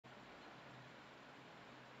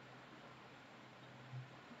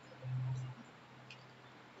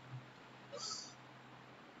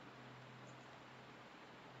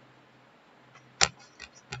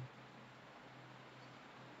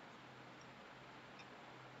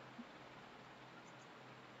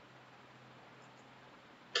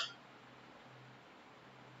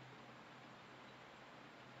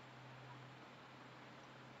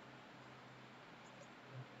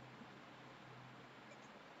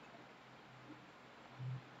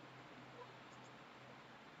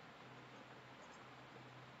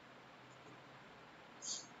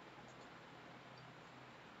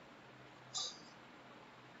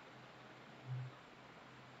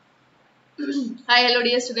Hi, hello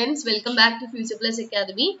dear students. Welcome back to Future Plus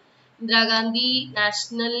Academy. Indira Gandhi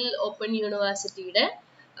National Open University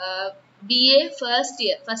BA first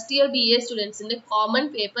year BA students in the common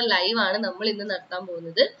paper live ആണ് നമ്മൾ ഇന്ന് നടത്താൻ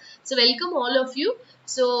പോകുന്നത്. So welcome all of you.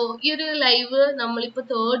 So ഈ ഒരു live നമ്മൾ ഇപ്പോൾ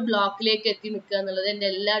third ബ്ലോക്കിലേക്ക് എത്തി നിൽക്കുക എന്നുള്ളത് എൻ്റെ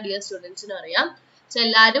എല്ലാ ഡിയർ സ്റ്റുഡൻസിനും അറിയാം. സോ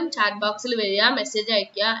എല്ലാവരും ചാറ്റ് ബോക്സിൽ വരിക, മെസ്സേജ്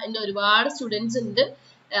അയക്കുക. എൻ്റെ ഒരുപാട് സ്റ്റുഡൻസ് ഉണ്ട്,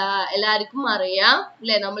 എല്ലാവർക്കും അറിയാം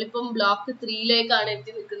അല്ലേ, നമ്മളിപ്പം ബ്ലോക്ക് 3ലേക്കാണ്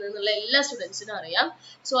എത്തി നിൽക്കുന്നത് എന്നുള്ള എല്ലാ സ്റ്റുഡൻസിനും അറിയാം.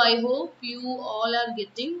 So I hope you all are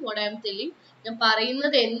getting what I M telling. ഞാൻ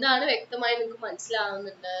പറയുന്നത് എന്താണ് വ്യക്തമായി നിങ്ങൾക്ക്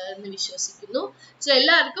മനസ്സിലാവുന്നുണ്ട് എന്ന് വിശ്വസിക്കുന്നു. സോ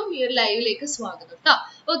എല്ലാവർക്കും ഈ ഒരു ലൈവിലേക്ക് സ്വാഗതം കേട്ടോ.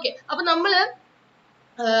 ഓക്കെ, അപ്പൊ നമ്മള്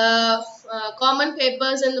കോമൺ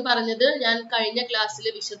പേപ്പേഴ്സ് എന്ന് പറഞ്ഞത് ഞാൻ കഴിഞ്ഞ ക്ലാസ്സിൽ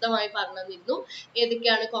വിശദമായി പറഞ്ഞു തന്നിരുന്നു.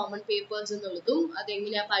 ഏതൊക്കെയാണ് കോമൺ പേപ്പേഴ്സ് എന്നുള്ളതും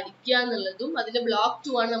അതെങ്ങനെയാ പഠിക്കുക എന്നുള്ളതും അതിന്റെ ബ്ലോക്ക്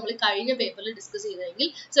 2 ആണ് നമ്മൾ കഴിഞ്ഞ പേപ്പറിൽ ഡിസ്കസ് ചെയ്തതെങ്കിൽ,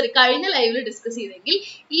 കഴിഞ്ഞ ലൈവിൽ ഡിസ്കസ് ചെയ്തെങ്കിൽ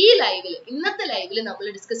ഈ ലൈവിൽ ഇന്നത്തെ ലൈവിൽ നമ്മൾ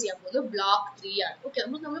ഡിസ്കസ് ചെയ്യാൻ പോകുന്നത് ബ്ലോക്ക് 3 ആണ്. ഓക്കെ,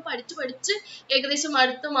 നമ്മൾ പഠിച്ച് ഏകദേശം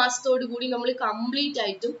അടുത്ത മാസത്തോടു കൂടി നമ്മൾ കംപ്ലീറ്റ്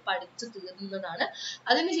ആയിട്ടും പഠിച്ചു തീർന്നതാണ്.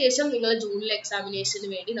 അതിനുശേഷം നിങ്ങൾ ജൂണിലെ എക്സാമിനേഷന്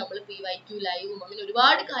വേണ്ടി നമ്മൾ PYQ ലൈവും അങ്ങനെ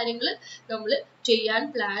ഒരുപാട് കാര്യങ്ങൾ നമ്മൾ ചെയ്യാൻ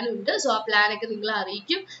പ്ലാൻ ഉണ്ട്. സോ ആ പ്ലാൻ ഒക്കെ നിങ്ങളെ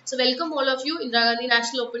അറിയിക്കും. So welcome all of U. Indira Gandhi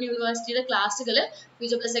national open യൂണിവേഴ്സിറ്റിയുടെ ക്ലാസ്സുകൾ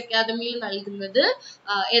ഫ്യൂച്ചർ പ്ലസ് അക്കാദമിയിൽ നൽകുന്നത്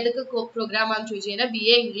ഏതൊക്കെ പ്രോഗ്രാം ആണെന്ന് ചോദിച്ചു കഴിഞ്ഞാൽ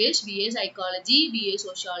BA English, BA psychology, BA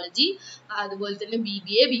sociology, അതുപോലെ തന്നെ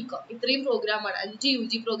BBA BCom ഇത്രയും പ്രോഗ്രാമാണ്. 5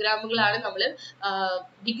 UG പ്രോഗ്രാമുകളാണ് നമ്മൾ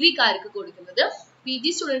ഡിഗ്രിക്കാർക്ക് കൊടുക്കുന്നത്. PG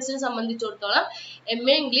സ്റ്റുഡൻസിനെ സംബന്ധിച്ചിടത്തോളം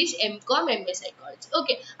MA English, M.Com, MA psychology.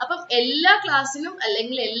 Okay, അപ്പം എല്ലാ ക്ലാസ്സിനും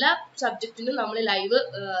അല്ലെങ്കിൽ എല്ലാ സബ്ജക്റ്റിനും നമ്മൾ ലൈവ്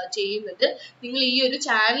ചെയ്യുന്നുണ്ട്. നിങ്ങൾ ഈ ഒരു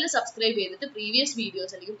ചാനൽ സബ്സ്ക്രൈബ് ചെയ്തിട്ട് പ്രീവിയസ്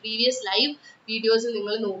വീഡിയോസ് അല്ലെങ്കിൽ പ്രീവിയസ് ലൈവ് വീഡിയോസ്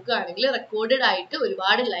നിങ്ങൾ നോക്കുകയാണെങ്കിൽ റെക്കോർഡഡ് ആയിട്ട്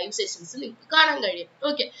ഒരുപാട് ലൈവ് സെഷൻസ് നിങ്ങൾക്ക് കാണാൻ കഴിയും.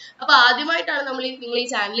 ഓക്കെ, അപ്പൊ ആദ്യമായിട്ടാണ് നിങ്ങൾ ഈ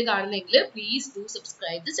ചാനൽ കാണുന്നതെങ്കിൽ please do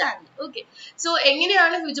subscribe the channel. Okay, so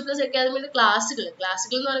എങ്ങനെയാണ് ഫ്യൂച്ചർ പ്ലസ് അക്കാദമിയുടെ ക്ലാസ്സുകൾ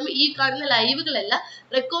എന്ന് പറയുമ്പോൾ ഈ കാണുന്ന ലൈവുകളല്ല,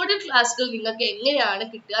 റെക്കോർഡഡ് ക്ലാസ്സുകൾ നിങ്ങൾക്ക് എങ്ങനെയാണ്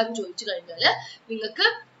കിട്ടുക എന്ന് ചോദിച്ചു കഴിഞ്ഞാൽ നിങ്ങൾക്ക്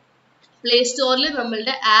പ്ലേ സ്റ്റോറിൽ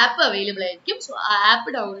നമ്മളുടെ ആപ്പ് അവൈലബിൾ ആയിരിക്കും. സോ ആ ആപ്പ്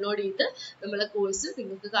ഡൗൺലോഡ് ചെയ്ത് നമ്മളെ കോഴ്സ്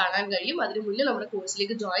നിങ്ങൾക്ക് കാണാൻ കഴിയും. അതിന് മുന്നേ നമ്മുടെ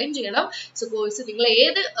കോഴ്സിലേക്ക് ജോയിൻ ചെയ്യണം. സോ കോഴ്സ് നിങ്ങൾ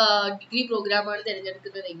ഏത് ഡിഗ്രി പ്രോഗ്രാമാണ്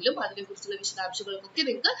തിരഞ്ഞെടുക്കുന്നതെങ്കിലും അതിനെക്കുറിച്ചുള്ള വിശദാംശങ്ങൾക്കൊക്കെ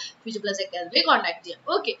നിങ്ങൾക്ക് ഫ്യൂച്ചർ പ്ലസ് അക്കാദമിയെ കോൺടാക്ട് ചെയ്യാം.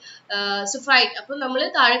 Okay, so fine. അപ്പം നമ്മൾ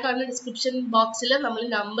താഴെ കാണുന്ന ഡിസ്ക്രിപ്ഷൻ ബോക്സിൽ നമ്മൾ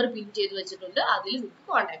നമ്പർ പിൻ ചെയ്ത് വെച്ചിട്ടുണ്ട്, അതിൽ നിങ്ങൾക്ക്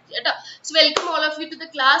കോൺടാക്ട് ചെയ്യാം കേട്ടോ. So welcome all of U to the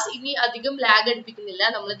class. ഇനി അധികം ലാഗ് അടുപ്പിക്കുന്നില്ല,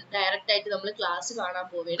 നമ്മൾ ഡയറക്റ്റ് ആയിട്ട് നമ്മൾ ക്ലാസ് കാണാൻ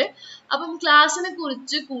പോവുകയാണ്. അപ്പം ക്ലാസ്സിനെ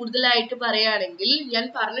കുറിച്ച് കൂടുതലായിട്ട് പറയുകയാണെങ്കിൽ ഞാൻ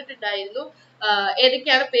പറഞ്ഞിട്ടുണ്ടായിരുന്നു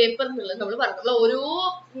ഏതൊക്കെയാണ് പേപ്പർ എന്നുള്ളത്. നമ്മൾ ഓരോ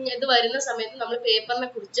ഇത് വരുന്ന സമയത്ത് നമ്മൾ പേപ്പറിനെ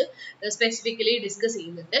കുറിച്ച് സ്പെസിഫിക്കലി ഡിസ്കസ്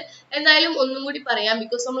ചെയ്യുന്നുണ്ട്. എന്തായാലും ഒന്നും കൂടി പറയാം,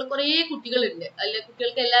 ബിക്കോസ് നമ്മൾ കുറേ കുട്ടികളുണ്ട് അല്ലെ,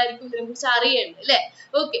 കുട്ടികൾക്ക് എല്ലാവർക്കും ഇതിനെ കുറിച്ച് അറിയണ്ട് അല്ലെ.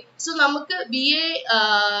 ഓക്കെ, സോ നമുക്ക് BA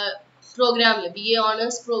പ്രോഗ്രാമിൽ BA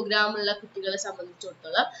ഓണേഴ്സ് പ്രോഗ്രാമുള്ള കുട്ടികളെ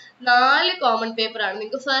സംബന്ധിച്ചിടത്തോളം 4 കോമൺ പേപ്പർ ആണ്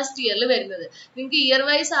നിങ്ങൾക്ക് ഫസ്റ്റ് ഇയറിൽ വരുന്നത്. നിങ്ങൾക്ക് ഇയർ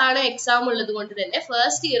വൈസ് ആണ് എക്സാം ഉള്ളത് കൊണ്ട് തന്നെ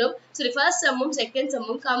ഫസ്റ്റ് സെമ്മും സെക്കൻഡ്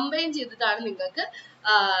സെമ്മും കമ്പൈൻ ചെയ്തിട്ടാണ് നിങ്ങൾക്ക്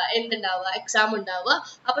എന്തുണ്ടാവുക, എക്സാം ഉണ്ടാവുക.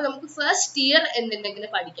 അപ്പൊ നമുക്ക് ഫസ്റ്റ് ഇയർ എന്തുണ്ടെങ്കിൽ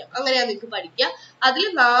പഠിക്കാം, അങ്ങനെയാണ് നിങ്ങൾക്ക് പഠിക്കാം. അതിൽ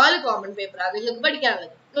 4 കോമൺ പേപ്പർ ആണ് നിങ്ങൾക്ക്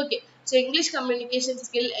പഠിക്കാനുള്ളത്. Okay, so English communication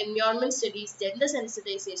skill, environment studies, gender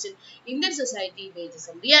sensitization, Indian society, images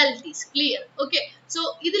and realities. Clear? Okay, so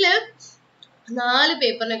ഇതില് 4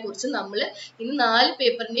 പേപ്പറിനെ കുറിച്ച് നമ്മൾ ഇന്ന് 4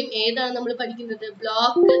 പേപ്പറിന്റെയും ഏതാണ് നമ്മൾ പഠിക്കുന്നത്,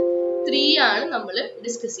 ബ്ലോക്ക് 3 ആണ് നമ്മൾ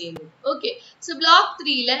ഡിസ്കസ് ചെയ്യുന്നത്. ഓക്കെ, സോ ബ്ലോക്ക്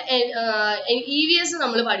 3യിലെ EVS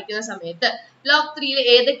നമ്മൾ പഠിക്കുന്ന സമയത്ത് ബ്ലോക്ക് 3യിൽ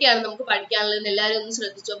ഏതൊക്കെയാണ് നമുക്ക് പഠിക്കാനുള്ളത് എല്ലാവരും ഒന്ന്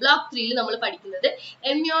ശ്രദ്ധിച്ചോ. ബ്ലോക്ക് 3യിൽ നമ്മൾ പഠിക്കുന്നത്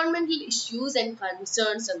എൻവയോൺമെന്റൽ ഇഷ്യൂസ് ആൻഡ്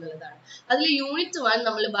കൺസേൺസ് എന്നുള്ളതാണ്. അതിൽ യൂണിറ്റ് 1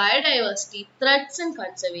 നമ്മൾ biodiversity, threads and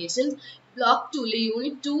conservation. Block 3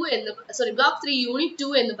 unit 2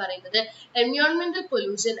 എന്ന് പറയുന്നത് എൻവയോൺമെന്റൽ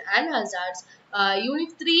പൊല്യൂഷൻ ആൻഡ് ഹസാർഡ്സ്.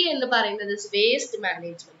 യൂണിറ്റ് 3 എന്ന് പറയുന്നത് waste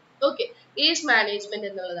management. Okay, waste management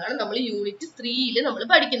എന്നുള്ളതാണ് നമ്മൾ യൂണിറ്റ് 3യിൽ നമ്മൾ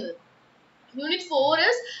പഠിക്കുന്നത്. യൂണിറ്റ് 4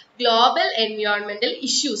 ഇസ് ഗ്ലോബൽ എൻവയോൺമെന്റൽ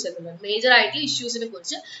ഇഷ്യൂസ് എന്നുള്ളത്. മേജർ ആയിട്ടുള്ള ഇഷ്യൂസിനെ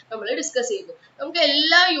കുറിച്ച് നമ്മൾ ഡിസ്കസ് ചെയ്തു. നമുക്ക്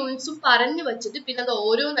എല്ലാ യൂണിറ്റ്സും പറഞ്ഞു വെച്ചിട്ട് പിന്നെ അത്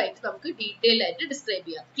ഓരോന്നായിട്ട് നമുക്ക് ഡീറ്റെയിൽ ആയിട്ട് ഡിസ്ക്രൈബ്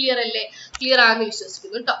ചെയ്യാം. ക്ലിയർ അല്ലേ? ക്ലിയർ ആണെന്ന്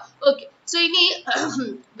വിശ്വസിക്കുന്നു കേട്ടോ. ഓക്കെ, സോ ഇനി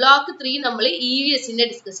ബ്ലോക്ക് 3 നമ്മൾ EVSന്റെ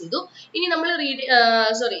ഡിസ്കസ് ചെയ്തു. ഇനി നമ്മൾ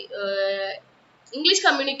ഇംഗ്ലീഷ്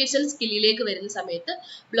കമ്മ്യൂണിക്കേഷൻ സ്കില്ലിലേക്ക് വരുന്ന സമയത്ത്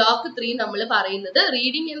ബ്ലോക്ക് 3 നമ്മൾ പറയുന്നത്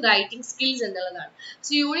റീഡിംഗ് ആൻഡ് റൈറ്റിംഗ് സ്കിൽസ് എന്നുള്ളതാണ്. So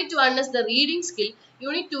unit 1 is the reading skill,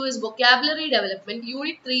 unit 2 is vocabulary development,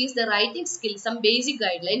 unit 3 is the writing skill, some basic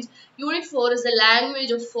guidelines, unit 4 is the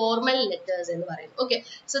language of formal letters എന്ന് പറയുന്നത്. Okay,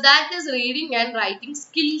 so that is reading and writing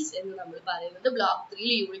skills എന്ന് നമ്മൾ പറയുന്നത് block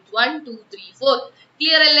 3 unit 1, 2, 3, 4.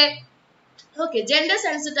 Clear അല്ലേ? Okay, gender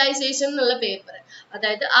sensitization എന്നുള്ള paper,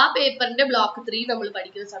 അതായത് ആ പേപ്പറിന്റെ ബ്ലോക്ക് 3 നമ്മൾ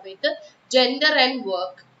പഠിക്കുന്ന സമയത്ത് gender and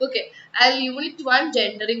work. Okay, and unit 1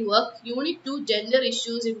 gendering work, unit 2 gender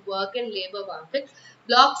issues in work and labor market,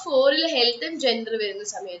 block 4 ൽ health and gender വരുന്ന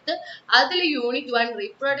സമയത്ത് അതിൽ unit 1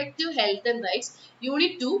 reproductive health and rights,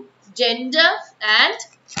 unit 2 gender and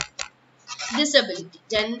disability,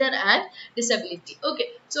 gender and disability. Okay,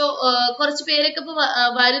 so കുറച്ച് പേരൊക്കെ ഇപ്പോൾ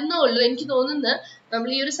വരുന്നുള്ളൂ. എനിക്ക് തോന്നുന്നു നമ്മൾ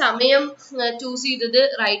ഈ ഒരു സമയം ചൂസ് ചെയ്തത്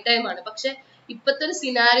റൈറ്റ് ടൈം ആണ്. പക്ഷെ ഇപ്പോഴത്തെ ഒരു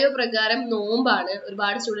സിനാരിയോ പ്രകാരം നോമ്പാണ്.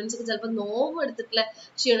 ഒരുപാട് സ്റ്റുഡൻസ് ഒക്കെ ചിലപ്പോൾ നോമ്പ് എടുത്തിട്ടുള്ള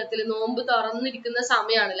ക്ഷീണത്തിൽ നോമ്പ് തുറന്നിരിക്കുന്ന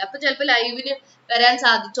സമയമാണല്ലോ. അപ്പൊ ചിലപ്പോൾ ലൈവിന് വരാൻ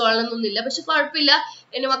സാധിച്ചോളണമെന്നൊന്നുമില്ല. പക്ഷെ കുഴപ്പമില്ല,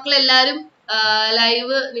 എന്റെ മക്കളെല്ലാരും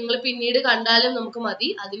ലൈവ് നിങ്ങൾ പിന്നീട് കണ്ടാലും നമുക്ക് മതി.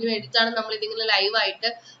 അതിന് വേണ്ടിയിട്ടാണ് നമ്മൾ ഇതിങ്ങനെ ലൈവായിട്ട്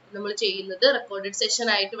നമ്മൾ ചെയ്യുന്നത്. റെക്കോർഡഡ് സെഷൻ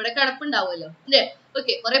ആയിട്ട് ഇവിടെ കിടപ്പുണ്ടാവുമല്ലോ അല്ലേ?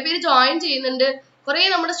 ഓക്കെ, കുറെ പേര് ജോയിൻ ചെയ്യുന്നുണ്ട്. കുറെ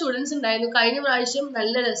നമ്മുടെ സ്റ്റുഡൻസ് ഉണ്ടായിരുന്നു. കഴിഞ്ഞ പ്രാവശ്യം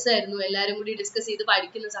നല്ല രസമായിരുന്നു എല്ലാരും കൂടി ഡിസ്കസ് ചെയ്ത്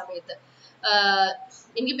പഠിക്കുന്ന സമയത്ത്.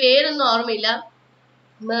 എനിക്ക് പേരൊന്നും ഓർമ്മയില്ല.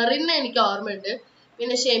 മെറിനെ എനിക്ക് ഓർമ്മയുണ്ട്,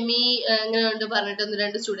 പിന്നെ ഷെമി അങ്ങനെ ഉണ്ട് പറഞ്ഞിട്ട്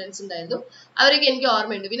 1-2 സ്റ്റുഡൻസ് ഉണ്ടായിരുന്നു. അവരൊക്കെ എനിക്ക്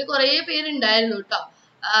ഓർമ്മയുണ്ട്. പിന്നെ കുറെ പേരുണ്ടായിരുന്നു കേട്ടോ.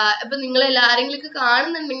 അപ്പൊ നിങ്ങൾ ആരെങ്കിലും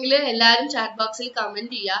കാണുന്നുണ്ടെങ്കിൽ എല്ലാരും ചാറ്റ് ബോക്സിൽ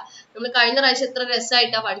കമന്റ് ചെയ്യുക. നമ്മൾ കഴിഞ്ഞ പ്രാവശ്യം എത്ര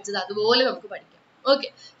രസമായിട്ടാണ് പഠിച്ചത് അതുപോലെ നമുക്ക് പഠിക്കാം. ഓക്കെ,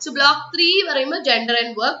 സോ ബ്ലോക്ക് 3 പറയുമ്പോൾ gender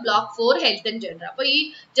and work, block 4 health and gender. അപ്പൊ ഈ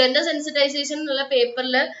ജെൻഡർ സെൻസിറ്റൈസേഷൻ എന്നുള്ള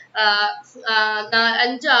പേപ്പറിൽ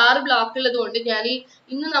 5-6 ബ്ലോക്ക് ഉള്ളത് കൊണ്ട് ഞാൻ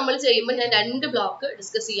ഇന്ന് നമ്മൾ ചെയ്യുമ്പോൾ ഞാൻ 2 ബ്ലോക്ക്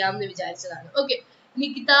ഡിസ്കസ് ചെയ്യാമെന്ന് വിചാരിച്ചതാണ്. Okay,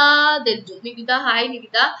 Nikita ദൽജു, Nikita hi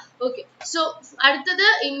Nikita. Okay, so അടുത്തത്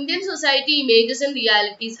Indian society images and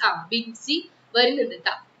realities. Binsi വരുന്നുണ്ട്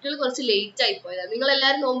കേട്ടോ. കുട്ടികൾ കുറച്ച് ലേറ്റ് ആയി പോയതാ. നിങ്ങൾ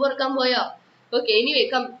എല്ലാവരും നോമ്പ് തുറക്കാൻ പോയോ? Okay, anyway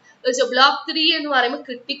come. So block 3 എന്ന് പറയുമ്പോൾ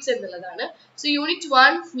ക്രിട്ടിക്സ് എന്നുള്ളതാണ്. സോ യൂണിറ്റ്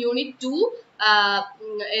 1 യൂണിറ്റ് 2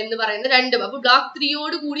 എന്ന് പറയുന്ന 2. അപ്പൊ ബ്ലോക്ക്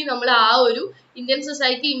 3യോട് കൂടി നമ്മൾ ആ ഒരു Indian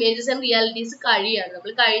society images and realities കഴിയാണ്.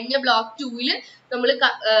 നമ്മൾ കഴിഞ്ഞ ബ്ലോക്ക് 2 നമ്മൾ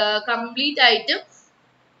കംപ്ലീറ്റ് ആയിട്ട്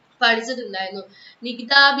പഠിച്ചിട്ടുണ്ടായിരുന്നു.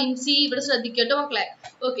 നികിത ബിൻസി ഇവിടെ ശ്രദ്ധിക്കട്ടോ മക്കളെ.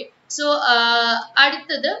 ഓക്കെ, സോ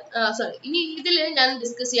അടുത്തത് ഇനി ഇതിൽ ഞാൻ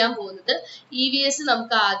ഡിസ്കസ് ചെയ്യാൻ പോകുന്നത് EVS.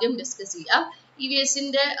 നമുക്ക് ആദ്യം ഡിസ്കസ് ചെയ്യാം.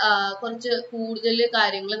 EVSന്റെ കുറച്ച് കൂടുതൽ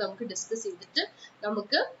കാര്യങ്ങൾ നമുക്ക് ഡിസ്കസ് ചെയ്തിട്ട്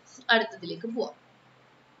നമുക്ക് അടുത്തതിലേക്ക് പോവാം.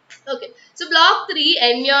 Okay, so block 3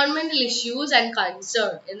 environmental issues and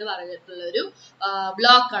concern എന്ന് പറഞ്ഞിട്ടുള്ള ഒരു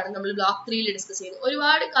ബ്ലോക്ക് ആണ് നമ്മൾ ബ്ലോക്ക് 3 ഡിസ്കസ് ചെയ്യുന്നത്.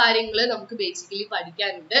 ഒരുപാട് കാര്യങ്ങൾ നമുക്ക് ബേസിക്കലി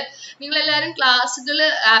പഠിക്കാനുണ്ട്. നിങ്ങൾ എല്ലാവരും ക്ലാസ്സുകൾ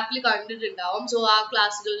ആപ്പിൽ കണ്ടിട്ടുണ്ടാവും. സോ ആ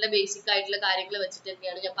ക്ലാസ്സുകളുടെ ബേസിക് ആയിട്ടുള്ള കാര്യങ്ങൾ വെച്ചിട്ട്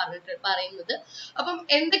തന്നെയാണ് ഞാൻ പറയുന്നത്. അപ്പം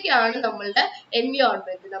എന്തൊക്കെയാണ് നമ്മളുടെ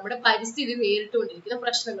എൻവയോൺമെന്റ്, നമ്മുടെ പരിസ്ഥിതി നേരിട്ടുകൊണ്ടിരിക്കുന്ന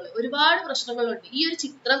പ്രശ്നങ്ങൾ? ഒരുപാട് പ്രശ്നങ്ങളുണ്ട്. ഈ ഒരു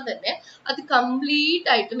ചിത്രം തന്നെ അത്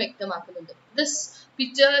കംപ്ലീറ്റ് ആയിട്ട് വ്യക്തമാക്കുന്നുണ്ട്. This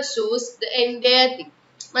picture shows the entire thing.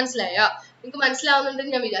 മനസ്സിലായോ? നിങ്ങൾക്ക്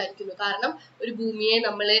മനസ്സിലാവുന്നുണ്ടെന്ന് ഞാൻ വിചാരിക്കുന്നു. കാരണം ഒരു ഭൂമിയെ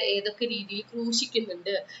നമ്മൾ ഏതൊക്കെ രീതിയിൽ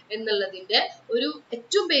ക്രൂശിക്കുന്നുണ്ട് എന്നുള്ളതിന്റെ ഒരു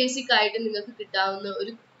ഏറ്റവും ബേസിക് ആയിട്ട് നിങ്ങൾക്ക് കിട്ടാവുന്ന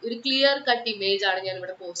ഒരു ക്ലിയർ കട്ട് ഇമേജ് ആണ് ഞാൻ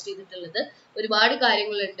ഇവിടെ പോസ്റ്റ് ചെയ്തിട്ടുള്ളത്. ഒരുപാട്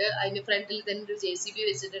കാര്യങ്ങളുണ്ട്. അതിന്റെ ഫ്രണ്ടിൽ തന്നെ ഒരു JCB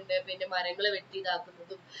വെച്ചിട്ടുണ്ട്. പിന്നെ മരങ്ങൾ വെട്ടി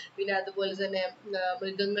ഇതാക്കുന്നതും, പിന്നെ അതുപോലെ തന്നെ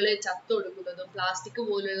മൃഗങ്ങളെ ചത്തൊടുക്കുന്നതും, പ്ലാസ്റ്റിക്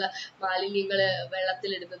പോലുള്ള മാലിന്യങ്ങൾ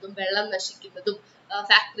വെള്ളത്തിലിടുന്നതും, വെള്ളം നശിക്കുന്നതും,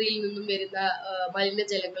 ഫാക്ടറിയിൽ നിന്നും വരുന്ന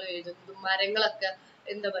മലിനജലങ്ങൾ എഴുതുന്നതും, മരങ്ങളൊക്കെ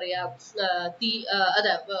എന്താ പറയാ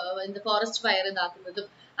ഫോറസ്റ്റ് ഫയർ ഇതാക്കുന്നതും,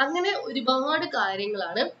 അങ്ങനെ ഒരുപാട്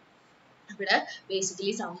കാര്യങ്ങളാണ് ഇവിടെ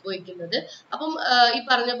ബേസിക്കലി സംഭവിക്കുന്നത്. അപ്പം ഈ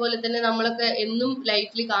പറഞ്ഞ പോലെ തന്നെ നമ്മളൊക്കെ എന്നും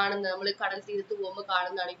ലൈഫിൽ കാണുന്ന, നമ്മൾ കടൽ തീരത്ത് പോകുമ്പോൾ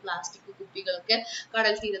കാണുന്നതാണ് ഈ പ്ലാസ്റ്റിക് കുപ്പികളൊക്കെ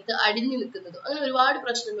കടൽ തീരത്ത് അടിഞ്ഞു നിൽക്കുന്നതും. അങ്ങനെ ഒരുപാട്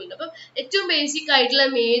പ്രശ്നങ്ങളുണ്ട്. അപ്പം ഏറ്റവും ബേസിക് ആയിട്ടുള്ള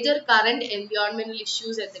മേജർ കറന്റ് എൻവയോൺമെന്റൽ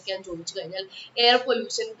ഇഷ്യൂസ് എന്തൊക്കെയാണെന്ന് ചോദിച്ചു കഴിഞ്ഞാൽ air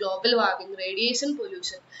pollution, global warming, radiation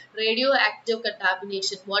pollution, radio active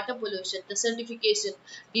contamination, water pollution, desertification,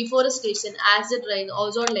 deforestation, acid rain,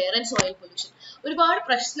 ozone layer and soil pollution. ഒരുപാട്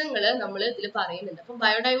പ്രശ്നങ്ങൾ നമ്മൾ ഇതിൽ പറയുന്നുണ്ട്. അപ്പം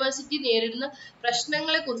ബയോഡൈവേഴ്സിറ്റി നേരിടുന്ന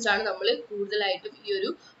പ്രശ്നങ്ങളെ കുറിച്ചാണ് നമ്മൾ കൂടുതലായിട്ടും ഈ ഒരു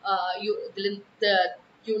ഇതിൽ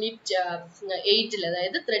യൂണിറ്റ് 8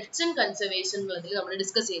 അതായത് ത്രെഡ്സ് ആൻഡ് കൺസർവേഷൻ എന്നുള്ളതിൽ നമ്മൾ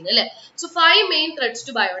ഡിസ്കസ് ചെയ്യുന്നത് അല്ലേ. So 5 main threads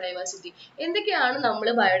to biodiversity. എന്തൊക്കെയാണ് നമ്മൾ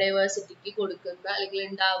ബയോഡൈവേഴ്സിറ്റിക്ക് കൊടുക്കുന്ന അല്ലെങ്കിൽ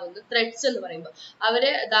ഉണ്ടാകുന്ന ത്രെഡ്സ് എന്ന് പറയുമ്പോൾ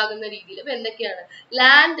അവരെ ഇതാകുന്ന രീതിയിൽ ഇപ്പൊ എന്തൊക്കെയാണ്?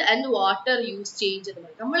 Land and water use change എന്ന്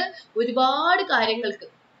പറയും. നമ്മൾ ഒരുപാട് കാര്യങ്ങൾക്ക്,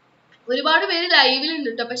 ഒരുപാട് പേര് ലൈവിലുണ്ട്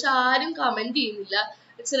കേട്ടോ, പക്ഷെ ആരും കമന്റ് ചെയ്യുന്നില്ല.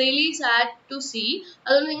 It's really sad to see.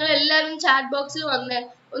 അതുകൊണ്ട് നിങ്ങൾ എല്ലാവരും ചാറ്റ് ബോക്സിൽ വന്നേ,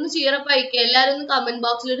 ഒന്ന് ചീറപ്പ് അയക്കുക. എല്ലാവരും ഒന്ന് കമന്റ്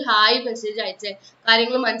ബോക്സിൽ ഒരു ഹായ് മെസ്സേജ് അയച്ചേ.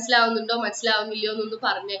 കാര്യങ്ങൾ മനസ്സിലാവുന്നുണ്ടോ മനസ്സിലാവുന്നില്ലയോ എന്നൊന്ന്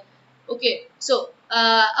പറഞ്ഞേ. ഓക്കെ, സോ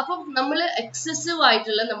അപ്പം നമ്മൾ എക്സസീവ്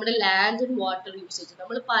ആയിട്ടുള്ള നമ്മുടെ ലാൻഡ് ആൻഡ് വാട്ടർ യൂസേജ്,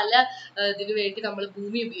 നമ്മൾ പല ഇതിനു വേണ്ടി നമ്മൾ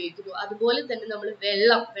ഭൂമി ഉപയോഗിക്കുന്നു. അതുപോലെ തന്നെ നമ്മൾ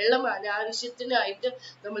വെള്ളം അനാവശ്യത്തിനായിട്ട്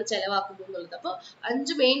നമ്മൾ ചെലവാക്കുന്നു എന്നുള്ളത്. അപ്പോൾ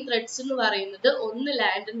 5 മെയിൻ ത്രെഡ്സ് എന്ന് പറയുന്നത് ഒന്ന്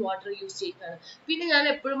ലാൻഡ് ആൻഡ് വാട്ടർ യൂസ് ചെയ്യുന്നതാണ്. പിന്നെ ഞാൻ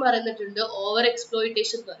എപ്പോഴും പറയുന്നിട്ടുണ്ട് ഓവർ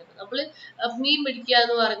എക്സ്പ്ലോയിറ്റേഷൻ എന്ന് പറയുന്നത്. നമ്മൾ മീൻ പിടിക്കുക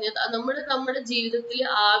എന്ന് പറഞ്ഞത് നമ്മുടെ ജീവിതത്തിൽ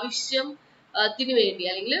ആവശ്യം ത്തിന് വേണ്ടി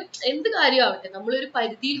അല്ലെങ്കിൽ എന്ത് കാര്യമാവട്ടെ നമ്മളൊരു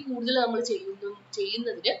പരിധിയിൽ കൂടുതൽ നമ്മൾ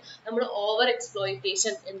ചെയ്യുന്നതിന് നമ്മൾ ഓവർ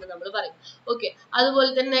എക്സ്പ്ലോയിറ്റേഷൻ എന്ന് നമ്മൾ പറയും. ഓക്കെ, അതുപോലെ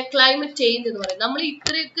തന്നെ ക്ലൈമറ്റ് ചേഞ്ച് എന്ന് പറയും. നമ്മൾ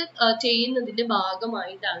ഇത്രയൊക്കെ ചെയ്യുന്നതിന്റെ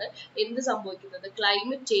ഭാഗമായിട്ടാണ് എന്ത് സംഭവിക്കുന്നത്,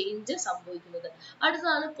 ക്ലൈമറ്റ് ചേഞ്ച് സംഭവിക്കുന്നത്.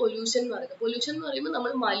 അടുത്തതാണ് പൊല്യൂഷൻ എന്ന് പറയുന്നത്. പൊല്യൂഷൻ എന്ന് പറയുമ്പോൾ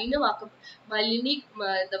നമ്മൾ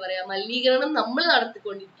എന്താ പറയാ, മലിനീകരണം നമ്മൾ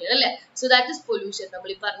നടത്തിക്കൊണ്ടിരിക്കുകയാണ് അല്ലെ. So that is pollution. നമ്മൾ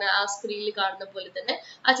ഈ പറഞ്ഞ ആ സ്ക്രീനിൽ കാണുന്ന പോലെ തന്നെ,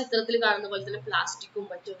 ആ ചിത്രത്തിൽ കാണുന്ന പോലെ തന്നെ പ്ലാസ്റ്റിക്കും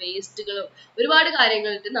മറ്റു വേസ്റ്റുകളും ഒരുപാട്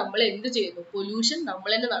കാര്യങ്ങളിട്ട് നമ്മൾ എന്ത് ചെയ്യുന്നു, പൊല്യൂഷൻ നമ്മൾ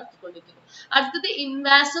തന്നെ നടത്തിക്കൊണ്ടിരിക്കുന്നു. അടുത്തത്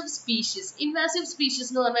ഇൻവാസീവ് സ്പീഷീസ്. ഇൻവാസീവ് സ്പീഷീസ്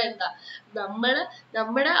എന്ന് പറഞ്ഞാൽ എന്താ,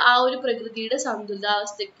 നമ്മുടെ ആ ഒരു പ്രകൃതിയുടെ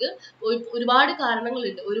സന്തുലിതാവസ്ഥയ്ക്ക് ഒരുപാട്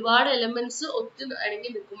കാരണങ്ങളുണ്ട്. ഒരുപാട് എലമെന്റ്സ് ഒത്തു അടങ്ങി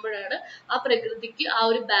നിൽക്കുമ്പോഴാണ് ആ പ്രകൃതിക്ക് ആ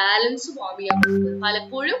ഒരു ബാലൻസ് ഫോം ചെയ്യാൻ പറ്റുന്നത്.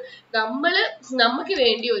 പലപ്പോഴും നമുക്ക്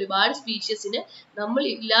വേണ്ടി ഒരുപാട് സ്പീഷീസിനെ നമ്മൾ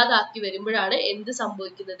ഇല്ലാതാക്കി വരുമ്പോഴാണ് എന്ത്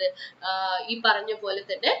സംഭവിക്കുന്നത്, ഈ പറഞ്ഞ പോലെ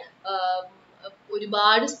തന്നെ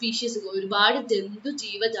ഒരുപാട് സ്പീഷീസ്, ഒരുപാട് ജന്തു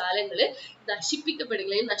ജീവജാലങ്ങള്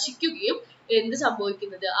നശിപ്പിക്കപ്പെടുകയും നശിക്കുകയും എന്ത്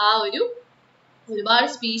സംഭവിക്കുന്നത്, ആ ഒരുപാട്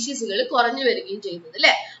സ്പീഷീസുകൾ കുറഞ്ഞു വരികയും ചെയ്യുന്നത്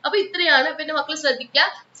അല്ലെ. അപ്പൊ ഇത്രയാണ്. പിന്നെ മക്കൾ ശ്രദ്ധിക്കുക,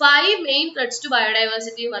 5 മെയിൻ ത്രെഡ്സ് ടു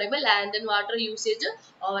ബയോഡൈവേഴ്സിറ്റി എന്ന് പറയുമ്പോൾ land and water usage,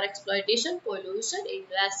 over exploitation, pollution,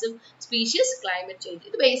 invasive species, climate change.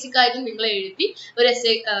 ഇത് ബേസിക് ആയിട്ട് നിങ്ങൾ എഴുതി ഒരു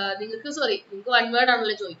എസ്സേ, നിങ്ങൾക്ക് 1 വേർഡ്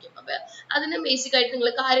ആണല്ലോ ചോദിക്കും. അപ്പൊ അതിന് ബേസിക് ആയിട്ട്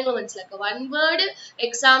നിങ്ങൾ കാര്യങ്ങൾ മനസ്സിലാക്കുക. 1 വേർഡ്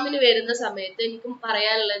എക്സാമിന് വരുന്ന സമയത്ത് എനിക്ക്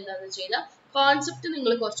പറയാനുള്ളത് എന്താണെന്ന് വെച്ച് കഴിഞ്ഞാൽ, കോൺസെപ്റ്റ്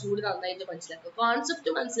നിങ്ങൾ കുറച്ചും കൂടി നന്നായിട്ട് മനസ്സിലാക്കുക. കോൺസെപ്റ്റ്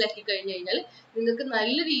മനസ്സിലാക്കി കഴിഞ്ഞു കഴിഞ്ഞാൽ നിങ്ങൾക്ക്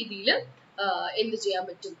നല്ല രീതിയിൽ എന്ത് ചെയ്യാൻ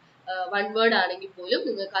പറ്റും, 1 വേർഡ് ആണെങ്കിൽ പോലും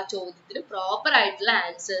നിങ്ങൾക്ക് ആ ചോദ്യത്തിന് പ്രോപ്പർ ആയിട്ടുള്ള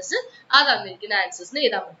ആൻസേഴ്സ്, ആ തന്നിരിക്കുന്ന ആൻസേഴ്സിന്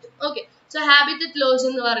എഴുതാൻ പറ്റും. ഓക്കെ, സോ ഹാബിറ്ററ്റ് ലോസ്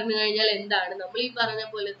എന്ന് പറഞ്ഞു കഴിഞ്ഞാൽ എന്താണ്, നമ്മൾ ഈ പറഞ്ഞ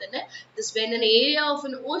പോലെ തന്നെ when an area of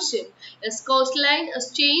an ocean is coastline is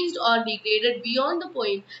changed or degraded beyond the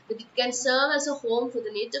point that it can serve as a home for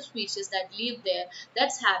the native species that live there,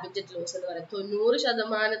 that's habitat loss എന്ന് പറയുന്നത്.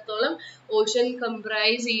 90% ocean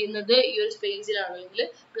comprise ചെയ്യുന്നത് ഈ ഒരു സ്പേസിലാണ്, അല്ലെങ്കിൽ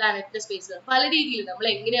പ്ലാനറ്റിന്റെ സ്പേസിലാണ്. പല രീതിയിൽ നമ്മൾ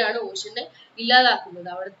എങ്ങനെയാണ് ഓഷ്യനെ ഇല്ലാതാക്കുന്നത്,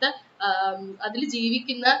 അവിടുത്തെ അതിൽ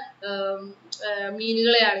ജീവിക്കുന്ന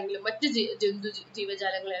മീനുകളെ ആണെങ്കിലും മറ്റ്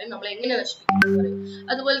ജീവജാലങ്ങളെയാണെങ്കിലും നമ്മൾ എങ്ങനെ നശിപ്പിക്കുന്നു പറയും.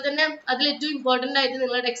 അതുപോലെ തന്നെ അതിൽ ഏറ്റവും ഇമ്പോർട്ടന്റ് ആയിട്ട്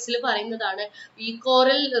നിങ്ങളുടെ ടെക്സ്റ്റിൽ പറയുന്നതാണ് ഈ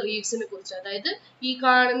കോറൽ റീഫ്സിനെ കുറിച്ച്. അതായത് ഈ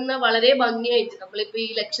കാണുന്ന വളരെ ഭംഗിയായിട്ട് നമ്മളിപ്പോ ഈ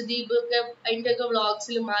ലക്ഷദ്വീപ് ഒക്കെ അതിന്റെ ഒക്കെ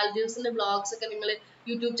വ്ളോഗ്സിലും മാൽദീവ്സിന്റെ വ്ളോഗ്സ് ഒക്കെ നിങ്ങൾ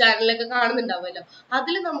യൂട്യൂബ് ചാനലിലൊക്കെ കാണുന്നുണ്ടാവുമല്ലോ,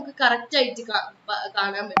 അതിൽ നമുക്ക് കറക്റ്റ് ആയിട്ട്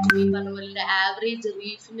കാണാൻ പറ്റും ഈ പറഞ്ഞ പോലെ ആവറേജ്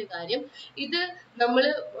റീഫിന്റെ കാര്യം. ഇത് നമ്മൾ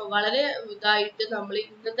വളരെ ഇതായിട്ട് നമ്മൾ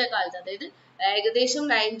ഇന്നത്തെ കാലത്ത്, അതായത് ഏകദേശം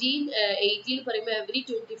 1980 പറയുമ്പോൾ every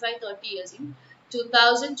 25-30 years, in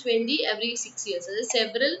 2020 every 6 years, അതായത്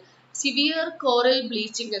സെവറൽ സിവിയർ കോറൽ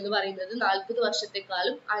ബ്ലീച്ചിങ് എന്ന് പറയുന്നത് 40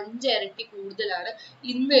 വർഷത്തെക്കാളും 5 ഇരട്ടി കൂടുതലാണ്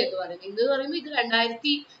ഇന്ന് എന്ന് പറയുന്നത്. ഇന്ന് പറയുമ്പോൾ ഇത്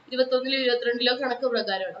 2021-22 കണക്ക്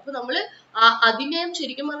പ്രകാരമാണ്. അപ്പൊ നമ്മള് അതിനെ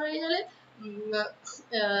ശരിക്കും പറഞ്ഞു കഴിഞ്ഞാല്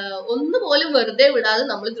ഒന്നുപോലും വെറുതെ വിടാതെ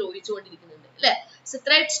നമ്മൾ ദ്രോഹിച്ചുകൊണ്ടിരിക്കുന്നുണ്ട് അല്ലെ. So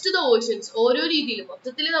threads to the oceans, ഓരോ രീതിയിലും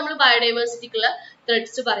മൊത്തത്തിൽ നമ്മൾ ബയോഡൈവേഴ്സിറ്റിക്കുള്ള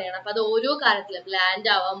ത്രെഡ്സ് പറയണം. അപ്പൊ അത് ഓരോ കാര്യത്തിലും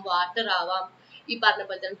ലാൻഡ് ആവാം, വാട്ടർ ആവാം, ഈ പറഞ്ഞ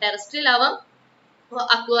പോലെ തന്നെ ടെറസ്ട്രിയൽ ആവാം,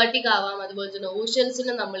 അക്വാട്ടിക് ആവാം, അതുപോലെ തന്നെ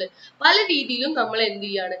ഓഷ്യൻസിനെ നമ്മൾ പല രീതിയിലും നമ്മൾ എന്ത്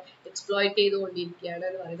ചെയ്യാണ്, എക്സ്പ്ലോയിറ്റ് ചെയ്തുകൊണ്ടിരിക്കുകയാണ്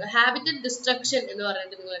എന്ന് പറയുന്നത്. ഹാബിറ്ററ്റ് ഡിസ്ട്രക്ഷൻ എന്ന്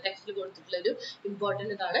പറയുന്നത് നിങ്ങളുടെ ടെക്സ്റ്റിൽ കൊടുത്തിട്ടുള്ള ഒരു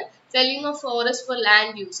ഇമ്പോർട്ടന്റ് ഇതാണ്. Felling of forest four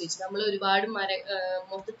land usage, നമ്മൾ ഒരുപാട്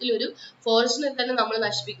മൊത്തത്തിൽ ഒരു ഫോറസ്റ്റിനെ തന്നെ നമ്മൾ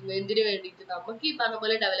നശിപ്പിക്കുന്നു. എന്തിനു വേണ്ടിയിട്ട്, നമുക്ക് ഈ പറഞ്ഞ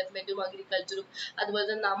പോലെ ഡെവലപ്മെന്റും അഗ്രികൾച്ചറും അതുപോലെ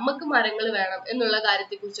തന്നെ നമുക്ക് മരങ്ങൾ വേണം എന്നുള്ള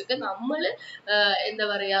കാര്യത്തെ കുറിച്ചൊക്കെ നമ്മൾ എന്താ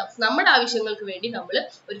പറയാ, നമ്മുടെ ആവശ്യങ്ങൾക്ക് വേണ്ടി നമ്മൾ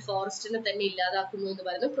ഒരു ഫോറസ്റ്റിനെ തന്നെ ഇല്ലാതാക്കുന്നു എന്ന്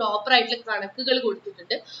പറയുന്നത് പ്രോപ്പർ ആയിട്ടുള്ള കണക്കുകൾ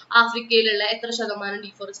കൊടുത്തിട്ടുണ്ട്. ആഫ്രിക്കയിലുള്ള എത്ര ശതമാനം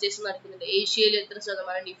ഡീഫോറസ്റ്റേഷൻ നടക്കുന്നുണ്ട്, ഏഷ്യയിൽ എത്ര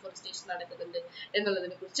ശതമാനം ഡീഫോറസ്റ്റേഷൻ നടക്കുന്നുണ്ട്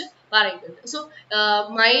എന്നുള്ളതിനെ കുറിച്ച് പറയുന്നുണ്ട്. So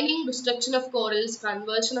mining, destruction of corals,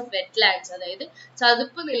 conversion of wetlands, അതായത്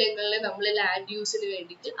ചതുപ്പ് നിലങ്ങളിലെ നമ്മൾ ലാൻഡ് യൂസിന്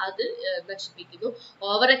വേണ്ടിയിട്ട് അത് നശിപ്പിക്കുന്നു.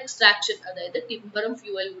 ഓവർ എക്സ്ട്രാക്ഷൻ, അതായത് ടിമ്പറും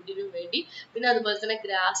ഫ്യൂവൽ വുഡിനും വേണ്ടി. പിന്നെ അതുപോലെ തന്നെ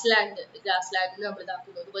ഗ്രാസ് ലാൻഡിന് നമ്മൾ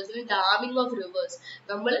ഇതാക്കുന്നു. അതുപോലെ തന്നെ ഡാമിംഗ് ഓഫ് റിവേഴ്സ്,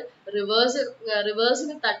 നമ്മൾ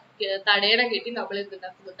റിവേഴ്സിന് തടയണം കെട്ടി നമ്മൾ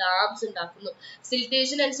എന്തുണ്ടാക്കുന്നു, ഡാംസ് ഉണ്ടാക്കുന്നു.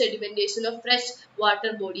 സിൽറ്റേഷൻ and sedimentation of fresh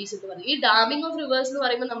water bodies എന്ന് പറയും. ഈ ഡാമിംഗ് ഓഫ് റിവേഴ്സ് എന്ന്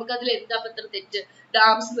പറയുമ്പോൾ നമുക്ക് അതിൽ എന്താ പത്ര തെറ്റ്,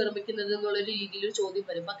 ഡാംസ് നിർമ്മിക്കുന്നത് എന്നുള്ളൊരു രീതിയിലൊരു ചോദ്യം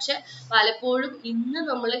വരും. പക്ഷെ പലപ്പോഴും ഇന്ന്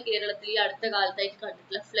നമ്മൾ കേരളത്തിൽ ഈ അടുത്ത കാലത്തായിട്ട്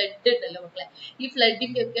കണ്ടിട്ടുള്ള ഫ്ലഡ് ഉണ്ടല്ലോ മക്കളെ, ഈ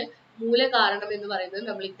ഫ്ലഡിന്റെ ഒക്കെ മൂല കാരണം എന്ന് പറയുന്നത്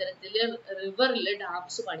നമ്മൾ ഇത്തരത്തിൽ റിവറിൽ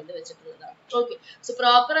ഡാംസ് പണിത് വെച്ചിട്ടുള്ളതാണ്. ഓക്കെ, സോ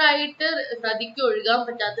പ്രോപ്പർ ആയിട്ട് നദിക്ക് ഒഴുകാൻ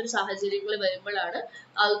പറ്റാത്തൊരു സാഹചര്യങ്ങൾ വരുമ്പോഴാണ്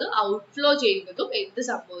അത് ഔട്ട്ഫ്ലോ ചെയ്യുന്നതും എന്ത്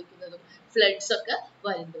സംഭവിക്കുന്നതും ഫ്ലഡ്സ് ഒക്കെ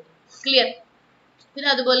വരുന്നതും. ക്ലിയർ? പിന്നെ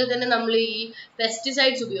അതുപോലെ തന്നെ നമ്മൾ ഈ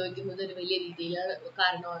പെസ്റ്റിസൈഡ്സ് ഉപയോഗിക്കുന്നത് ഒരു വലിയ രീതിയിലാണ്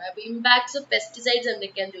കാരണമാണ്. അപ്പൊ ഇമ്പാക്ട്സ് ഓഫ് പെസ്റ്റിസൈഡ്സ്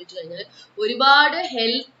എന്തൊക്കെയാന്ന് ചോദിച്ചു കഴിഞ്ഞാൽ ഒരുപാട്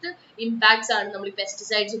ഹെൽത്ത് ഇമ്പാക്ട്സ് ആണ് നമ്മൾ ഈ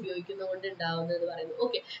പെസ്റ്റിസൈഡ്സ് ഉപയോഗിക്കുന്നത് കൊണ്ട് ഉണ്ടാവുന്നത് എന്ന് പറയുന്നത്.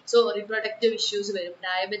 ഓക്കെ, സോ റീപ്രൊഡക്റ്റീവ് ഇഷ്യൂസ് വരും,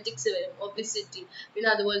 ഡയബറ്റിക്സ് വരും, ഒബിസിറ്റി, പിന്നെ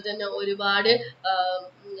അതുപോലെ തന്നെ ഒരുപാട്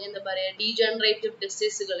എന്താ പറയാ ഡീജനറേറ്റീവ്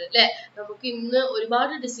ഡിസീസുകൾ അല്ലെ. നമുക്ക് ഇന്ന്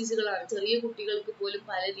ഒരുപാട് ഡിസീസുകളാണ്, ചെറിയ കുട്ടികൾക്ക് പോലും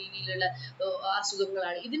പല രീതിയിലുള്ള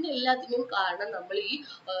അസുഖങ്ങളാണ്. ഇതിന്റെ എല്ലാത്തിനും കാരണം നമ്മൾ ഈ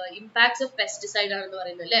ഇമ്പാക്ട്സ് ഓഫ് പെസ്റ്റിസൈഡ് ആണെന്ന്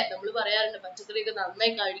പറയുന്നത് അല്ലെ. നമ്മൾ പറയാറുണ്ട് പച്ചക്കറിയൊക്കെ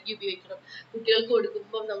നന്നായി കഴുകി ഉപയോഗിക്കണം, കുട്ടികൾക്ക്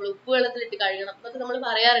കൊടുക്കുമ്പോൾ നമ്മൾ ഉപ്പ് വെള്ളത്തിലിട്ട് കഴുകണം എന്നൊക്കെ നമ്മൾ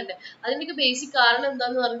പറയാറുണ്ട്. അതിന്റെയൊക്കെ ബേസിക് കാരണം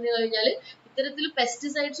എന്താന്ന് പറഞ്ഞു കഴിഞ്ഞാൽ ഇത്തരത്തിൽ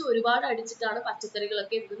പെസ്റ്റിസൈഡ്സ് ഒരുപാട് അടിച്ചിട്ടാണ്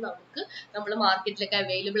പച്ചക്കറികളൊക്കെ ഇന്ന് നമുക്ക് നമ്മുടെ മാർക്കറ്റിലൊക്കെ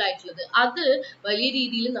അവൈലബിൾ ആയിട്ടുള്ളത്. അത് വലിയ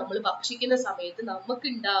രീതിയിൽ നമ്മൾ ഭക്ഷിക്കുന്ന സമയത്ത് നമുക്ക്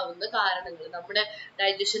ഉണ്ടാവുന്ന കാരണങ്ങൾ, നമ്മുടെ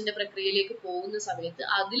ഡൈജഷന്റെ പ്രക്രിയയിലേക്ക് പോകുന്ന സമയത്ത്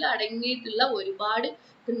അതിൽ അടങ്ങിയിട്ടുള്ള ഒരുപാട്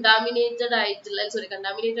കണ്ടാമിനേറ്റഡ്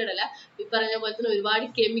അല്ല, ഈ പറഞ്ഞ പോലെ തന്നെ ഒരുപാട്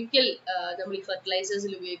കെമിക്കൽ, നമ്മൾ ഈ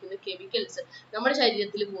ഫെർട്ടിലൈസേഴ്സിൽ ഉപയോഗിക്കുന്ന കെമിക്കൽസ് നമ്മുടെ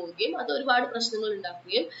ശരീരത്തിൽ പോവുകയും അത് ഒരുപാട് പ്രശ്നങ്ങൾ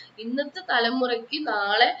ഉണ്ടാക്കുകയും ഇന്നത്തെ തലമുറയ്ക്ക്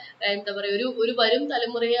നാളെ എന്താ പറയുക ഒരു വരും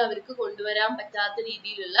തലമുറയെ അവർക്ക് കൊണ്ടുവരാൻ പറ്റാത്ത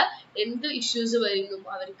രീതിയിലുള്ള എന്ത് ഇഷ്യൂസ് വരുന്നു,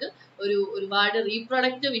 അവർക്ക് ഒരുപാട്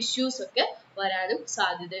റീപ്രൊഡക്റ്റീവ് ഇഷ്യൂസ് ഒക്കെ വരാനും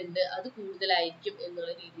സാധ്യതയുണ്ട്, അത് കൂടുതലായിരിക്കും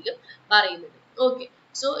എന്നുള്ള രീതിയിൽ പറയുന്നുണ്ട്. ഓക്കെ,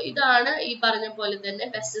 സോ ഇതാണ് ഈ പറഞ്ഞ പോലെ തന്നെ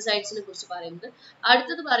പെസ്റ്റിസൈഡ്സിനെ കുറിച്ച് പറയുന്നത്.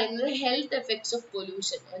 അടുത്തത് പറയുന്നത് ഹെൽത്ത് എഫക്ട്സ് ഓഫ്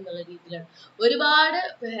പൊല്യൂഷൻ എന്നുള്ള രീതിയിലാണ്. ഒരുപാട്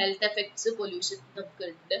ഹെൽത്ത് എഫക്ട്സ് പൊല്യൂഷൻ നമുക്ക്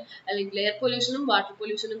ഉണ്ട്, അല്ലെങ്കിൽ എയർ പൊല്യൂഷനും വാട്ടർ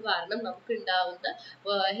പൊല്യൂഷനും കാരണം നമുക്ക് ഉണ്ടാവുന്ന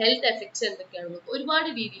ഹെൽത്ത് എഫക്ട്സ് എന്തൊക്കെയാണ്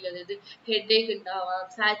ഒരുപാട് രീതിയിൽ. അതായത് ഹെഡ് ഏക്ക് ഉണ്ടാവാം,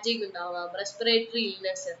 ഫാറ്റേക്ക് ഉണ്ടാവാം, respiratory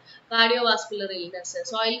illness, cardiovascular illness,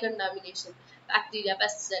 soil contamination, bacteria,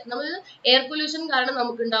 pesticide. നമ്മൾ എയർ പൊല്യൂഷൻ കാരണം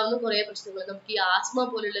നമുക്ക് ഉണ്ടാവുന്ന കുറെ പ്രശ്നങ്ങൾ, നമുക്ക് ഈ ആസ്മ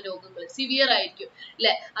പോലുള്ള രോഗങ്ങൾ സിവിയർ ആയിരിക്കും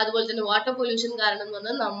അല്ലെ. അതുപോലെ തന്നെ വാട്ടർ പൊല്യൂഷൻ കാരണം എന്ന്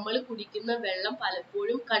പറഞ്ഞാൽ നമ്മൾ കുടിക്കുന്ന വെള്ളം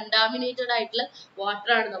പലപ്പോഴും കണ്ടാമിനേറ്റഡ് ആയിട്ടുള്ള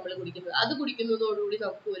വാട്ടർ ആണ് നമ്മൾ കുടിക്കുന്നത്. അത് കുടിക്കുന്നതോടുകൂടി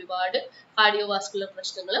നമുക്ക് ഒരുപാട് കാർഡിയോവാസ്കുലർ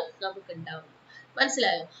പ്രശ്നങ്ങൾ നമുക്ക് ഉണ്ടാവും.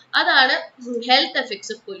 മനസ്സിലായോ? അതാണ് ഹെൽത്ത്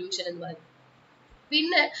എഫക്ട്സ് ഓഫ് പൊല്യൂഷൻ എന്ന് പറയുന്നത്.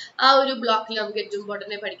 പിന്നെ ആ ഒരു ബ്ലോക്കിൽ നമുക്ക് ഏറ്റവും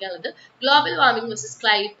ഇമ്പോർട്ടൻ്റ് ആയി പഠിക്കാനുള്ളത് global warming versus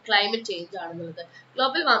climate change ആണെന്നുള്ളത്.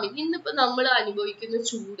 ഗ്ലോബൽ വാർമിംഗ്, ഇന്നിപ്പോ നമ്മൾ അനുഭവിക്കുന്ന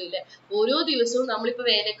ചൂട് അല്ലെ, ഓരോ ദിവസവും നമ്മളിപ്പോ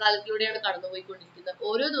വേനൽക്കാലത്തിലൂടെയാണ് കടന്നുപോയിക്കൊണ്ടിരിക്കുന്നത്.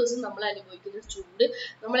 ഓരോ ദിവസവും നമ്മൾ അനുഭവിക്കുന്ന ചൂട്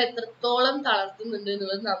നമ്മൾ എത്രത്തോളം തളർത്തുന്നുണ്ട്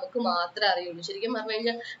എന്നുള്ളത് നമുക്ക് മാത്രമേ അറിയുള്ളൂ. ശരിക്കും പറഞ്ഞു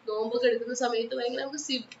കഴിഞ്ഞാൽ നോമ്പൊക്കെ എടുക്കുന്ന സമയത്ത് ഭയങ്കര നമുക്ക്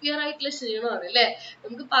സിവിയർ ആയിട്ടുള്ള ക്ഷീണമാണ് അല്ലെ.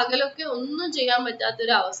 നമുക്ക് പകലൊക്കെ ഒന്നും ചെയ്യാൻ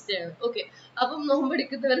പറ്റാത്തൊരു അവസ്ഥയാണ്. ഓക്കെ, അപ്പം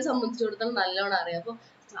നോമ്പെടുക്കുന്നവരെ സംബന്ധിച്ചിടത്തോളം നല്ലോണം അറിയാം. അപ്പൊ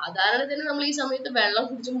സാധാരണ തന്നെ നമ്മൾ ഈ സമയത്ത് വെള്ളം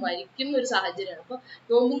കുടിച്ച് മരിക്കുന്ന ഒരു സാഹചര്യമാണ്. അപ്പൊ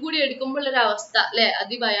നോമ്പും കൂടി എടുക്കുമ്പോൾ ഒരു അവസ്ഥ അല്ലെ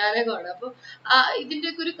അതിഭയാനകമാണ്. അപ്പൊ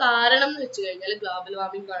ഇതിന്റെയൊക്കെ ഒരു കാരണം എന്ന് വെച്ച് കഴിഞ്ഞാൽ ഗ്ലോബൽ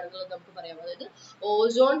വാർമിംഗ് ആണെന്നുള്ളത് നമുക്ക് പറയാം. അതായത്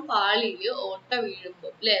ഓസോൺ പാളിയിൽ ഓട്ട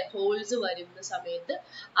വീഴുമ്പോൾ അല്ലെ, ഹോൾസ് വരുന്ന സമയത്ത്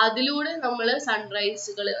അതിലൂടെ നമ്മൾ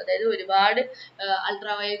സൺറൈസുകൾ, അതായത് ഒരുപാട്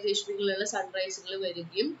അൾട്രാവയലറ്റ് രശ്മികളുള്ള സൺറൈസുകൾ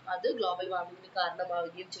വരികയും അത് ഗ്ലോബൽ വാർമിംഗിന്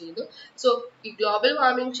കാരണമാവുകയും ചെയ്യുന്നു. സോ ഈ ഗ്ലോബൽ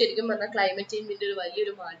വാർമിംഗ് ശരിക്കും പറഞ്ഞാൽ ക്ലൈമറ്റ് ചേഞ്ചിന്റെ ഒരു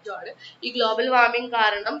വലിയൊരു മാറ്റമാണ്. ഈ ഗ്ലോബൽ വാർമിംഗ്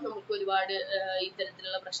കാരണം നമുക്ക് ഒരുപാട്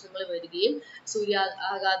ഇത്തരത്തിലുള്ള പ്രശ്നങ്ങൾ വരികയും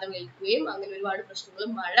സൂര്യാഘാതം ഏൽക്കുകയും അങ്ങനെ ഒരുപാട് പ്രശ്നങ്ങൾ,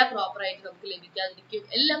 മഴ പ്രോപ്പറായിട്ട് നമുക്ക് ലഭിക്കാതിരിക്കുകയും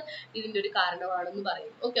എല്ലാം ഇതിന്റെ ഒരു കാരണമാണെന്ന്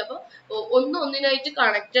പറയും. ഓക്കെ, അപ്പൊ ഒന്നിനായിട്ട്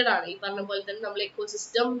കണക്റ്റഡ് ആണ്. ഈ പറഞ്ഞ പോലെ തന്നെ നമ്മൾ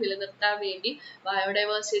എക്കോസിസ്റ്റം നിലനിർത്താൻ വേണ്ടി,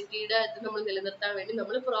 ബയോഡൈവേഴ്സിറ്റിയുടെ ഇത് നമ്മൾ നിലനിർത്താൻ വേണ്ടി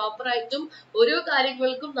നമ്മൾ പ്രോപ്പറായിട്ടും ഓരോ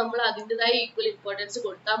കാര്യങ്ങൾക്കും നമ്മൾ അതിൻ്റെതായ ഈക്വൽ ഇമ്പോർട്ടൻസ്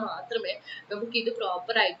കൊടുത്താൽ മാത്രമേ നമുക്ക് ഇത്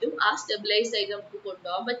പ്രോപ്പറായിട്ടും ആ സ്റ്റെബിലൈസ് ആയിട്ട് നമുക്ക്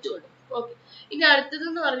കൊണ്ടുപോകാൻ പറ്റുള്ളൂ. ഓക്കെ, ഇനി അടുത്തത്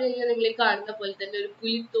എന്ന് പറഞ്ഞു കഴിഞ്ഞാൽ നിങ്ങൾ ഈ കാണുന്ന പോലെ തന്നെ ഒരു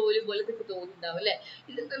പുലിത്തോല് പോലെ നിങ്ങൾക്ക് തോന്നുന്നുണ്ടാവും അല്ലെ.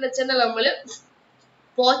 ഇതെന്താ വെച്ചാൽ നമ്മള്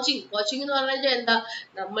പോച്ചിങ് എന്ന് പറഞ്ഞാൽ എന്താ,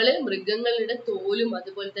 നമ്മള് മൃഗങ്ങളുടെ തോലും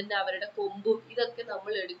അതുപോലെ തന്നെ അവരുടെ കൊമ്പും ഇതൊക്കെ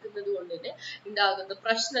നമ്മൾ എടുക്കുന്നത് കൊണ്ട് തന്നെ ഉണ്ടാകുന്ന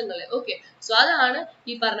പ്രശ്നങ്ങള്. ഓക്കെ, സോ അതാണ്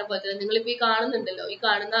ഈ പറഞ്ഞ പോലെ തന്നെ നിങ്ങളിപ്പോ ഈ കാണുന്നുണ്ടല്ലോ, ഈ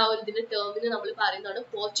കാണുന്ന ആ ഒരു ഇതിന്റെ ടേമിന് നമ്മൾ പറയുന്നതാണ്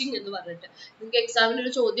പോച്ചിങ് എന്ന് പറഞ്ഞിട്ട്. നിങ്ങൾക്ക് എക്സാമിന്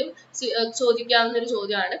ഒരു ചോദിക്കാവുന്ന ഒരു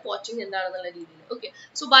ചോദ്യമാണ് പോച്ചിങ് എന്താണെന്നുള്ള രീതിയിൽ. ഓക്കെ,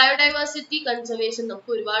 സോ ബയോഡൈവേഴ്സിറ്റി കൺസർവേഷൻ,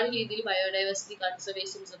 നമുക്ക് ഒരുപാട് രീതിയിൽ ബയോഡൈവേഴ്സിറ്റി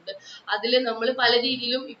കൺസർവേഷൻസ് ഉണ്ട്. അതിൽ നമ്മൾ പല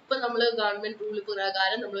രീതിയിലും ഇപ്പൊ നമ്മൾ ഗവൺമെന്റ് റൂൾ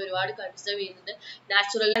പ്രകാരം നമ്മൾ ഒരുപാട് കൺസർവ് ചെയ്യുന്നുണ്ട്.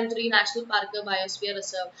 Natural sanctuary, national park, biosphere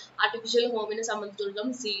reserve, artificial ഹോമിനെ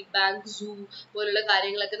സംബന്ധിച്ചിടത്തോളം സീഡ് ബാങ്ക്, സൂ പോലുള്ള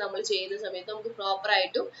കാര്യങ്ങളൊക്കെ നമ്മൾ ചെയ്യുന്ന സമയത്ത് നമുക്ക് പ്രോപ്പർ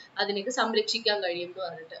ആയിട്ടും അതിനൊക്കെ സംരക്ഷിക്കാൻ കഴിയും എന്ന്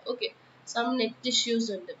പറഞ്ഞിട്ട്. ഓക്കെ, സം നെറ്റ് ഇഷ്യൂസ്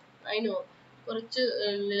ഉണ്ട്, അതിനോ കുറച്ച്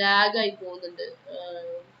ലാഗ് ആയി പോകുന്നുണ്ട്.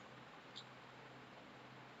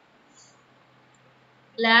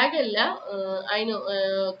 ലാഗ് അല്ല, അതിനോ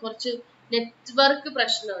കുറച്ച് നെറ്റ്വർക്ക്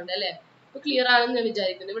പ്രശ്നമുണ്ട് അല്ലെ. ഇപ്പൊ ക്ലിയർ ആണെന്ന് ഞാൻ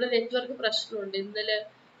വിചാരിക്കുന്നു. ഇവിടെ നെറ്റ്വർക്ക് പ്രശ്നമുണ്ട്.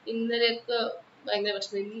 ഇന്നലെയൊക്കെ ഭയങ്കര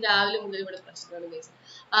പ്രശ്നം, ഇന്ന് രാവിലെ മുതൽ ഇവിടെ പ്രശ്നമാണ് ഗൈസ്.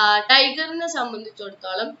 ടൈഗറിനെ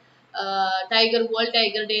സംബന്ധിച്ചിടത്തോളം വേൾഡ്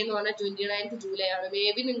ടൈഗർ ഡേ എന്ന് പറഞ്ഞാൽ 29th ജൂലൈ ആണ്. മേ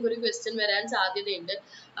ബി നിങ്ങൾക്ക് ഒരു ക്വസ്റ്റ്യൻ വരാൻ സാധ്യതയുണ്ട്.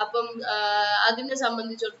 അപ്പം അതിനെ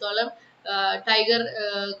സംബന്ധിച്ചിടത്തോളം ടൈഗർ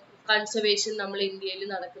കൺസർവേഷൻ നമ്മൾ ഇന്ത്യയിൽ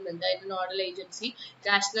നടക്കുന്നുണ്ട്. അതിന്റെ nodal agency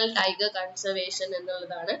national tiger conservation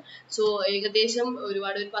എന്നുള്ളതാണ്. സോ ഏകദേശം ഒരു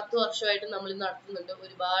 10 വർഷമായിട്ട് നമ്മൾ നടത്തുന്നുണ്ട്.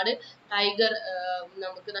 ഒരുപാട് ടൈഗർ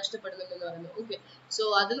നമുക്ക് നഷ്ടപ്പെടുന്നുണ്ടെന്ന് പറയുന്നു. ഓക്കെ, സോ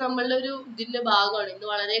അത് നമ്മളുടെ ഒരു ഇതിന്റെ ഭാഗമാണ്. ഇന്ന്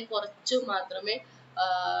വളരെ കുറച്ച് മാത്രമേ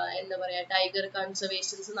എന്താ പറയാ ടൈഗർ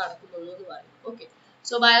കൺസർവേഷൻസ് നടക്കുന്നുള്ളൂ എന്ന് പറയുന്നു. ഓക്കെ,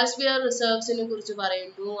 സോ ബയോസ്ഫിയർ റിസർവ്സിനെ കുറിച്ച്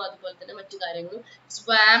പറയുന്നു. അതുപോലെ തന്നെ മറ്റു കാര്യങ്ങളും.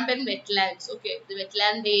 Swamp and wetlands. ഓക്കെ, ഇത്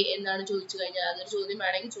വെറ്റ്ലാൻഡ് ഡേ എന്നാണ് ചോദിച്ചു കഴിഞ്ഞാൽ അതൊരു ചോദ്യം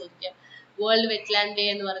വേണമെങ്കിൽ ചോദിക്കാം. വേൾഡ് വെറ്റ്ലാൻഡ് ഡേ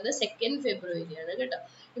എന്ന് പറയുന്നത് 2 ഫെബ്രുവരി ആണ് കേട്ടോ.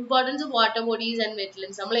 Importance of water bodies and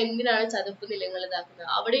wetlands. നമ്മൾ എന്തിനാണ് ചതുപ്പ് നിലങ്ങൾ ഇതാക്കുന്നത്?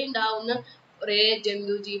 അവിടെ ഉണ്ടാവുന്ന കുറേ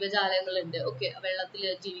ജന്തു ജീവജാലങ്ങളുണ്ട്. ഓക്കെ, വെള്ളത്തിൽ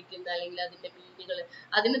ജീവിക്കുന്ന അല്ലെങ്കിൽ അതിന്റെ മീനുകൾ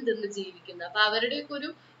അതിനെ തിന്ന് ജീവിക്കുന്ന, അപ്പൊ അവരുടെയൊക്കെ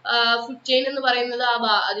ഒരു ഫുഡ് ചെയിൻ എന്ന് പറയുന്നത്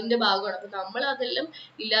അതിന്റെ ഭാഗമാണ്. അപ്പൊ നമ്മൾ അതെല്ലാം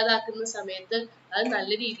ഇല്ലാതാക്കുന്ന സമയത്ത് അത്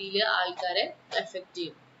നല്ല രീതിയിൽ ആൾക്കാരെ എഫക്ട്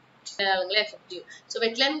ചെയ്യും, ആളുകളെ എഫക്ട് ചെയ്യും. സോ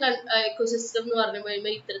വെറ്റ്ലാൻഡ് എക്കോസിസ്റ്റം എന്ന് പറഞ്ഞു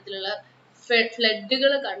കഴിയുമ്പോൾ ഇത്തരത്തിലുള്ള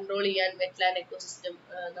ഫ്ലഡുകൾ കൺട്രോൾ ചെയ്യാൻ വെറ്റ്ലാൻഡ് എക്കോസിസ്റ്റം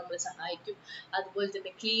നമ്മളെ സഹായിക്കും. അതുപോലെ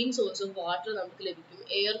തന്നെ ക്ലീൻ സോഴ്സ് ഓഫ് വാട്ടർ നമുക്ക് ലഭിക്കും.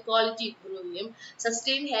 എയർ ക്വാളിറ്റി ഇംപ്രൂവ് ചെയ്യും.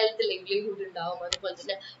 സസ്റ്റെയിൻ ഹെൽത്ത് ലൈവ്ലിഹുഡ് ഉണ്ടാവും. അതുപോലെ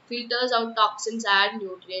തന്നെ filters out toxins and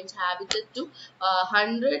nutrients habitat to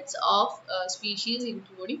hundreds of species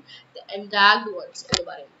including എൻഡാഗ്ഡ് once എന്ന്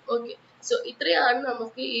പറയുന്നു. ഓക്കെ, സോ ഇത്രയാണ്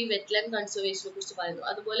നമുക്ക് ഈ വെറ്റ്ലാൻഡ് കൺസർവേഷനെ കുറിച്ച് പറയുന്നത്.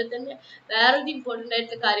 അതുപോലെ തന്നെ വേറൊരു ഇമ്പോർട്ടൻ്റ്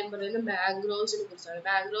ആയിട്ടുള്ള കാര്യം പറയുന്നത് മാംഗ്രോവ്സിനെ കുറിച്ചാണ്.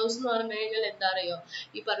 മാംഗ്രോവ്സ് എന്ന് പറഞ്ഞു കഴിഞ്ഞാൽ എന്താ അറിയോ,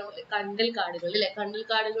 ഈ പറഞ്ഞ പോലെ കണ്ടൽ കാടുകൾ അല്ലെ. കണ്ടൽ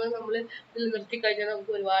കാടുകൾ നമ്മൾ നിലനിർത്തി കഴിഞ്ഞാൽ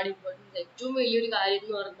നമുക്ക് ഒരുപാട് ഇമ്പോർട്ടൻസ്. ഏറ്റവും വലിയൊരു കാര്യം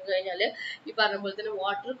എന്ന് പറഞ്ഞു കഴിഞ്ഞാൽ ഈ പറഞ്ഞ പോലെ തന്നെ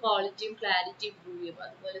വാട്ടർ ക്വാളിറ്റിയും ക്ലാരിറ്റിയും ഇംപ്രൂവ് ചെയ്യും.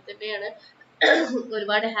 അതുപോലെ തന്നെയാണ്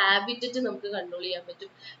ഒരുപാട് ഹാബിറ്ററ്റ് നമുക്ക് കൺട്രോൾ ചെയ്യാൻ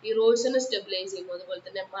പറ്റും. ഇറോഷനെ സ്റ്റെബിലൈസ് ചെയ്യും. അതുപോലെ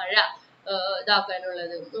തന്നെ മഴ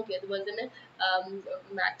ഇതാക്കാനുള്ളത്. ഓക്കെ, അതുപോലെ തന്നെ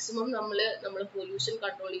മാക്സിമം നമ്മൾ പൊല്യൂഷൻ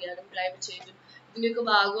കൺട്രോൾ ചെയ്യാനും ക്ലൈമറ്റ് ചേഞ്ചും ഇതിന്റെയൊക്കെ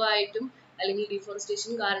ഭാഗമായിട്ടും അല്ലെങ്കിൽ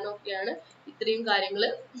ഡിഫോറസ്റ്റേഷൻ കാരണമൊക്കെയാണ് ഇത്രയും കാര്യങ്ങൾ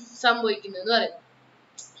സംഭവിക്കുന്നത് എന്ന് പറയുന്നത്.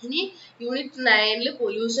 ഇനി യൂണിറ്റ് 9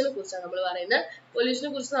 പൊല്യൂഷനെ കുറിച്ചാണ് നമ്മൾ പറയുന്നത്. പൊല്യൂഷനെ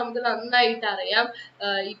കുറിച്ച് നമുക്ക് നന്നായിട്ട് അറിയാം.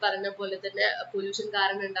 ഈ പറഞ്ഞ പോലെ തന്നെ പൊല്യൂഷൻ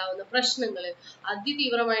കാരണം ഉണ്ടാവുന്ന പ്രശ്നങ്ങൾ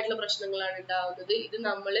അതിതീവ്രമായിട്ടുള്ള പ്രശ്നങ്ങളാണ് ഉണ്ടാവുന്നത്. ഇത്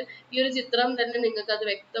ഈ ഒരു ചിത്രം തന്നെ നിങ്ങൾക്ക് അത്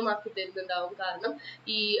വ്യക്തമാക്കി തരുന്നുണ്ടാവും. കാരണം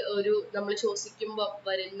ഈ ഒരു നമ്മൾ ശ്വസിക്കുമ്പോൾ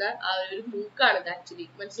വരുന്ന ആ ഒരു മൂക്കാണിത്. ആക്ച്വലി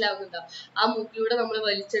മനസ്സിലാവുന്നുണ്ടാവും. ആ മൂക്കിലൂടെ നമ്മൾ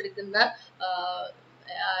വലിച്ചെടുക്കുന്ന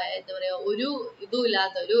എന്താ പറയാ ഒരു ഇതും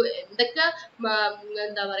ഇല്ലാത്ത ഒരു എന്തൊക്കെ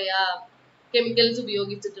എന്താ പറയാ കെമിക്കൽസ്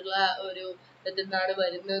ഉപയോഗിച്ചിട്ടുള്ള ഒരു ഇതിന്നാണ്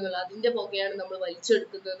വരുന്നത് എന്നുള്ള അതിന്റെ പുകയാണ് നമ്മൾ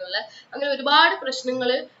വലിച്ചെടുക്കുന്നത് എന്നുള്ള അങ്ങനെ ഒരുപാട് പ്രശ്നങ്ങൾ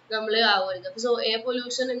നമ്മൾ ആവുന്നത്. സോ എയർ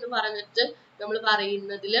പൊല്യൂഷൻ എന്ന് പറഞ്ഞിട്ട് നമ്മൾ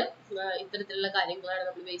പറയുന്നതിൽ ഇത്തരത്തിലുള്ള കാര്യങ്ങളാണ്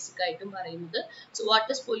നമ്മൾ ബേസിക് ആയിട്ടും പറയുന്നത്. സോ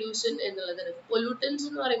വാട്ട് ഇസ് പൊല്യൂഷൻ എന്നുള്ളത്, പൊല്യൂട്ടൻസ്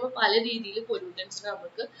എന്ന് പറയുമ്പോൾ പല രീതിയിൽ പൊല്യൂട്ടൻസിന്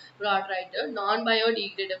നമുക്ക് ബ്രോഡർ ആയിട്ട് non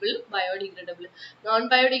biodegradable, biodegradable. Non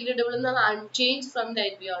biodegradable എന്ന് പറഞ്ഞാൽ അൺചേഞ്ച് ഫ്രം ദ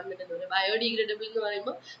എൻവയോൺമെന്റ് എന്ന് പറയും. ബയോഡിഗ്രേഡബിൾ എന്ന്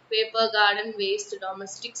പറയുമ്പോൾ paper, garden waste,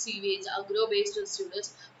 domestic sewage, agro waste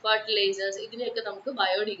residues, fertilisers, ഇതിനെയൊക്കെ നമുക്ക്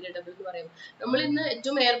ബയോഡിഗ്രേഡബിൾ എന്ന് പറയും. നമ്മൾ ഇന്ന്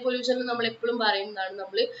ഏറ്റവും എയർ പൊല്യൂഷൻ നമ്മൾ എപ്പോഴും പറയുന്നതാണ്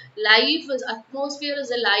നമ്മൾ life atmosphere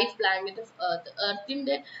is A life blanket of earth.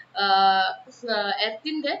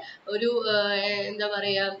 എർത്തിന്റെ ഒരു എന്താ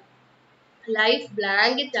പറയാ ലൈഫ്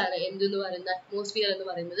ബ്ലാങ്കറ്റ് ആണ് എന്തെന്ന് പറയുന്നത് അറ്റ്മോസ്ഫിയർ എന്ന്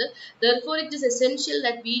പറയുന്നത്. Therefore it is essential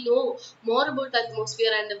that we know more about the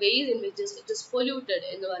atmosphere and the ways in which it is polluted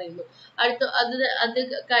എന്ന് പറയുന്നു. അത്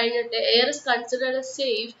കഴിഞ്ഞിട്ട് air is considered as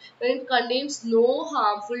safe when it contains no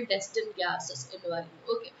harmful dust and gases എന്ന് പറയുന്നു.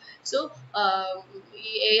 Okay, so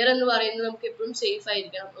ഈ air എന്ന് പറയുന്നത് നമുക്ക് എപ്പോഴും സേഫ്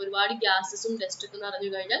ആയിരിക്കണം. ഒരുപാട് ഗ്യാസസും ഡസ്റ്റ് ഒക്കെ നിറഞ്ഞു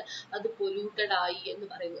കഴിഞ്ഞാൽ അത് പൊല്യൂട്ടഡ് ആയി എന്ന്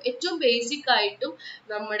പറയുന്നു. ഏറ്റവും ബേസിക് ആയിട്ടും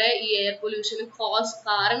നമ്മുടെ ഈ എയർ പൊല്യൂഷന്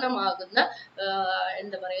കാരണമാകുന്ന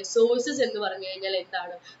എന്താ പറയാ സോഴ്സസ് എന്ന് പറഞ്ഞു കഴിഞ്ഞാൽ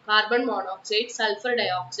എന്താണ്? Carbon monoxide, sulphur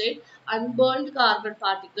dioxide, unburned carbon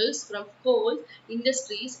particles from call,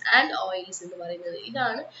 industries and oils എന്ന് പറയുന്നത്.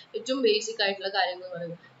 ഇതാണ് ഏറ്റവും ബേസിക് ആയിട്ടുള്ള കാര്യങ്ങൾ എന്ന്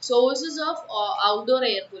പറയുന്നത്. Sources of outdoor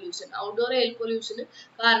air pollution. Outdoor air പൊല്യൂഷന്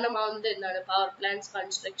കാരണമാകുന്നത് എന്താണ്? Power plants,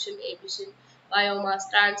 construction, emission, biomass,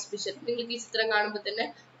 transmission. നിങ്ങൾക്ക് ഈ ചിത്രം കാണുമ്പോൾ തന്നെ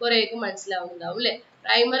കുറേയൊക്കെ മനസ്സിലാവുന്നുണ്ടാവും അല്ലെ.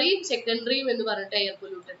 പ്രൈമറിയും സെക്കൻഡറിയും എന്ന് പറഞ്ഞിട്ട് എയർ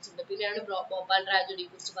പൊല്യൂട്ടൻസ് ഉണ്ട്. പിന്നെയാണ് ഭോപ്പാൽ ട്രാജഡിയെ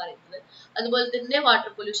കുറിച്ച് പറയുന്നത്. അതുപോലെ തന്നെ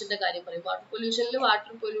വാട്ടർ പൊല്യൂഷന്റെ കാര്യം പറയും. വാട്ടർ പൊല്യൂഷനിൽ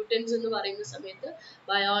വാട്ടർ പൊല്യൂട്ടൻസ് എന്ന് പറയുന്ന സമയത്ത്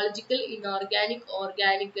ബയോളജിക്കൽ, ഇൻഓർഗാനിക്,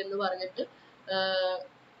 ഓർഗാനിക് എന്ന് പറഞ്ഞിട്ട്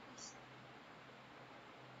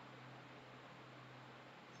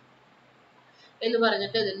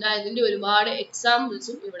ഇതുണ്ട്. അതിന്റെ ഒരുപാട്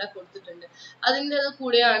എക്സാമ്പിൾസും ഇവിടെ കൊടുത്തിട്ടുണ്ട്. അതിൻ്റെ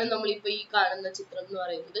കൂടെയാണ് നമ്മളിപ്പോ ഈ കാണുന്ന ചിത്രം എന്ന്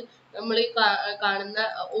പറയുന്നത്. നമ്മൾ ഈ കാണുന്ന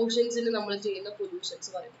ഓഷ്യൻസിന് നമ്മൾ ചെയ്യുന്ന പൊല്യൂഷൻസ്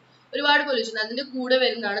പറയുന്നത്. ഒരുപാട് പൊല്യൂഷൻ അതിന്റെ കൂടെ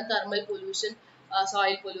വരുന്നതാണ് തെർമൽ പൊല്യൂഷൻ,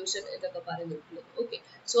 സോയിൽ പൊല്യൂഷൻ എന്നൊക്കെ പറയുന്നിട്ടുള്ളത്. Okay,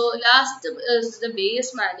 so last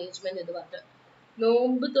waste management എന്ന് പറഞ്ഞിട്ട്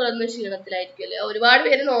നോമ്പ് തുറന്ന ക്ഷീണത്തിലായിരിക്കും അല്ലെ. ഒരുപാട്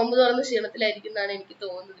പേര് നോമ്പ് തുറന്ന ക്ഷീണത്തിലായിരിക്കും എന്നാണ് എനിക്ക്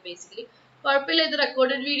തോന്നുന്നത്. ബേസിക്കലി കുഴപ്പമില്ല, ഇത്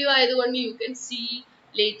റെക്കോർഡഡ് വീഡിയോ ആയതുകൊണ്ട് you can see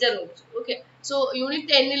later also. Okay, so unit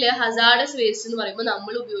 10 hazardous waste എന്ന് പറയുമ്പോൾ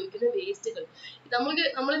നമ്മൾ ഉപയോഗിക്കുന്ന വേസ്റ്റുകൾ,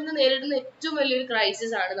 നമ്മൾ ഇന്ന് നേരിടുന്ന ഏറ്റവും വലിയൊരു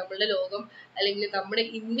ക്രൈസിസ് ആണ് നമ്മളുടെ ലോകം, അല്ലെങ്കിൽ നമ്മുടെ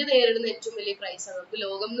ഇന്ത്യ നേരിടുന്ന ഏറ്റവും വലിയ ക്രൈസിസ് ആണ്. നമുക്ക്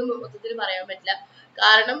ലോകം എന്ന് മൊത്തത്തിൽ പറയാൻ പറ്റില്ല.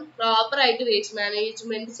 കാരണം പ്രോപ്പർ ആയിട്ട് വേസ്റ്റ്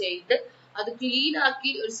മാനേജ്മെന്റ് ചെയ്ത് അത് ക്ലീൻ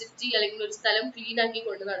ആക്കി ഒരു സിറ്റി അല്ലെങ്കിൽ ഒരു സ്ഥലം ക്ലീൻ ആക്കി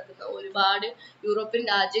കൊണ്ട് നടക്കുന്ന ഒരുപാട് യൂറോപ്യൻ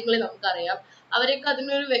രാജ്യങ്ങളെ നമുക്കറിയാം. അവരൊക്കെ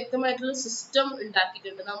അതിനൊരു വ്യക്തമായിട്ടുള്ള സിസ്റ്റം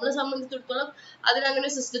ഉണ്ടാക്കിയിട്ടുണ്ട്. നമ്മളെ സംബന്ധിച്ചിടത്തോളം അതിനങ്ങനെ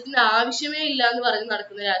സിസ്റ്റത്തിന് ആവശ്യമേ ഇല്ല എന്ന് പറഞ്ഞ്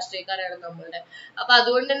നടക്കുന്ന രാഷ്ട്രീയക്കാരാണ് നമ്മളുടെ. അപ്പൊ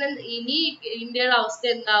അതുകൊണ്ട് തന്നെ ഇനി ഇന്ത്യയുടെ അവസ്ഥ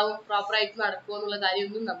എന്താവും, പ്രോപ്പർ ആയിട്ട് നടക്കുമോ എന്നുള്ള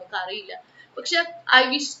കാര്യമൊന്നും നമുക്കറിയില്ല. പക്ഷെ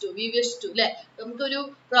വി വിഷ് ടു അല്ലെ, നമുക്കൊരു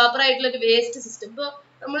പ്രോപ്പർ ആയിട്ടുള്ള ഒരു വേസ്റ്റ് സിസ്റ്റം. ഇപ്പൊ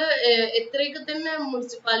നമ്മൾ എത്രയൊക്കെ തന്നെ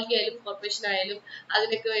മുനിസിപ്പാലിറ്റി ആയാലും കോർപ്പറേഷൻ ആയാലും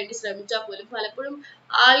അതിനൊക്കെ വേണ്ടി ശ്രമിച്ചാൽ പോലും പലപ്പോഴും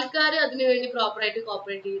ആൾക്കാർ അതിനു വേണ്ടി പ്രോപ്പർ ആയിട്ട്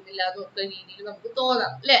കോപ്പറേറ്റ് ചെയ്യുന്നില്ല എന്നുള്ള രീതിയിൽ നമുക്ക്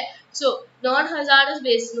തോന്നാം അല്ലെ. സോ നോൺ ഹസാർഡസ്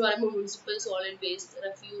വേസ്റ്റ് എന്ന് പറയുമ്പോൾ municipal solid waste,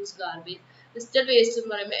 refuse, garbage. Listed waste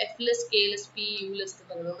എന്ന് പറയുമ്പോൾ FLS, KLS, PULS എന്ന്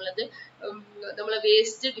പറയുന്നത് നമ്മളത് നമ്മളെ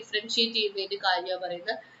വേസ്റ്റ് ഡിഫറൻഷിയേറ്റ് ചെയ്യുന്നതിന്റെ കാര്യമാണ്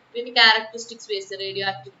പറയുന്നത്. പിന്നെ characteristics waste, radio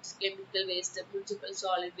activities, chemical waste, municipal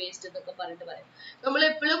solid waste എന്നൊക്കെ പറഞ്ഞിട്ട് പറയും.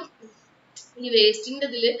 നമ്മളെപ്പോഴും ഈ വേസ്റ്റിന്റെ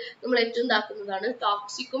ഇതിൽ നമ്മൾ ഏറ്റവും ഇതാക്കുന്നതാണ്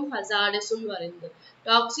ടോക്സിക്കും ഹസാർഡസും എന്ന് പറയുന്നത്.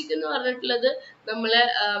 ടോക്സിക് എന്ന് പറഞ്ഞിട്ടുള്ളത് നമ്മളെ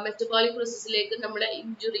മെറ്റബോളിക് പ്രോസസ്സിലേക്ക് നമ്മുടെ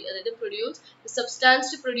ഇഞ്ചുറി, അതായത്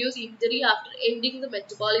substance to produce injury after ending the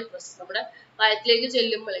metabolic process, നമ്മുടെ വയറ്റിലേക്ക്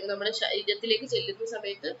ചെല്ലുമ്പോൾ അല്ലെങ്കിൽ നമ്മുടെ ശരീരത്തിലേക്ക് ചെല്ലുന്ന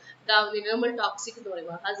സമയത്ത് ഇതാവുന്നതിന് നമ്മൾ ടോക്സിക് എന്ന്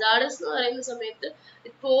പറയുമ്പോൾ. ഹസാർഡസ് എന്ന് പറയുന്ന സമയത്ത്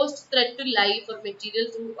it post threat to life or material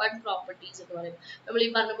through one properties എന്ന് പറയും. നമ്മൾ ഈ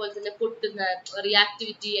പറഞ്ഞ പോലെ തന്നെ പൊട്ടുന്ന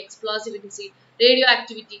റിയാക്ടിവിറ്റി, എക്സ്പ്ലോസിവിറ്റി, റേഡിയോ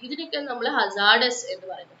ആക്ടിവിറ്റി, ഇതിനൊക്കെ നമ്മൾ ഹസാർഡസ് എന്ന്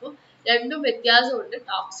പറയുന്നത്. അപ്പോൾ രണ്ടും വ്യത്യാസമുണ്ട്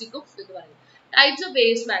ടോക്സിക്കും എന്ന് പറയുന്നത്. ടൈപ്സ് ഓഫ്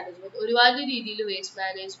വേസ്റ്റ് മാനേജ്മെന്റ്, ഒരുപാട് രീതിയിൽ വേസ്റ്റ്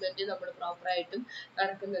മാനേജ്മെന്റ് നമ്മൾ പ്രോപ്പർ ആയിട്ടും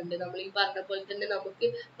നടക്കുന്നുണ്ട്. നമ്മൾ ഈ പറഞ്ഞ പോലെ തന്നെ നമുക്ക്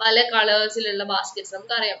പല കളേഴ്സിലുള്ള ബാസ്കറ്റ്സ്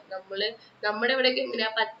നമുക്കറിയാം. നമ്മുടെ ഇവിടെയൊക്കെ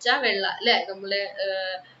എങ്ങനെയാ പച്ച വെള്ള അല്ലെ, നമ്മളെ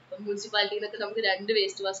മുനിസിപ്പാലിറ്റിന്നൊക്കെ നമുക്ക് 2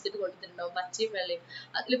 വേസ്റ്റ് ബാസ്കറ്റ് കൊടുത്തിട്ടുണ്ടാവും, പച്ചയും വെള്ളയും.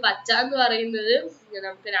 അതിൽ പച്ച എന്ന് പറയുന്നത്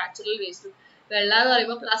നമുക്ക് നാച്ചുറൽ വേസ്റ്റും, വെള്ള എന്ന്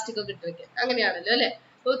പറയുമ്പോൾ പ്ലാസ്റ്റിക് ഒക്കെ ഇട്ട് വെക്കാം, അങ്ങനെയാണല്ലോ അല്ലെ.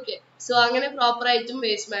 ഓക്കെ, സോ അങ്ങനെ പ്രോപ്പർ ആയിട്ടും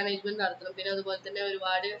വേസ്റ്റ് മാനേജ്മെന്റ് നടത്തണം. പിന്നെ അതുപോലെ തന്നെ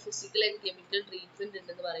ഒരുപാട് ഫിസിക്കൽ ആൻഡ് കെമിക്കൽ ട്രീറ്റ്മെന്റ്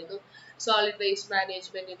ഉണ്ടെന്ന് പറയുന്നു. സോളിഡ് വേസ്റ്റ്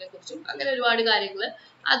മാനേജ്മെന്റിനെ കുറിച്ചും അങ്ങനെ ഒരുപാട് കാര്യങ്ങൾ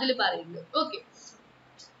അതിൽ പറയുന്നു. ഓക്കെ,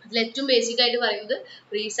 അതിൽ ഏറ്റവും ബേസിക് ആയിട്ട് പറയുന്നത്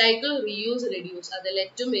റീസൈക്കിൾ, റീയൂസ്, റെഡ്യൂസ്. അതിൽ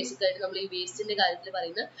ഏറ്റവും ബേസിക് ആയിട്ട് നമ്മൾ ഈ വേസ്റ്റിന്റെ കാര്യത്തിൽ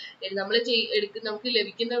പറയുന്നത് നമുക്ക്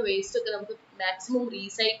ലഭിക്കുന്ന വേസ്റ്റ് ഒക്കെ നമുക്ക് മാക്സിമം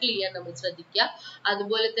റീസൈക്കിൾ ചെയ്യാൻ നമ്മൾ ശ്രദ്ധിക്കുക.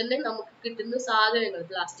 അതുപോലെ തന്നെ നമുക്ക് കിട്ടുന്ന സാധനങ്ങൾ,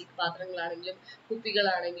 പ്ലാസ്റ്റിക് പാത്രങ്ങളാണെങ്കിലും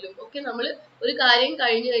കുപ്പികളാണെങ്കിലും ഒക്കെ നമ്മൾ ഒരു കാര്യം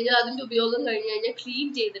കഴിഞ്ഞു കഴിഞ്ഞാൽ, അതിന്റെ ഉപയോഗം കഴിഞ്ഞു കഴിഞ്ഞാൽ ക്ലീൻ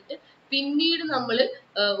ചെയ്തിട്ട് പിന്നീട് നമ്മൾ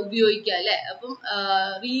ഉപയോഗിക്കുക അല്ലെ. അപ്പം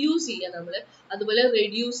റീയൂസ് ചെയ്യുക നമ്മൾ, അതുപോലെ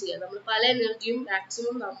റെഡ്യൂസ് ചെയ്യുക. നമ്മൾ പല എനർജിയും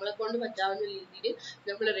മാക്സിമം നമ്മളെ കൊണ്ട് പറ്റാവുന്ന രീതിയിൽ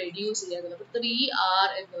നമ്മൾ റെഡ്യൂസ് ചെയ്യുക. 3R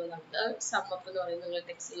എന്നുള്ളതാണ് സമ്മപ്പ് എന്ന് പറയുന്നത്, നിങ്ങൾ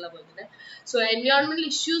ടെക്സ്റ്റിലുള്ള പോലെ തന്നെ. സോ എൻവയോൺമെന്റൽ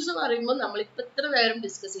ഇഷ്യൂസ് എന്ന് പറയുമ്പോൾ നമ്മളിപ്പോൾ ഇത്ര നേരം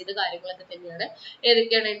ഡിസ്കസ് ചെയ്ത കാര്യങ്ങളൊക്കെ തന്നെയാണ്.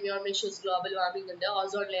 ഏതൊക്കെയാണ് എൻവയോൺമെന്റൽ ഇഷ്യൂസ്? ഗ്ലോബൽ വാർമിംഗ് ഉണ്ട്,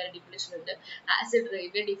 ഓസോൺ ലെയർ ഡിപ്ലീഷൻ ഉണ്ട്, acid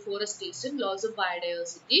rain, deforestation, loss of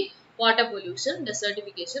biodiversity, water pollution,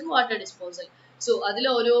 desertification, water disposal. So അതിൽ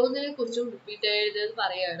ഓരോന്നിനെ കുറിച്ചും റിപ്പീറ്റ് ചെയ്ത്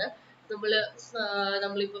പറയാണ്.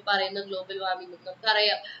 നമ്മളിപ്പോ പറയുന്ന ഗ്ലോബൽ വാർമിംഗ്,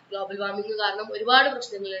 നമുക്കറിയാം ഗ്ലോബൽ വാർമിംഗ് കാരണം ഒരുപാട്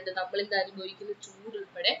പ്രശ്നങ്ങളുണ്ട്. നമ്മൾ ഇന്ന് അനുഭവിക്കുന്ന ചൂട്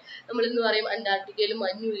ഉൾപ്പെടെ. നമ്മൾ ഇന്ന് പറയും അന്റാർട്ടിക്കയിൽ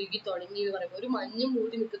മഞ്ഞ് ഉരുകി തുടങ്ങി എന്ന് പറയുമ്പോൾ ഒരു മഞ്ഞ്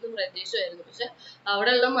മൂടി നിൽക്കുന്ന പ്രദേശമായിരുന്നു. പക്ഷെ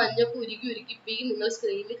അവിടെയുള്ള മഞ്ഞൊക്കെ ഉരുകി ഇപ്പൊ ഈ നിങ്ങൾ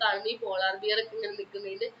സ്ക്രീനിൽ കാണുന്ന ഈ പോളാർ ബിയർ ഒക്കെ ഇങ്ങനെ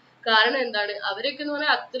നിൽക്കുന്നതിന്റെ കാരണം എന്താണ്? അവരൊക്കെ എന്ന്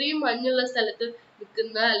പറഞ്ഞാൽ അത്രയും മഞ്ഞുള്ള സ്ഥലത്ത്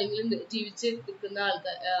നിൽക്കുന്ന അല്ലെങ്കിൽ ജീവിച്ച് നിൽക്കുന്ന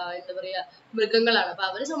ആൾക്കാർ, എന്താ പറയാ, മൃഗങ്ങളാണ്. അപ്പൊ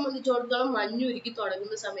അവരെ സംബന്ധിച്ചിടത്തോളം മഞ്ഞ് ഉരുക്കി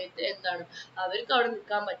തുടങ്ങുന്ന സമയത്ത് എന്താണ്, അവർക്ക് അവിടെ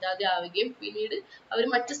നിൽക്കാൻ പറ്റാതെ ആവുകയും പിന്നീട് അവർ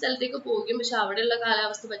മറ്റു സ്ഥലത്തേക്ക് പോവുകയും, പക്ഷെ അവിടെയുള്ള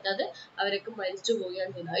കാലാവസ്ഥ പറ്റാതെ അവരൊക്കെ മരിച്ചു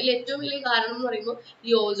പോവുകയാണ് ചെയ്യുന്നത്. അതിൽ ഏറ്റവും വലിയ കാരണം എന്ന് പറയുമ്പോൾ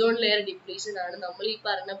ഈ ഓസോൺ ലെയർ ഡിപ്ലീഷൻ ആണ്. നമ്മൾ ഈ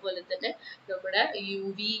പറഞ്ഞ പോലെ തന്നെ നമ്മുടെ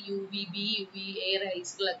UV, UVB, UVA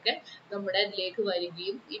റൈസുകളൊക്കെ നമ്മുടെ ഇതിലേക്ക്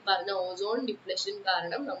വരികയും ഈ പറഞ്ഞ ഓസോൺ ഡിപ്ലീഷൻ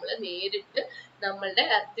കാരണം നമ്മൾ നേരിട്ട് നമ്മളുടെ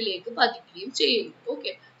എർത്തിലേക്ക് പതിക്കുകയും ചെയ്യുന്നു.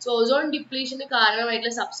 ഓക്കെ, സോ ഓസോൺ ഡിപ്ലീഷന്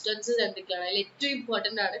കാരണമായിട്ടുള്ള സബ്സ്റ്റൻസസ് എന്തൊക്കെയാണ്? അതിൽ ഏറ്റവും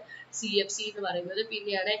ഇമ്പോർട്ടന്റ് ആണ് CFC എന്ന് പറയുന്നത്.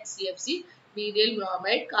 പിന്നെയാണ് HCFC, methyl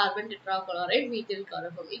bromide, carbon tetrachloride, methyl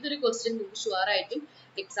chloroform. ഇതൊരു ക്വസ്റ്റ്യൻ നിങ്ങൾക്ക് ഷുവർ ആയിട്ടും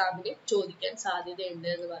എക്സാമിന് ചോദിക്കാൻ സാധ്യതയുണ്ട്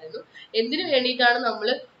എന്ന് പറയുന്നു. എന്തിനു വേണ്ടിയിട്ടാണ് നമ്മൾ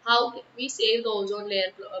how we save the ozone layer?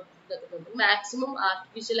 Maximum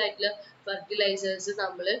artificial ആയിട്ടുള്ള ഫെർട്ടിലൈസേഴ്സ്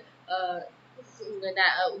നമ്മൾ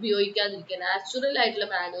ഉപയോഗിക്കാതിരിക്കുക, നാച്ചുറൽ ആയിട്ടുള്ള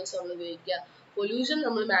മാനേഴ്സ് നമ്മൾ ഉപയോഗിക്കുക, പൊല്യൂഷൻ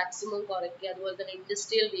നമ്മൾ മാക്സിമം കുറയ്ക്കുക, അതുപോലെ തന്നെ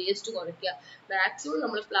ഇൻഡസ്ട്രിയൽ വേസ്റ്റ് കുറയ്ക്കുക, മാക്സിമം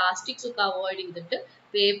നമ്മൾ പ്ലാസ്റ്റിക്സ് ഒക്കെ അവോയ്ഡ് ചെയ്തിട്ട്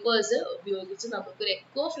പേപ്പേഴ്സ് ഉപയോഗിച്ച് നമുക്കൊരു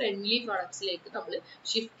എക്കോ ഫ്രണ്ട്ലി പ്രൊഡക്ട്സിലേക്ക് നമ്മൾ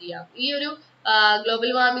ഷിഫ്റ്റ് ചെയ്യാം. ഈ ഒരു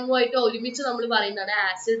ഗ്ലോബൽ വാർമിംഗുമായിട്ട് ഒരുമിച്ച് നമ്മൾ പറയുന്നതാണ്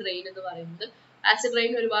ആസിഡ് റെയിൻ എന്ന് പറയുന്നത്. ആസിഡ്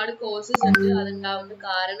റെയിൻ ഒരുപാട് കോസസ് ഉണ്ട്, അതുണ്ടാവുന്ന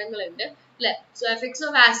കാരണങ്ങളുണ്ട് അല്ലെ. So effects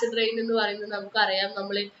of acid rain എന്ന് പറയുന്നത് നമുക്കറിയാം.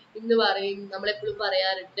 ഇന്ന് പറയും, നമ്മളെപ്പോഴും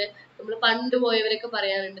പറയാറുണ്ട്, നമ്മൾ പണ്ട് പോയവരൊക്കെ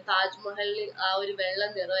പറയാറുണ്ട് താജ്മഹലിൽ ആ ഒരു വെള്ള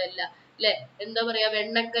നിറമല്ല അല്ലെ, എന്താ പറയാ,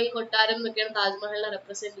 വെണ്ണക്കൽ കൊട്ടാരം എന്നൊക്കെയാണ് താജ്മഹലിനെ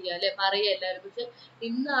റെപ്രസെന്റ് ചെയ്യുക അല്ലെ, പറയുക എല്ലാവരും. പക്ഷെ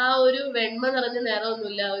ഇന്ന് ആ ഒരു വെണ്മ നിറഞ്ഞ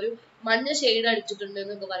നിറമൊന്നുമില്ല, ഒരു മഞ്ഞ ഷെയ്ഡ് അടിച്ചിട്ടുണ്ട്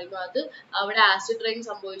എന്നൊക്കെ പറയുന്നു. അത് അവിടെ ആസിഡ് റെയിൻ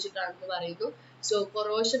സംഭവിച്ചിട്ടാണെന്ന് പറയുന്നു. സോ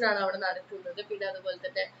കൊറോഷൻ ആണ് അവിടെ നടക്കുന്നത്. പിന്നെ അതുപോലെ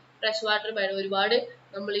തന്നെ ഫ്രഷ് വാട്ടർ വേണം. ഒരുപാട്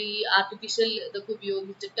നമ്മൾ ഈ ആർട്ടിഫിഷ്യൽ ഇതൊക്കെ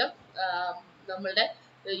ഉപയോഗിച്ചിട്ട് നമ്മളുടെ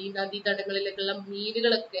ഈ നദീതടങ്ങളിലേക്കുള്ള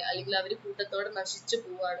മീനുകളൊക്കെ അല്ലെങ്കിൽ അവർ കൂട്ടത്തോടെ നശിച്ചു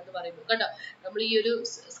പോവാണെന്ന് പറയുന്നു കേട്ടോ. നമ്മൾ ഈ ഒരു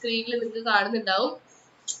സ്ക്രീനിൽ നിങ്ങൾക്ക് കാണുന്നുണ്ടാവും.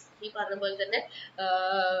 ഈ പറഞ്ഞ പോലെ തന്നെ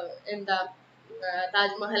എന്താ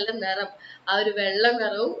താജ്മഹലിന്റെ നിറം, ആ ഒരു വെള്ള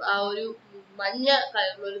നിറവും ആ ഒരു മഞ്ഞ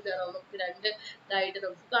കളറുള്ള ഒരു നിറവും നമുക്ക് രണ്ട് ഇതായിട്ട്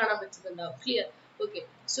നമുക്ക് കാണാൻ പറ്റുന്നുണ്ടാവും. ക്ലിയർ? ഓക്കെ.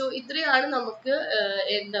 സോ ഇത്രയാണ് നമുക്ക്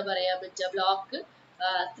എന്താ പറയാൻ പറ്റുക ബ്ലോക്ക്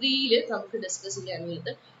 3 നമുക്ക് ഡിസ്കസ്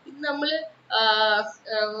ചെയ്യാനുള്ളത്. ഇത് നമ്മള്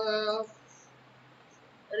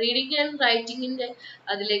റീഡിങ് ആൻഡ് റൈറ്റിങ്ങിന്റെ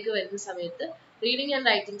അതിലേക്ക് വരുന്ന സമയത്ത് റീഡിങ് ആൻഡ്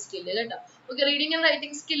റൈറ്റിംഗ് സ്കില്ല് കേട്ടോ. Okay, reading and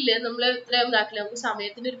writing skill നമ്മൾ ഇത്രയും ഇതാക്കില്ല, നമുക്ക്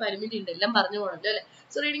സമയത്തിന്റെ ഒരു പരിമിതി ഉണ്ട്, എല്ലാം പറഞ്ഞു പോകണല്ലോ അല്ലെ.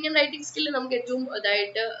 So reading and writing skill നമുക്ക് ഏറ്റവും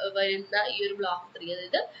ഇതായിട്ട് വരുന്ന ഈ ഒരു ബ്ലോക്ക് 3,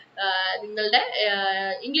 അതായത് നിങ്ങളുടെ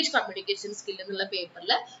ഇംഗ്ലീഷ് കമ്മ്യൂണിക്കേഷൻ സ്കില്ല് എന്നുള്ള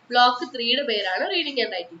പേപ്പറിൽ ബ്ലോക്ക് 3യുടെ പേരാണ് റീഡിങ്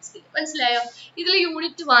ആൻഡ് റൈറ്റിംഗ് സ്കില്ല്. മനസ്സിലായോ? ഇതിൽ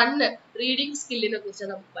യൂണിറ്റ് 1 റീഡിംഗ് സ്കില്ലിനെ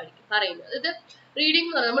കുറിച്ചാണ് നമുക്ക് പറയുന്നത്. അതായത് റീഡിംഗ്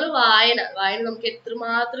എന്ന് പറഞ്ഞാൽ നമ്മൾ വായന നമുക്ക്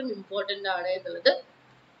എത്രമാത്രം ഇമ്പോർട്ടന്റ് ആണ് എന്നുള്ളത്.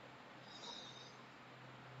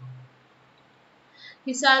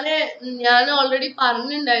 ഹിസാനെ, ഞാൻ ഓൾറെഡി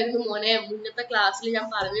പറഞ്ഞിട്ടുണ്ടായിരുന്നു മോനെ, മുന്നത്തെ ക്ലാസ്സിൽ ഞാൻ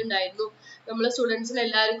പറഞ്ഞിട്ടുണ്ടായിരുന്നു, നമ്മളെ സ്റ്റുഡൻസിന്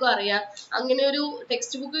എല്ലാവർക്കും അറിയാം, അങ്ങനെ ഒരു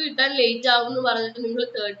ടെക്സ്റ്റ് ബുക്ക് കിട്ടാൻ ലേറ്റ് ആവും എന്ന് പറഞ്ഞിട്ട് നിങ്ങൾ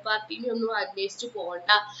തേർഡ് പാർട്ടിനെ ഒന്നും അന്വേഷിച്ച് പോകണ്ട.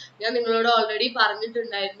 ഞാൻ നിങ്ങളോട് ഓൾറെഡി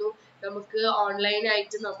പറഞ്ഞിട്ടുണ്ടായിരുന്നു, നമുക്ക്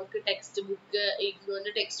ഓൺലൈനായിട്ട് നമുക്ക് text book,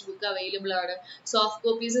 ഇഗ്നോന്റെ text book available ആണ്, സോഫ്റ്റ്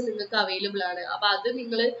കോപ്പീസ് നിങ്ങൾക്ക് അവൈലബിൾ ആണ്. അപ്പൊ അത്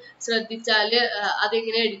നിങ്ങൾ ശ്രദ്ധിച്ചാൽ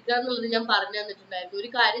അതെങ്ങനെ എടുക്കുക എന്നുള്ളത് ഞാൻ പറഞ്ഞു തന്നിട്ടുണ്ടായിരുന്നു.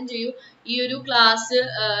 ഒരു കാര്യം ചെയ്യൂ, ഈ ഒരു ക്ലാസ്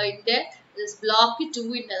ബ്ലോക്ക്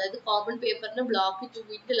 2ന്റെ, അതായത് കോമൺ പേപ്പറിന്റെ ബ്ലോക്ക്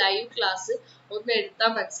 2ന്റെ ലൈവ് ക്ലാസ് ഒന്ന് എടുത്താൽ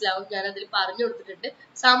മനസ്സിലാവും. ഞാൻ അതിൽ പറഞ്ഞു കൊടുത്തിട്ടുണ്ട്.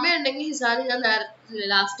 സമയം ഉണ്ടെങ്കിൽ ഹിസാന് ഞാൻ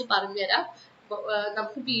ലാസ്റ്റ് പറഞ്ഞുതരാം.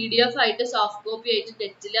 നമുക്ക് PDF ആയിട്ട് സോഫ്റ്റ് കോപ്പി ആയിട്ട്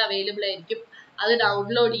നെറ്റിൽ അവൈലബിൾ ആയിരിക്കും. അത്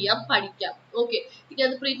ഡൗൺലോഡ് ചെയ്യാം, പഠിക്കാം. ഓക്കെ, ഇനി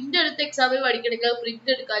അത് പ്രിന്റ് എടുത്ത് എക്സാമിന് പഠിക്കണമെങ്കിൽ അത്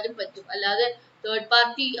പ്രിന്റ് എടുക്കാനും പറ്റും. അല്ലാതെ തേർഡ്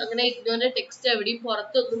പാർട്ടി അങ്ങനെ ഇഗ്നോന്റെ ടെക്സ്റ്റ് എവിടെയും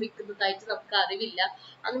പുറത്തൊന്നും വിൽക്കുന്നതായിട്ട് നമുക്ക് അറിവില്ല.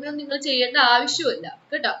 അങ്ങനെയൊന്നും നിങ്ങൾ ചെയ്യേണ്ട ആവശ്യമില്ല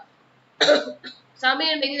കേട്ടോ.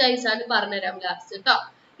 സമയം ഉണ്ടെങ്കിൽ ഞാൻ ഹിസാന് പറഞ്ഞുതരാം ലാസ്റ്റ് കേട്ടോ.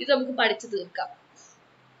 ഇത് നമുക്ക് പഠിച്ചു തീർക്കാം.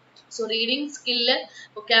 So reading skill,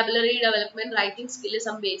 vocabulary development, writing skill,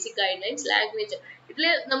 some basic guidelines, language. ഇതിൽ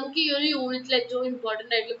നമുക്ക് ഈ ഒരു യൂണിറ്റിൽ ഏറ്റവും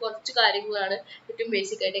ഇമ്പോർട്ടന്റ് ആയിട്ടുള്ള കുറച്ച് കാര്യങ്ങളാണ് ഏറ്റവും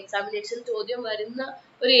ബേസിക് ആയിട്ട്. എക്സാമിനേഷൻ ചോദ്യം വരുന്ന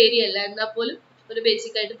ഒരു ഏരിയ അല്ല, എന്നാൽ പോലും ഒരു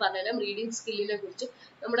ബേസിക് ആയിട്ട് പറഞ്ഞുതരാം. റീഡിംഗ് സ്കില്ലിനെ കുറിച്ച്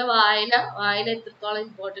നമ്മുടെ വായന എത്രത്തോളം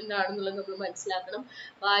ഇമ്പോർട്ടന്റ് ആണെന്നുള്ളത് നമ്മൾ മനസ്സിലാക്കണം.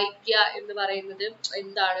 വായിക്കുക എന്ന് പറയുന്നത്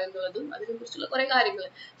എന്താണ് എന്നുള്ളതും അതിനെ കുറിച്ചുള്ള കുറെ കാര്യങ്ങൾ.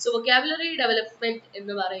 സോ വൊക്കാബുലറി ഡെവലപ്മെന്റ്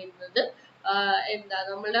എന്ന് പറയുന്നത് എന്താ,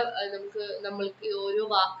 നമ്മൾക്ക് ഓരോ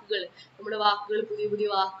നമ്മുടെ വാക്കുകൾ പുതിയ പുതിയ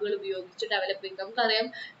വാക്കുകൾ ഉപയോഗിച്ച് ഡെവലപ്പ് ചെയ്യും. നമുക്കറിയാം,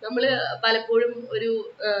 നമ്മൾ പലപ്പോഴും ഒരു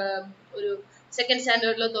സെക്കൻഡ്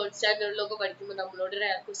സ്റ്റാൻഡേർഡിലോ തേർഡ് സ്റ്റാൻഡേർഡിലോ ഒക്കെ പഠിക്കുമ്പോൾ നമ്മളോട്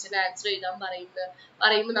ക്വസ്റ്റ്യൻ ആൻസർ എഴുതാൻ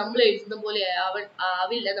പറയുമ്പോൾ നമ്മൾ എഴുതുന്ന പോലെ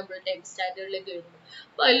ആവില്ല നമ്മൾ 10th സ്റ്റാൻഡേർഡിലേക്ക് എഴുതുന്നത്.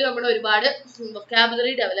 അപ്പൊ അതിൽ നമ്മുടെ ഒരുപാട്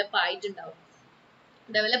വൊക്കാബുലറി ഡെവലപ്പ് ആയിട്ടുണ്ടാവും,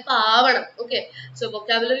 ഡെവലപ്പ് ആവണം. ഓക്കെ, സോ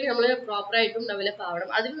വൊക്കാബുലറി നമ്മൾ പ്രോപ്പർ ആയിട്ടും ഡെവലപ്പ് ആവണം.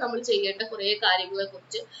 അതിന് നമ്മൾ ചെയ്യേണ്ട കുറെ കാര്യങ്ങളെ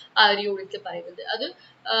കുറിച്ച് ആ ഒരു യൂണിറ്റിൽ പറയുന്നത്. അത്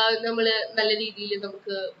നമ്മൾ നല്ല രീതിയിൽ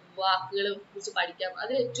നമുക്ക് വാക്കുകളെ കുറിച്ച് പഠിക്കാം.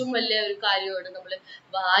 അതിൽ ഏറ്റവും വലിയ ഒരു കാര്യമാണ് നമ്മൾ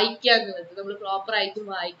വായിക്കുക എന്നുള്ളത്, നമ്മൾ പ്രോപ്പർ ആയിട്ടും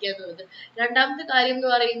വായിക്കുക എന്നുള്ളത്. രണ്ടാമത്തെ കാര്യം എന്ന്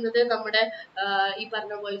പറയുന്നത് നമ്മുടെ ഈ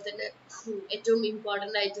പറഞ്ഞ പോലെ തന്നെ ഏറ്റവും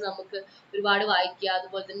ഇമ്പോർട്ടന്റ് ആയിട്ട് നമുക്ക് ഒരുപാട് വായിക്കുക.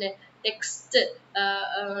 അതുപോലെ തന്നെ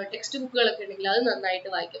ടെക്സ്റ്റ് ബുക്കുകളൊക്കെ ഉണ്ടെങ്കിൽ അത് നന്നായിട്ട്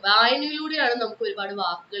വായിക്കുക. വായനയിലൂടെയാണ് നമുക്ക് ഒരുപാട്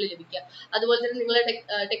വാക്കുകൾ ലഭിക്കുക. അതുപോലെ തന്നെ നിങ്ങളുടെ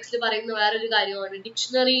ടെക്സ്റ്റിൽ പറയുന്ന വേറൊരു കാര്യമാണ്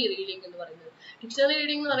ഡിക്ഷണറി റീഡിംഗ് എന്ന് പറയുന്നത്. ഡിക്ഷണറി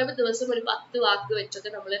റീഡിംഗ് എന്ന് പറയുമ്പോൾ ദിവസം ഒരു 10 വാക്ക് വെച്ചൊക്കെ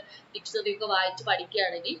നമ്മൾ ഡിക്ഷണറി ഒക്കെ വായിച്ച് പഠിക്കുക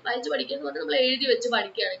എന്ന് പറഞ്ഞാൽ നമ്മൾ എഴുതി വെച്ച്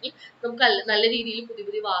പഠിക്കുകയാണെങ്കിൽ നമുക്ക് നല്ല രീതിയിൽ പുതിയ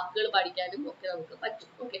പുതിയ വാക്കുകൾ പഠിക്കാനും ഒക്കെ നമുക്ക് പറ്റും.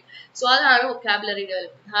 ഓക്കെ, സോ അതാണ് vocabulary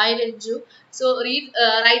development. Hi Ranju. So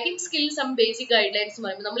writing skill some basic guidelines എന്ന്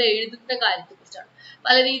പറയുമ്പോൾ നമ്മൾ എഴുതുന്ന കാര്യത്തെ കുറിച്ചാണ്.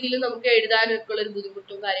 പല രീതിയിലും നമുക്ക് എഴുതാനൊക്കെ ഉള്ള ഒരു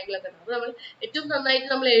ബുദ്ധിമുട്ടും കാര്യങ്ങളൊക്കെ ഉണ്ട്. അപ്പൊ നമ്മൾ ഏറ്റവും നന്നായിട്ട്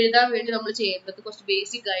നമ്മൾ എഴുതാൻ വേണ്ടി നമ്മൾ ചെയ്യേണ്ടത് കുറച്ച്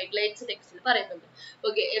ബേസിക് ഗൈഡ് ലൈൻസ് ടെക്സ്റ്റിൽ പറയുന്നുണ്ട്.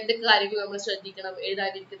 ഓക്കെ, എന്തൊക്കെ കാര്യങ്ങൾ നമ്മൾ ശ്രദ്ധിക്കണം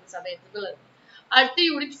എഴുതാനിരിക്കുന്ന സമയത്ത് എന്നുള്ളത്. അടുത്ത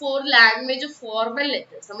യൂണിറ്റ് 4 ലാംഗ്വേജ് ഫോർമൽ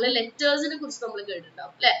ലെറ്റേഴ്സ്. നമ്മൾ ലെറ്റേഴ്സിനെ കുറിച്ച് നമ്മൾ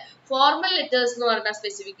കേട്ടിട്ടുണ്ടാവും അല്ലെ. ഫോർമൽ ലെറ്റേഴ്സ് എന്ന് പറഞ്ഞാൽ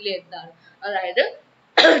സ്പെസിഫിക്കലി എന്താണ്, അതായത്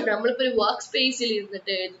നമ്മളിപ്പോ ഒരു വർക്ക് സ്പേസിൽ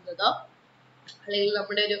ഇരുന്നിട്ട് എഴുതുന്നതോ അല്ലെങ്കിൽ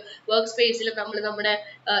നമ്മുടെ ഒരു വർക്ക് സ്പേസിൽ നമ്മൾ നമ്മുടെ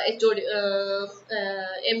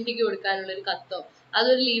MDക്ക് കൊടുക്കാനുള്ള ഒരു കത്തോ,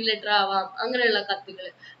 അതൊരു ലീവ് ലെറ്റർ ആവാം, അങ്ങനെയുള്ള കത്തുകൾ.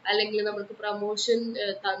 അല്ലെങ്കിൽ നമുക്ക് പ്രൊമോഷൻ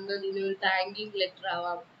തന്നതിന് ഒരു താങ്കിങ് ലെറ്റർ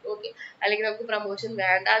ആവാം. ഓക്കെ, അല്ലെങ്കിൽ നമുക്ക് പ്രൊമോഷൻ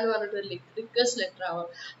വേണ്ട എന്ന് പറഞ്ഞിട്ട് ഒരു റിക്വസ്റ്റ് ലെറ്റർ ആവാം.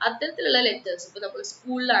 അത്തരത്തിലുള്ള ലെറ്റേഴ്സ് ഇപ്പൊ നമ്മൾ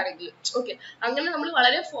സ്കൂളിലാണെങ്കിലും ഓക്കെ, അങ്ങനെ നമ്മൾ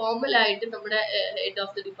വളരെ ഫോർമൽ ആയിട്ട് നമ്മുടെ ഹെഡ്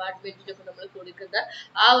ഓഫ് ദി ഡിപ്പാർട്ട്മെന്റിനൊക്കെ നമ്മൾ കൊടുക്കുന്ന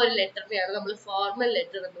ആ ഒരു ലെറ്ററിനെയാണ് നമ്മൾ ഫോർമൽ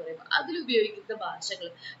ലെറ്റർ എന്ന് പറയുന്നത്. അതിൽ ഉപയോഗിക്കുന്ന ഭാഷകൾ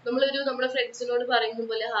നമ്മളൊരു നമ്മുടെ ഫ്രണ്ട്സിനോട് പറയുന്ന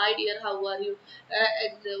പോലെ hi dear how are you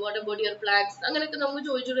what about your plans അങ്ങനെയൊക്കെ നമുക്ക്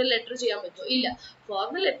ചോദിച്ചൊരു ലെറ്റർ ചെയ്യാൻ പറ്റുമോ? ഇല്ല.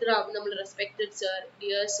 ഫോർമൽ ലെറ്റർ ആകുമ്പോൾ നമ്മൾ respected sir,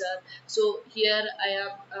 dear sir, so here I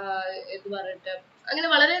am എന്ന് പറഞ്ഞിട്ട് അങ്ങനെ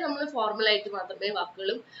വളരെ നമ്മൾ ഫോർമൽ ആയിട്ട് മാത്രമേ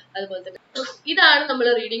വാക്കുകളും അതുപോലെ തന്നെ ഇതാണ് നമ്മൾ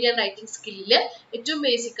റീഡിങ് ആൻഡ് റൈറ്റിംഗ് സ്കില്ലില് ഏറ്റവും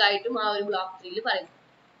ബേസിക് ആയിട്ടും ആ ഒരു ബ്ലോക്ക് 3 പറയുന്നത്.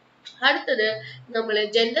 അടുത്തത് നമ്മൾ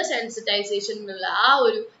ജെൻഡർ സെൻസിറ്റൈസേഷൻ എന്നുള്ള ആ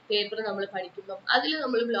ഒരു പേപ്പർ നമ്മൾ പഠിക്കുമ്പോൾ അതിൽ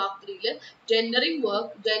നമ്മൾ block 3 gender in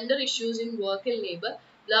work, gender issues in work and labour,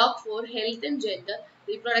 block 4 health and gender,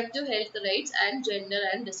 reproductive health rights and gender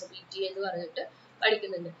and disability എന്ന് പറഞ്ഞിട്ട്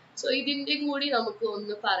പഠിക്കുന്നുണ്ട്. സോ ഇതിന്റെ കൂടി നമുക്ക്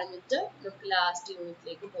ഒന്ന് പറഞ്ഞിട്ട് നമുക്ക് ലാസ്റ്റ്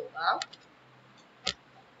യൂണിറ്റിലേക്ക് പോകാം.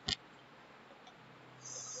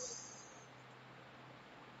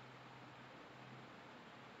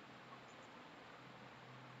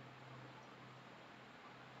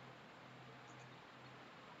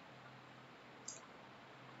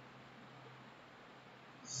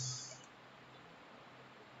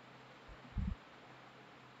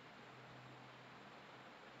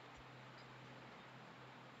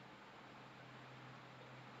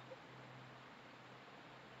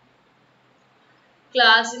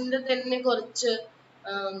 ക്ലാസ്സിന്റെ തന്നെ കുറച്ച്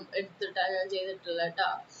എടുത്തിട്ടാണ് ഞാൻ ചെയ്തിട്ടുള്ളത് കേട്ടോ,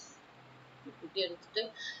 എടുത്തിട്ട്.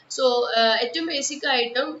 സോ ഏറ്റവും ബേസിക്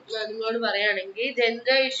ആയിട്ടും നിങ്ങളോട് പറയുകയാണെങ്കിൽ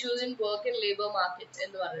gender issues in work and labour markets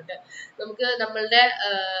എന്ന് പറഞ്ഞിട്ട് നമുക്ക് നമ്മളുടെ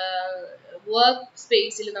വർക്ക്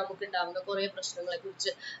സ്പേസിൽ നമുക്ക് ഉണ്ടാകുന്ന കുറെ പ്രശ്നങ്ങളെ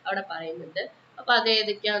കുറിച്ച് അവിടെ പറയുന്നുണ്ട്. അപ്പൊ അത്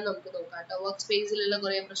ഏതൊക്കെയാണെന്ന് നമുക്ക് നോക്കാം കേട്ടോ. വർക്ക് സ്പേസിലുള്ള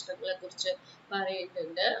കുറെ പ്രശ്നങ്ങളെ കുറിച്ച്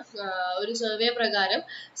പറയുന്നുണ്ട്. ഒരു സർവേ പ്രകാരം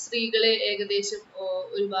സ്ത്രീകള് ഏകദേശം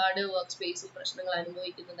ഒരുപാട് വർക്ക് സ്പേസിൽ പ്രശ്നങ്ങൾ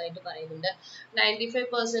അനുഭവിക്കുന്നതായിട്ട് പറയുന്നുണ്ട്.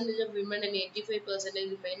 95% of women and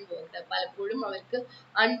 85% men work. പലപ്പോഴും അവർക്ക്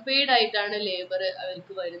അൺപെയ്ഡ് ആയിട്ടാണ് ലേബർ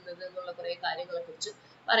അവർക്ക് വരുന്നത് എന്നുള്ള കുറെ കാര്യങ്ങളെ കുറിച്ച്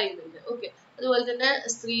പറയുന്നുണ്ട്. ഓക്കെ, അതുപോലെ തന്നെ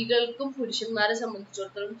സ്ത്രീകൾക്കും പുരുഷന്മാരെ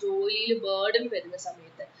സംബന്ധിച്ചിടത്തോളം ജോലിയിൽ ബേർഡൻ വരുന്ന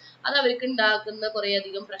സമയത്ത് അത് അവർക്ക് ഉണ്ടാക്കുന്ന കുറെ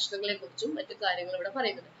അധികം പ്രശ്നങ്ങളെ കുറിച്ചും മറ്റു കാര്യങ്ങളും ഇവിടെ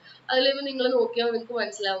പറയുന്നുണ്ട്. അതിലിപ്പോ നിങ്ങൾ നോക്കിയാൽ നിങ്ങൾക്ക്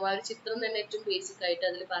മനസ്സിലാവും, ആ ഒരു ചിത്രം തന്നെ ഏറ്റവും ബേസിക് ആയിട്ട്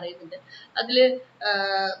അതിൽ പറയുന്നുണ്ട്. അതില്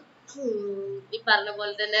ഈ പറഞ്ഞ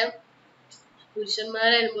പോലെ തന്നെ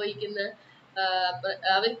പുരുഷന്മാരെ അനുഭവിക്കുന്ന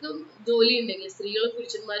അവർക്കും ജോലി ഉണ്ടെങ്കിൽ സ്ത്രീകളും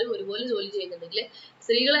പുരുഷന്മാരും ഒരുപോലെ ജോലി ചെയ്യുന്നുണ്ടെങ്കിൽ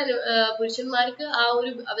പുരുഷന്മാർക്ക് ആ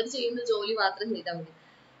ഒരു അവർ ചെയ്യുന്ന ജോലി മാത്രം ചെയ്താൽ മതി.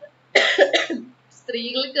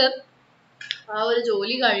 സ്ത്രീകൾക്ക് ആ ഒരു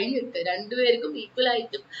ജോലി കഴിഞ്ഞിട്ട് രണ്ടുപേർക്കും ഈക്വൽ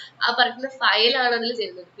ആയിട്ടും ആ പറയുന്ന ഫയലാണ് അതിൽ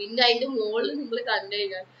ചെയ്യുന്നത്. പിന്നെ അതിന്റെ മുകളിൽ നിങ്ങൾ കണ്ടു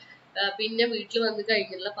കഴിഞ്ഞാൽ പിന്നെ വീട്ടിൽ വന്നു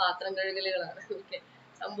കഴിഞ്ഞുള്ള പാത്രം കഴുകലുകളാണ്. ഓക്കെ,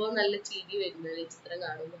 സംഭവം നല്ല ചിരി വരുന്നത് ഈ ചിത്രം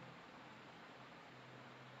കാണുമ്പോൾ.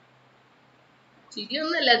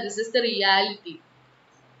 ചിരിയൊന്നല്ല, ദിസ് ഇസ് ദ റിയാലിറ്റി.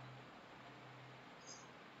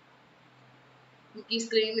 എനിക്ക് ഈ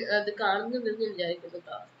സ്ക്രീൻ അത് കാണുന്നുണ്ടെന്ന് വിചാരിക്കുന്നു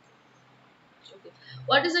കേട്ടോ.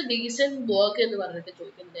 What is A decent work എന്ന് പറഞ്ഞിട്ട്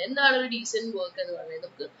ചോദിക്കുന്നത്. എന്താണ് ഒരു ഡീസെന്റ് വർക്ക് എന്ന് പറയുന്നത്?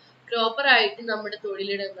 നമുക്ക് പ്രോപ്പർ ആയിട്ട് നമ്മുടെ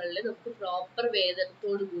തൊഴിലിടങ്ങളിൽ നമുക്ക് പ്രോപ്പർ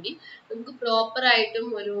വേതനത്തോടു കൂടി നമുക്ക് പ്രോപ്പർ ആയിട്ടും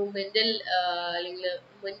ഒരു മെന്റൽ അല്ലെങ്കിൽ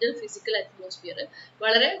മെന്റൽ ഫിസിക്കൽ അറ്റ്മോസ്ഫിയർ,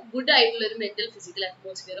 വളരെ ഗുഡ് ആയിട്ടുള്ള ഒരു മെന്റൽ ഫിസിക്കൽ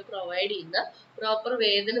അറ്റ്മോസ്ഫിയർ പ്രൊവൈഡ് ചെയ്യുന്ന പ്രോപ്പർ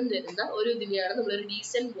വേതനം തരുന്ന ഒരു ഇതിനെയാണ് നമ്മളൊരു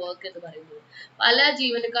ഡീസെന്റ് വർക്ക് എന്ന് പറയുന്നത്. പല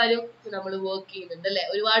ജീവനക്കാരും നമ്മൾ വർക്ക് ചെയ്യുന്നുണ്ട് അല്ലെ,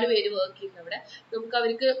 ഒരുപാട് പേര് വർക്ക് ചെയ്യുന്ന അവിടെ നമുക്ക്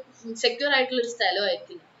അവർക്ക് സെക്യൂർ ആയിട്ടുള്ള ഒരു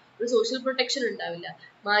സ്ഥലമായിരിക്കില്ല, ഒരു സോഷ്യൽ പ്രൊട്ടക്ഷൻ ഉണ്ടാവില്ല,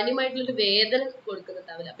 മാന്യമായിട്ടുള്ളൊരു വേതനം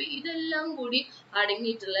കൊടുക്കുന്നുണ്ടാവില്ല. അപ്പൊ ഇതെല്ലാം കൂടി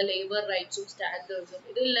അടങ്ങിയിട്ടുള്ള ലേബർ റൈറ്റ്സും സ്റ്റാൻഡേർഡ്സും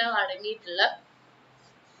ഇതെല്ലാം അടങ്ങിയിട്ടുള്ള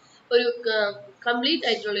ഒരു കംപ്ലീറ്റ്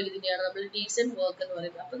ആയിട്ടുള്ള ഒരു ഇതിനെയാണ് നമ്മൾ ഡീസെന്റ് വർക്ക് എന്ന്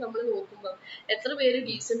പറയുന്നത്. അപ്പൊ നമ്മൾ നോക്കുമ്പോൾ എത്ര പേര്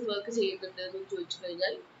ഡീസെന്റ് വർക്ക് ചെയ്യുന്നുണ്ട് എന്ന് ചോദിച്ചു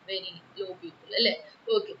കഴിഞ്ഞാൽ വെരി ലോ പീപ്പിൾ അല്ലെ.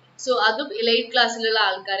 ഓക്കെ, സോ അതും എലൈറ്റ് ക്ലാസ്സിലുള്ള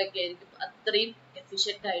ആൾക്കാരൊക്കെ ആയിരിക്കും അത്രയും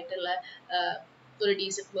എഫിഷ്യന്റ് ആയിട്ടുള്ള ഒരു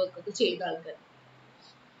ഡീസെന്റ് വർക്ക് ഒക്കെ ചെയ്യുന്ന ആൾക്കാർ.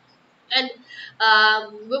 And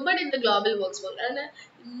woman in the global works force. അങ്ങനെ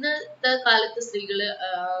ഇന്നത്തെ കാലത്ത് സ്ത്രീകള്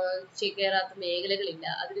കയറാത്ത മേഖലകളില്ല.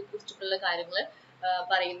 അതിനെ കുറിച്ചിട്ടുള്ള കാര്യങ്ങൾ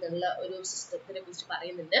പറയുന്നുള്ള ഒരു സിസ്റ്റത്തിനെ കുറിച്ച്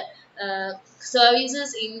പറയുന്നുണ്ട്.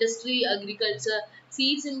 Services, industry, agriculture,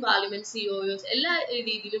 seats in parliament, COOs എല്ലാ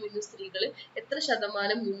രീതിയിലും ഇന്ന് സ്ത്രീകൾ എത്ര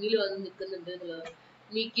ശതമാനം മുന്നിൽ വന്ന് നിൽക്കുന്നുണ്ട് എന്നുള്ളത്.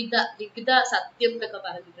 നികിത സത്യം എന്നൊക്കെ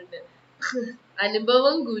പറഞ്ഞിട്ടുണ്ട്.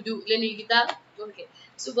 അനുഭവം ഗുരു അല്ലെ Nikita. Okay,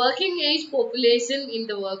 so working age population in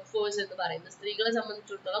the work force എന്ന് പറയുന്നത് സ്ത്രീകളെ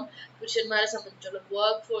സംബന്ധിച്ചിടത്തോളം പുരുഷന്മാരെ സംബന്ധിച്ചിടത്തോളം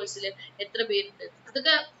വർക്ക് ഫോഴ്സിൽ എത്ര പേരുണ്ട്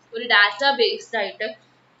അതൊക്കെ ഒരു ഡാറ്റ ബേസ്ഡ് ആയിട്ട്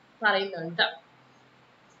പറയുന്നുണ്ട്.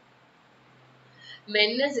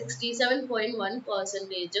 മെന്ന്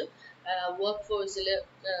 67.1% വർക്ക് ഫോഴ്സിൽ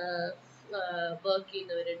വർക്ക്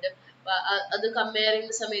ചെയ്യുന്നവരുണ്ട്. അത് കമ്പയർ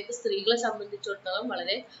ചെയ്യുന്ന സമയത്ത് സ്ത്രീകളെ സംബന്ധിച്ചിടത്തോളം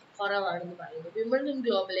വളരെ കുറവാണെന്ന് പറയുന്നു. Women in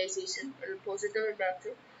globalisation positive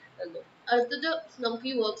impact എന്തോ. അടുത്തത് നമുക്ക്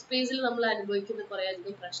ഈ വർക്ക് സ്പേസിൽ നമ്മൾ അനുഭവിക്കുന്ന കുറെ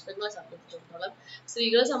അധികം പ്രശ്നങ്ങളെ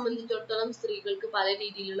സംബന്ധിച്ചിടത്തോളം സ്ത്രീകൾക്ക് പല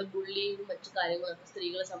രീതിയിലുള്ള ബുള്ളിങ്ങും മറ്റു കാര്യങ്ങളൊക്കെ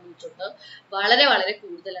സ്ത്രീകളെ സംബന്ധിച്ചിടത്തോളം വളരെ വളരെ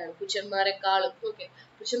കൂടുതലാണ് പുരുഷന്മാരെക്കാളും. ഓക്കെ,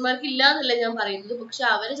 പുരുഷന്മാർക്ക് ഇല്ല എന്നല്ല ഞാൻ പറയുന്നത്, പക്ഷെ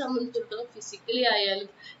അവരെ സംബന്ധിച്ചിടത്തോളം ഫിസിക്കലി ആയാലും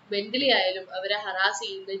മെന്റലി ആയാലും അവരെ ഹറാസ്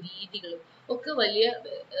ചെയ്യുന്ന രീതികളും ഒക്കെ വലിയ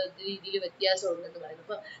രീതിയിൽ വ്യത്യാസം ഉണ്ടെന്ന് പറയുന്നു.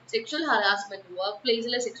 അപ്പൊ sexual harassment work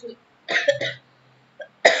പ്ലേസിലെ sexual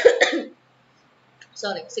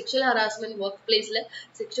harassment work പ്ലേസിലെ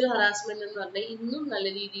sexual harassment എന്ന് പറഞ്ഞാൽ ഇന്നും നല്ല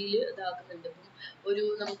രീതിയിൽ ഇതാക്കുന്നുണ്ട്. ഒരു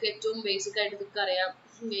നമുക്ക് ഏറ്റവും ബേസിക് ആയിട്ട് നമുക്ക് അറിയാം,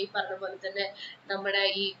 ഈ പറഞ്ഞ പോലെ തന്നെ നമ്മുടെ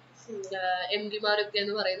ഈ MD-മാരൊക്കെ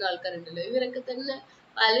എന്ന് പറയുന്ന ആൾക്കാരുണ്ടല്ലോ, ഇവരൊക്കെ തന്നെ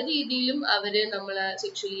പല രീതിയിലും അവര് നമ്മളെ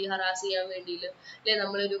സെക്ഷലി ഹറാസ് ചെയ്യാൻ വേണ്ടിയിട്ട് അല്ലെ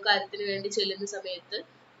നമ്മളൊരു കാര്യത്തിന് വേണ്ടി ചെല്ലുന്ന സമയത്ത്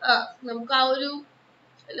നമുക്ക് ആ ഒരു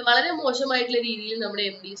വളരെ മോശമായിട്ടുള്ള രീതിയിൽ നമ്മുടെ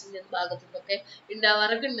MDs-ന്റെ ഭാഗത്തു നിന്നൊക്കെ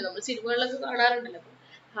ഉണ്ടാവാറൊക്കെ ഉണ്ട്. നമ്മൾ സിനിമകളിലൊക്കെ കാണാറുണ്ടല്ലോ.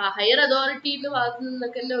 ഹയർ അതോറിറ്റിയുടെ ഭാഗത്തു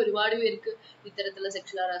നിന്നൊക്കെ തന്നെ ഒരുപാട് പേർക്ക് ഇത്തരത്തിലുള്ള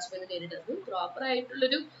സെക്ഷൽ ഹറാസ്മെന്റ് നേരിടുന്നത് പ്രോപ്പർ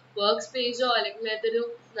ആയിട്ടുള്ളൊരു വർക്ക് സ്പേസോ അല്ലെങ്കിൽ അതൊരു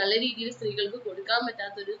നല്ല രീതിയിൽ സ്ത്രീകൾക്ക് കൊടുക്കാൻ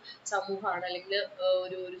പറ്റാത്തൊരു സമൂഹമാണ് അല്ലെങ്കിൽ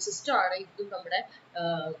ഒരു സിസ്റ്റം ആണ് ഇതും നമ്മുടെ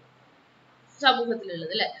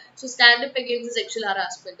സമൂഹത്തിലുള്ളത് അല്ലെ. So standup against sexual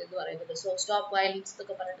harassment എന്ന് പറയുന്നത്, സോ സ്റ്റോപ്പ് വയലൻസ്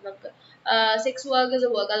എന്നൊക്കെ പറഞ്ഞിട്ട് നമുക്ക് sex work is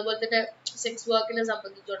A work, അതുപോലെ തന്നെ സെക്സ് വർക്കിനെ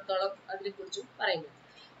സംബന്ധിച്ചിടത്തോളം അതിനെ കുറിച്ചും പറയുന്നു.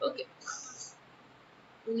 ഓക്കെ,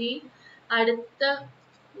 ഇനി അടുത്ത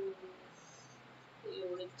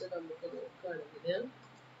യൂണിറ്റ് നമുക്ക് നോക്കുകയാണെങ്കിൽ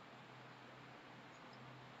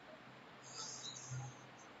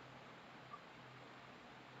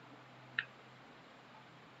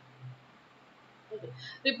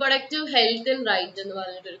റീപ്രൊഡക്റ്റീവ് ഹെൽത്ത് ആൻഡ് റൈറ്റ് എന്ന്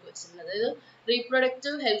പറഞ്ഞിട്ടൊരു ക്വസ്റ്റ്യൻ. അതായത്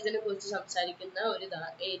റീപ്രൊഡക്റ്റീവ് ഹെൽത്തിനെ കുറിച്ച് സംസാരിക്കുന്ന ഒരു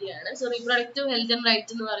ഏരിയ ആണ്. So reproductive health and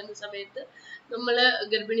right എന്ന് പറയുന്ന സമയത്ത് നമ്മൾ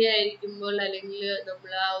ഗർഭിണിയായിരിക്കുമ്പോൾ അല്ലെങ്കിൽ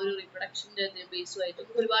നമ്മൾ ആ ഒരു റീപ്രൊഡക്ഷൻ്റെ ബേസുമായിട്ട്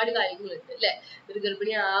നമുക്ക് ഒരുപാട് കാര്യങ്ങളുണ്ട് അല്ലെ. ഒരു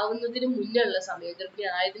ഗർഭിണി ആവുന്നതിന് മുന്നേ ഉള്ള സമയം, ഗർഭിണി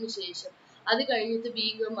ആയതിനു ശേഷം, അത് കഴിഞ്ഞിട്ട്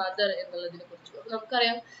ബീങ് എ മദർ എന്നുള്ളതിനെ കുറിച്ച്. അപ്പൊ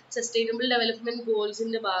നമുക്കറിയാം സസ്റ്റൈനബിൾ ഡെവലപ്മെന്റ്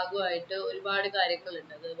ഗോൾസിന്റെ ഭാഗമായിട്ട് ഒരുപാട്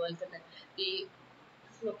കാര്യങ്ങളുണ്ട്. അതുപോലെ തന്നെ ഈ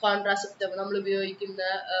കോൺട്രാസെപ്റ്റീവ് നമ്മൾ ഉപയോഗിക്കുന്ന,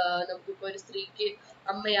 നമുക്കിപ്പോൾ ഒരു സ്ത്രീക്ക്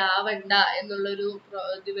അമ്മയാവണ്ട എന്നുള്ളൊരു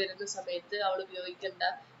ഇത് വരുന്ന സമയത്ത് അവൾ ഉപയോഗിക്കേണ്ട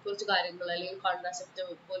കുറച്ച് കാര്യങ്ങൾ, അല്ലെങ്കിൽ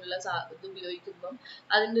കോൺട്രാസെപ്റ്റീവ് പോലുള്ള ഇത് ഉപയോഗിക്കുമ്പം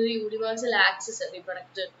അതിൻ്റെ ഒരു യൂണിവേഴ്സൽ ആക്സസ്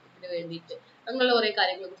റീപ്രൊഡക്റ്റീവിന് വേണ്ടിയിട്ട് അങ്ങനെയുള്ള കുറേ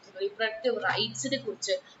കാര്യങ്ങളെ കുറിച്ച്, റീപ്രൊഡക്റ്റീവ് റൈറ്റ്സിനെ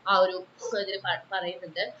കുറിച്ച് ആ ഒരു ഇതിൽ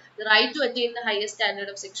പറയുന്നുണ്ട്. Right to attain the highest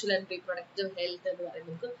standard of sexual and reproductive health എന്ന്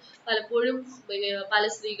പറയുന്നത് പലപ്പോഴും പല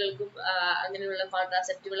സ്ത്രീകൾക്കും അങ്ങനെയുള്ള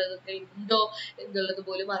കോൺട്രാസെപ്റ്റീവുകളൊക്കെ ഉണ്ടോ എന്നുള്ളത്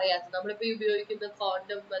പോലും അറിയാത്ത, നമ്മളിപ്പോ ഉപയോഗിക്കുന്ന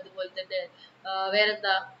കോണ്ടം, അതുപോലെ തന്നെ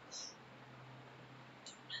വേറെന്താ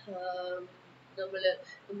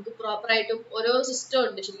നമുക്ക് പ്രോപ്പറായിട്ടും ഓരോ സിസ്റ്റം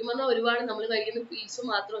ഉണ്ട്. ശരിക്കും പറഞ്ഞാൽ ഒരുപാട് നമ്മൾ കഴിക്കുന്ന പീസ്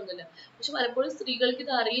മാത്രമൊന്നുമില്ല, പക്ഷെ പലപ്പോഴും സ്ത്രീകൾക്ക്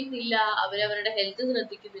ഇത് അറിയുന്നില്ല, അവരവരുടെ ഹെൽത്ത്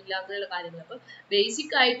ശ്രദ്ധിക്കുന്നില്ല, അങ്ങനെയുള്ള കാര്യങ്ങൾ. അപ്പൊ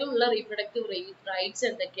ബേസിക് ആയിട്ടുള്ള റീപ്രൊഡക്റ്റീവ് റൈറ്റ്സ്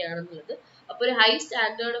എന്തൊക്കെയാണെന്നുള്ളത്, അപ്പൊ ഒരു high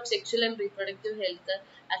standard of sexual and reproductive health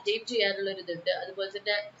attain ചെയ്യാനുള്ള ഒരു ഇതുണ്ട്. അതുപോലെ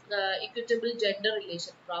തന്നെ ഇക്വിറ്റബിൾ ജെൻഡർ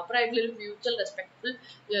റിലേഷൻ, പ്രോപ്പർ ആയിട്ടുള്ള ഒരു mutual respectful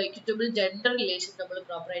equitable gender relation നമ്മൾ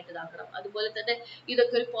പ്രോപ്പർ ആയിട്ട് ഇതാക്കണം. അതുപോലെ തന്നെ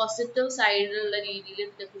ഇതൊക്കെ ഒരു പോസിറ്റീവ് സൈഡിലുള്ള രീതിയിൽ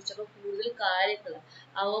ഇതിനെ കുറിച്ചൊക്കെ കൂടുതൽ കാര്യങ്ങൾ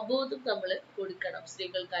അവബോധം നമ്മൾ കൊടുക്കണം,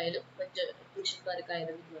 സ്ത്രീകൾക്കായാലും മറ്റ്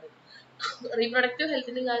പുരുഷന്മാർക്കായാലും എന്ന് പറയുന്നത്. റീപ്രൊഡക്റ്റീവ്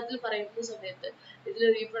ഹെൽത്തിന്റെ കാര്യത്തിൽ പറയുന്ന സമയത്ത് ഇതിൽ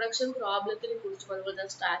റീപ്രൊഡക്ഷൻ പ്രോബ്ലത്തിനെ കുറിച്ചും അതുപോലെ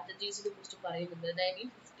തന്നെ സ്ട്രാറ്റജീസിനെ കുറിച്ചും പറയുന്നുണ്ട്.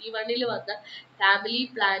 1951 വന്ന ഫാമിലി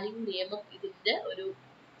പ്ലാനിങ് നിയമം ഇതിന്റെ ഒരു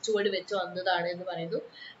ചുവട് വെച്ച് വന്നതാണ് എന്ന് പറയുന്നു.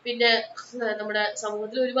 പിന്നെ നമ്മുടെ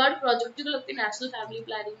സമൂഹത്തിൽ ഒരുപാട് പ്രോജക്റ്റുകളൊക്കെ നാഷണൽ ഫാമിലി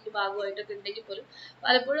പ്ലാനിങ്ങിന്റെ ഭാഗമായിട്ടൊക്കെ ഉണ്ടെങ്കിൽ പോലും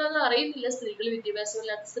പലപ്പോഴും അത് അറിയുന്നില്ല. സ്ത്രീകൾ,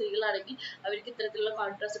 വിദ്യാഭ്യാസമില്ലാത്ത സ്ത്രീകളാണെങ്കിൽ അവർക്ക് ഇത്തരത്തിലുള്ള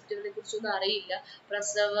കോൺട്രാസെപ്റ്റീവിനെ കുറിച്ചൊന്നും അറിയില്ല.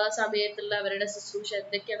 പ്രസവ സമയത്തുള്ള അവരുടെ ശുശ്രൂഷ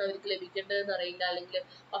എന്തൊക്കെയാണ് അവർക്ക് ലഭിക്കേണ്ടതെന്ന് അറിയില്ല, അല്ലെങ്കിൽ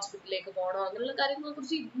ഹോസ്പിറ്റലിലേക്ക് പോകണോ, അങ്ങനെയുള്ള കാര്യങ്ങളെ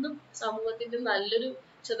കുറിച്ച് ഇന്നും സമൂഹത്തിന്റെ നല്ലൊരു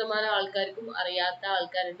ശതമാനം ആൾക്കാർക്കും അറിയാത്ത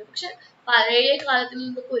ആൾക്കാരുണ്ട്. പക്ഷെ പഴയ കാലത്തിൽ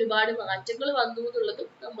നിന്നൊക്കെ ഒരുപാട് മാറ്റങ്ങൾ വന്നു എന്നുള്ളതും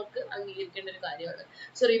നമുക്ക് അംഗീകരിക്കേണ്ട ഒരു കാര്യമാണ്.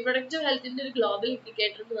 സോ റീപ്രൊഡക്റ്റീവ് ഹെൽത്തിന്റെ ഒരു ഗ്ലോബൽ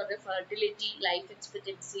ഇൻഡിക്കേറ്റർ എന്ന് പറഞ്ഞാൽ ഫെർട്ടിലിറ്റി, ലൈഫ്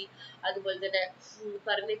എക്സ്പെക്ടൻസി, അതുപോലെ തന്നെ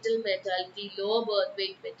പെർനറ്റൽ mentality, law birth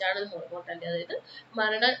wait, മെറ്റാണൽ mortality,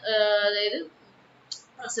 അതായത്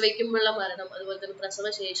പ്രസവിക്കുമ്പോഴുള്ള മരണം, അതുപോലെ തന്നെ പ്രസവ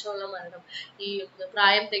ശേഷമുള്ള മരണം, ഈ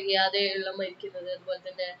പ്രായം തികയാതെ ഉള്ള മരിക്കുന്നത്, അതുപോലെ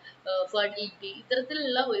തന്നെ ഫെർട്ടിലിറ്റി,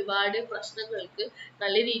 ഇത്തരത്തിലുള്ള ഒരുപാട് പ്രശ്നങ്ങൾക്ക്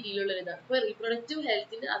നല്ല രീതിയിലുള്ള ഇതാണ്. അപ്പൊ റീപ്രൊഡക്റ്റീവ്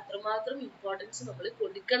ഹെൽത്തിന് അത്രമാത്രം ഇമ്പോർട്ടൻസ് നമ്മൾ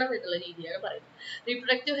കൊടുക്കണം എന്നുള്ള രീതിയാണ് പറയുന്നത്.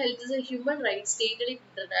 Reproductive health is A human right stated in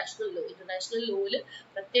international law. International ലോയിൽ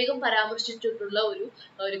പ്രത്യേകം പരാമർശിച്ചിട്ടുള്ള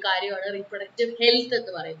ഒരു കാര്യമാണ് റീപ്രൊഡക്റ്റീവ് ഹെൽത്ത്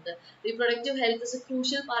എന്ന് പറയുന്നത്. Reproductive health is A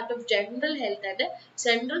crucial part of general health and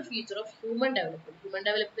central feature of human development. Human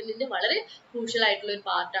ഡെവലപ്മെന്റിന്റെ വളരെ ക്രൂഷ്യൽ ആയിട്ടുള്ള ഒരു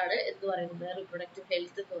പാർട്ടാണ് എന്ന് പറയുന്നത് റീപ്രൊഡക്റ്റീവ്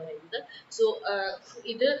ഹെൽത്ത് എന്ന് പറയുന്നത്. സോ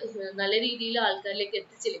ഇത് നല്ല രീതിയിൽ ആൾക്കാരിലേക്ക്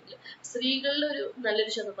എത്തിച്ചില്ലെങ്കിൽ സ്ത്രീകളിൽ ഒരു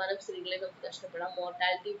നല്ലൊരു ശതമാനം സ്ത്രീകളെ നമുക്ക് നഷ്ടപ്പെടാം.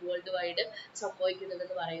 മോർട്ടാലിറ്റി വേൾഡ് വൈഡ്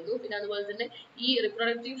സംഭവിക്കുന്നുണ്ടെന്ന് പറയുന്നു. പിന്നെ അതുപോലെ തന്നെ ഈ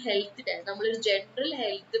റീപ്രൊഡക്റ്റീവ് ഹെൽത്തിനെ നമ്മളൊരു ജനറൽ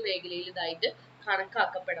ഹെൽത്ത് മേഖലയിൽ ഇതായിട്ട്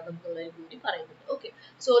കണക്കാക്കപ്പെടണം എന്നുള്ളൊരു കൂടി പറയുന്നുണ്ട്. Okay,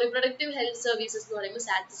 so reproductive health services എന്ന് പറയുമ്പോൾ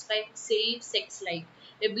satisfying safe sex life,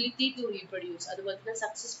 ability to reproduce, അതുപോലെ തന്നെ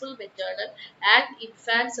successful maternal and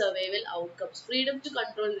infant survival outcomes, freedom to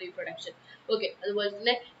control reproduction. Okay, അതുപോലെ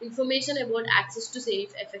തന്നെ information about access to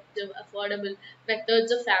safe, effective, affordable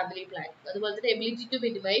methods of family planning, അതുപോലെ തന്നെ ability to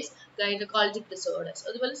minimise gynaecologic disorders.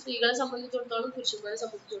 അതുപോലെ സ്ത്രീകളെ സംബന്ധിച്ചിടത്തോളം പുരുഷന്മാരെ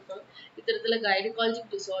സംബന്ധിച്ചിടത്തോളം ഇത്തരത്തിലുള്ള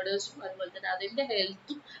ഗൈനക്കോളജിക് ഡിസോർഡേഴ്സും അതുപോലെ തന്നെ അതിന്റെ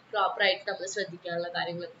ഹെൽത്തും പ്രോപ്പർ ആയിട്ട് നമ്മൾ ശ്രദ്ധിക്കാനുള്ള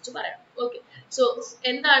കാര്യങ്ങളെ കുറിച്ച് പറയാം. ഓക്കെ, സോ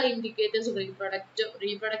എന്താണ് ഇൻഡിക്കേറ്റേഴ്സ് ഓഫ്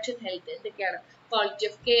റീപ്രൊഡക്ഷൻ ഹെൽത്ത്? എന്തൊക്കെയാണ്? ക്വാളിറ്റി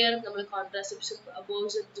ഓഫ് കെയർ, നമ്മൾ കോൺട്രാസെപ്ഷൻ,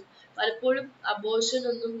 അബോർഷൻസും പലപ്പോഴും അബോർഷൻ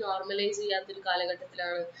ഒന്നും നോർമലൈസ് ചെയ്യാത്തൊരു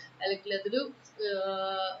കാലഘട്ടത്തിലാണ്, അല്ലെങ്കിൽ അതൊരു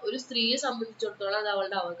ഒരു സ്ത്രീയെ സംബന്ധിച്ചിടത്തോളം അത്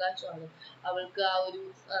അവളുടെ അവകാശമാണ്. അവൾക്ക് ആ ഒരു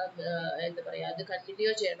എന്താ പറയാ, അത്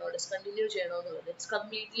കണ്ടിന്യൂ ചെയ്യണോ ഡിസ്കണ്ടിന്യൂ ചെയ്യണോ എന്നുള്ളത് it's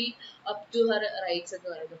completely up to her rights എന്ന്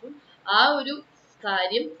പറയുന്നത്. അപ്പം ആ ഒരു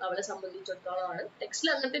കാര്യം അവളെ സംബന്ധിച്ചിടത്തോളമാണ്. ടെക്സ്റ്റിൽ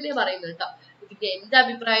അങ്ങനെ തന്നെ പറയുന്നത് കേട്ടോ. ഇതിന്റെ എന്റെ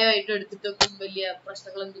അഭിപ്രായമായിട്ട് എടുത്തിട്ടൊന്നും വലിയ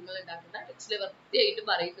പ്രശ്നങ്ങളൊന്നും നിങ്ങൾ ഉണ്ടാക്കണ്ട. ടെക്സ്റ്റിൽ വൃത്തിയായിട്ട്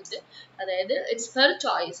പറയുന്നുണ്ട്. അതായത് ഇറ്റ്സ് ഹെർ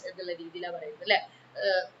ചോയ്സ് എന്നുള്ള രീതിയിലാണ് പറയുന്നത് അല്ലെ.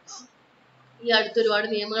 ഈ അടുത്ത് ഒരുപാട്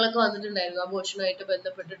നിയമങ്ങളൊക്കെ വന്നിട്ടുണ്ടായിരുന്നു അബോർഷനുമായിട്ട്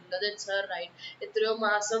ബന്ധപ്പെട്ടിട്ടുണ്ട്. അത് ഇറ്റ്സ് ഹെർ റൈറ്റ്. എത്രയോ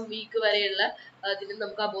മാസം വീക്ക് വരെയുള്ള അതിന്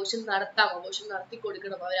നമുക്ക് അബോർഷൻ നടത്താം, അബോർഷൻ നടത്തി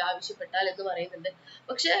കൊടുക്കണം അവർ ആവശ്യപ്പെട്ടാൽ എന്ന് പറയുന്നുണ്ട്.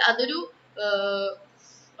 പക്ഷെ അതൊരു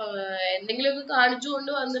എന്തെങ്കിലുമൊക്കെ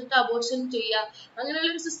കാണിച്ചുകൊണ്ട് വന്നിട്ട് അബോർഷൻ ചെയ്യുക അങ്ങനെയുള്ള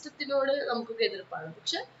ഒരു സിസ്റ്റത്തിനോട് നമുക്കൊക്കെ എതിർപ്പാണ്.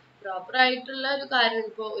 പക്ഷെ പ്രോപ്പർ ആയിട്ടുള്ള ഒരു കാര്യം,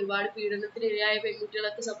 ഇപ്പോൾ ഒരുപാട് പീഡനത്തിന് ഇരയായ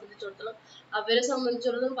പെൺകുട്ടികളൊക്കെ സംബന്ധിച്ചിടത്തോളം അവരെ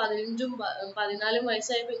സംബന്ധിച്ചിടത്തോളം 15-14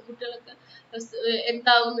 വയസ്സായ പെൺകുട്ടികളൊക്കെ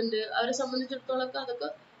എന്താവുന്നുണ്ട്, അവരെ സംബന്ധിച്ചിടത്തോളം അതൊക്കെ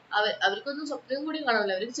അവർക്കൊന്നും സ്വപ്നം കൂടി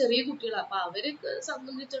കാണാനില്ല. അവർക്ക് ചെറിയ കുട്ടികളാണ്. അപ്പൊ അവർക്ക്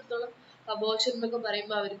സംബന്ധിച്ചിടത്തോളം അബോർഷൻ എന്നൊക്കെ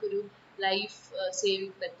പറയുമ്പോൾ അവർക്കൊരു ലൈഫ്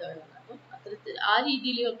സേവിങ് മെത്തേഡാണ്. അപ്പം അത്തരത്തിൽ ആ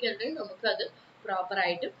രീതിയിലൊക്കെയാണ് നമുക്കത് പ്രോപ്പർ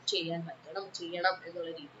ആയിട്ട് ചെയ്യണം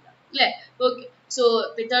എന്നുള്ള രീതിയിലാണ് അല്ലെ. ഓക്കെ, സോ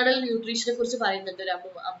മെറ്റേണൽ ന്യൂട്രീഷനെ കുറിച്ച് പറയുന്നുണ്ട്. ഒരു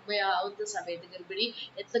അമ്മയാവുന്ന സമയത്ത് ഗർഭിണി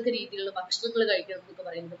എന്തൊക്കെ രീതിയിലുള്ള ഭക്ഷണങ്ങൾ കഴിക്കണം എന്നൊക്കെ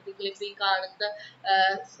പറയുന്നുണ്ട്. നിങ്ങളിപ്പോ ഈ കാണുന്ന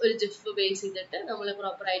ഒരു ജിഫ് ബേസ് ചെയ്തിട്ട് നമ്മൾ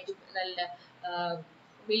പ്രോപ്പർ ആയിട്ട് നല്ല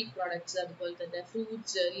മിൽക്ക് പ്രോഡക്ട്സ്, അതുപോലെ തന്നെ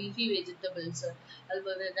ഫ്രൂട്ട്സ്, ലീഫി വെജിറ്റബിൾസ്,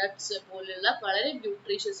 അതുപോലെ തന്നെ നട്ട്സ് പോലുള്ള വളരെ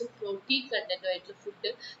ന്യൂട്രീഷ്യസും പ്രോട്ടീൻ കണ്ടന്റും ആയിട്ടുള്ള ഫുഡ്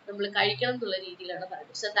നമ്മൾ കഴിക്കണം എന്നുള്ള രീതിയിലാണ്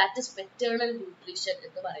പറയുന്നത്. So that is maternal nutrition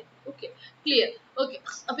എന്ന് പറയുന്നത്. Okay, clear. ഓക്കെ,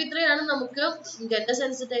 അപ്പൊ ഇത്രയാണ് നമുക്ക് ജെൻഡർ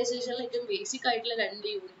സെൻസിറ്റൈസേഷനിൽ ഏറ്റവും ബേസിക് ആയിട്ടുള്ള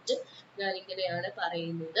 2 യൂണിറ്റ് ഞാൻ ഇങ്ങനെയാണ്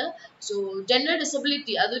പറയുന്നത്. സോ ജെൻഡർ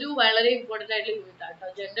ഡിസബിലിറ്റി അതൊരു വളരെ ഇമ്പോർട്ടന്റ് ആയിട്ടുള്ള യൂണിറ്റ് ആണ്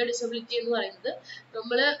കേട്ടോ. ജെൻഡർ ഡിസബിലിറ്റി എന്ന് പറയുന്നത്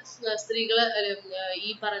നമ്മള് സ്ത്രീകള്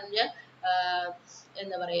ഈ പറഞ്ഞ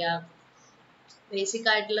എന്താ പറയാ ബേസിക്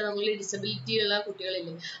ആയിട്ടുള്ള നമ്മൾ ഡിസബിലിറ്റി ഉള്ള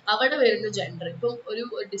കുട്ടികളില്ലേ അവിടെ വരുന്ന ജെൻഡർ. ഇപ്പം ഒരു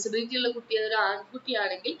ഡിസബിലിറ്റി ഉള്ള കുട്ടി അതൊരു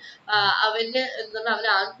ആൺകുട്ടിയാണെങ്കിൽ അവന് എന്താ പറഞ്ഞാൽ അവൻ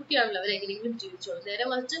ആൺകുട്ടിയാണല്ലോ, അവൻ എങ്ങനെയെങ്കിലും ജീവിച്ചോളും. നേരെ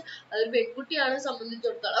മറിച്ച് അതൊരു പെൺകുട്ടിയാണ്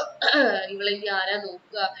സംബന്ധിച്ചിടത്തോളം ഇവളെ ഇനി ആരാ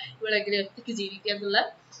നോക്കുക, ഇവളെങ്ങനെ ഒറ്റയ്ക്ക് ജീവിക്കുക എന്നുള്ള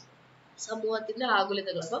സമൂഹത്തിന്റെ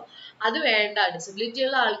ആകുലതകൾ. അപ്പൊ അത് വേണ്ട. ഡിസബിലിറ്റി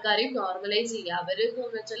ഉള്ള ആൾക്കാരെയും നോർമലൈസ് ചെയ്യുക. അവര്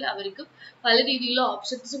എന്ന് വെച്ചാൽ അവർക്ക് പല രീതിയിലുള്ള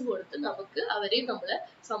ഓപ്ഷൻസും കൊടുത്ത് നമുക്ക് അവരെയും നമ്മളെ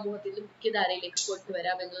സമൂഹത്തിന്റെ മുഖ്യധാരയിലേക്ക്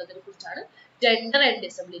കൊണ്ടുവരാം എന്നുള്ളതിനെ കുറിച്ചാണ് ജെൻഡർ ആൻഡ്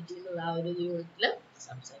ഡിസബിലിറ്റി എന്നുള്ള ആ ഒരു യൂണിറ്റിൽ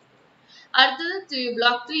സംസാരിക്കുന്നത്. അടുത്തത്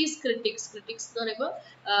ബ്ലോക്ക് 3 ക്രിട്ടിക്സ്. ക്രിട്ടിക്സ് എന്ന് പറയുമ്പോൾ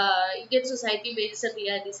Indian society basis and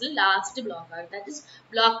റിയാലിറ്റീസിൽ last block ആണ്. That is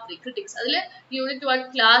block 3 critics. അതിൽ unit 1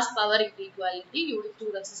 class power inequality, unit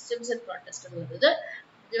 2 resistance and protest എന്നുള്ളത്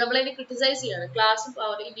നമ്മളതിനെ ക്രിട്ടിസൈസ് ചെയ്യാണ്. ക്ലാസ്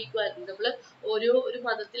പവർ ഇൻഇക്വാലിറ്റി നമ്മൾ ഒരു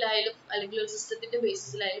മതത്തിലായാലും അല്ലെങ്കിൽ ഒരു സിസ്റ്റത്തിന്റെ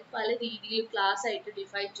ബേസിസിലായാലും പല രീതിയിൽ ക്ലാസ് ആയിട്ട്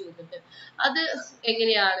ഡിഫൈൻ ചെയ്യുന്നുണ്ട്. അത്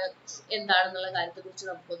എങ്ങനെയാണ് എന്താണെന്നുള്ള കാര്യത്തെ കുറിച്ച്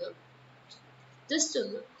നമുക്കൊന്ന് ജസ്റ്റ്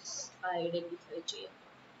ഒന്ന് ഐഡന്റിഫൈ ചെയ്യാം.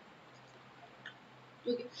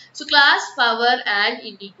 Okay. So class power and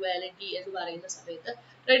inequality എന്ന് പറയുന്ന സമയത്ത്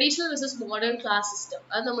traditional versus modern class system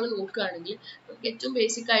അത് നമ്മൾ നോക്കുകയാണെങ്കിൽ നമുക്ക് ഏറ്റവും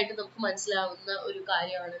ബേസിക് ആയിട്ട് നമുക്ക് മനസ്സിലാവുന്ന ഒരു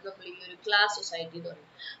കാര്യമാണ് നമ്മൾ ഈ ഒരു ക്ലാസ് സൊസൈറ്റി എന്ന് പറയുന്നത്.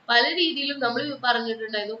 പല രീതിയിലും നമ്മൾ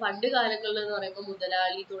പറഞ്ഞിട്ടുണ്ടായിരുന്നു പണ്ട് കാലങ്ങളിൽ എന്ന് പറയുമ്പോൾ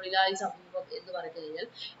മുതലാളി തൊഴിലാളി സമൂഹം എന്ന് പറഞ്ഞു കഴിഞ്ഞാൽ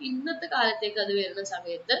ഇന്നത്തെ കാലത്തേക്ക് അത് വരുന്ന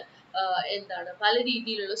സമയത്ത് എന്താണ് പല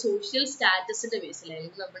രീതിയിലുള്ള സോഷ്യൽ സ്റ്റാറ്റസിന്റെ ബേസിൽ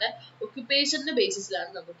അല്ലെങ്കിൽ നമ്മുടെ ഒക്യുപ്പേഷന്റെ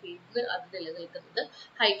ബേസിസിലാണ് നമുക്ക് ഇന്ന് അത് നിലനിൽക്കുന്നത്.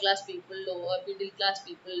 High class people, lower middle class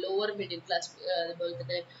people, lower middle class, അതുപോലെ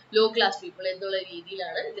തന്നെ ലോ ക്ലാസ് പീപ്പിൾ എന്നുള്ള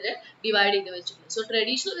രീതിയിലാണ് ഇതിനെ ഡിവൈഡ് ചെയ്ത് വെച്ചിട്ടുള്ളത്. So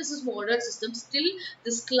traditional versus modern system still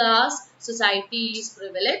this class society is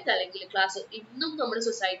prevalent, അല്ലെങ്കിൽ ക്ലാസ് ഇന്നും നമ്മുടെ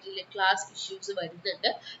സൊസൈറ്റിയിൽ ക്ലാസ് ഇഷ്യൂസ് വരുന്നുണ്ട്.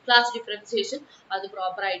 ക്ലാസ് ഡിഫറൻസിയേഷൻ അത്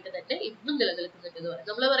പ്രോപ്പർ ആയിട്ട് തന്നെ ഇന്നും നിലനിൽക്കുന്നുണ്ട് എന്ന് പറയും.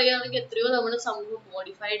 നമ്മൾ പറയുകയാണെങ്കിൽ എത്രയോ നമ്മുടെ സമൂഹം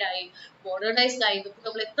മോഡിഫൈഡ് ആയി മോഡേണൈസ്ഡ് ആയി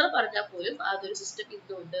നമ്മൾ എത്ര പറഞ്ഞാൽ പോലും അതൊരു സിസ്റ്റം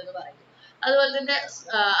ഇന്നും ഉണ്ട് എന്ന് പറയുന്നു. അതുപോലെ തന്നെ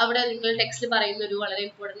അവിടെ നിങ്ങൾ ടെക്സ്റ്റിൽ പറയുന്ന ഒരു വളരെ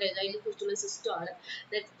ഇമ്പോർട്ടൻ്റ് ആയിട്ട് അതിനെ കുറിച്ചുള്ള സിസ്റ്റം ആണ്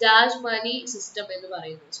ജാജ്മാനി സിസ്റ്റം എന്ന്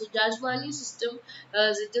പറയുന്നത്. So ജാജ്മാനി system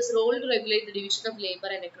it is role to regulate the division of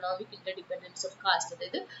labour and economic interdependence of caste.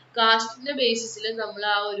 അതായത് കാസ്റ്റിന്റെ ബേസിസിൽ നമ്മൾ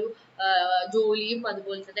ആ ഒരു ജോലിയും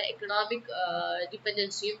അതുപോലെ തന്നെ എക്കണോമിക്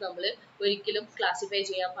ഡിപെൻഡൻസിയും നമ്മൾ ഒരിക്കലും ക്ലാസിഫൈ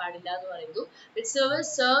ചെയ്യാൻ പാടില്ല എന്ന് പറയുന്നു. It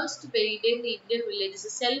serves to maintain the Indian villages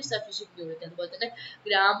self sufficient unit. അതുപോലെ തന്നെ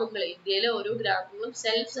ഗ്രാമങ്ങൾ, ഇന്ത്യയിലെ ഓരോ ഗ്രാമങ്ങളും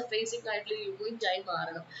സെൽഫ് സഫീഷ്യന്റ് ആയിട്ടുള്ള യൂണിറ്റ് ആയി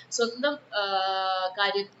മാറണം. സ്വന്തം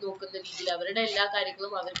കാര്യം നോക്കുന്ന രീതിയിൽ അവരുടെ എല്ലാ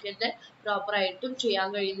കാര്യങ്ങളും അവർക്ക് തന്നെ പ്രോപ്പർ ആയിട്ടും ചെയ്യാൻ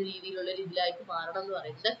കഴിയുന്ന രീതിയിലുള്ള രീതിയിലായിട്ട് മാറണം എന്ന്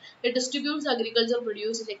പറയുന്നത്. It distributes agriculture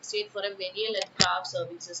produce in exchange four A മെനിയൽ and craft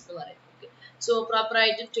services എന്ന് പറയുന്നത്. സോ പ്രോപ്പർ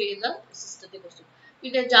ആയിട്ട് ചെയ്യുന്ന സിസ്റ്റത്തെ കുറിച്ചും.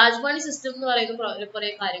 പിന്നെ ജാജ്മാനി സിസ്റ്റം എന്ന് പറയുന്ന കുറെ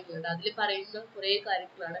കാര്യങ്ങളുണ്ട്. അതിൽ പറയുന്ന കുറെ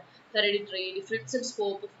കാര്യങ്ങളാണ് hereditary, difference in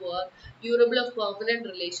scope of work, durable of permanent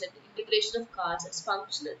relation, integration of castes,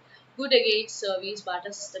 functional, good against service,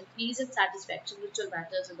 barter system, peace and satisfaction, ritual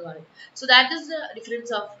matters എന്ന് പറയും. So that is the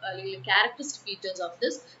difference of characteristic features of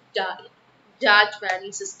this ജാജ്മാനി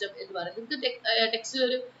system എന്ന് പറയുന്നത്. ടെക്സ്റ്റിൽ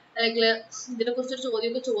ഒരു അല്ലെങ്കിൽ ഇതിനെ കുറിച്ചൊരു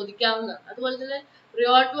ചോദ്യമൊക്കെ ചോദിക്കാവുന്നതാണ്. അതുപോലെ തന്നെ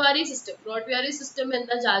റിയോട്ട്വാരി സിസ്റ്റം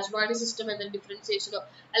എന്താ, ജാജ്മാനി സിസ്റ്റം എന്താ, ഡിഫറൻസിയേഷനോ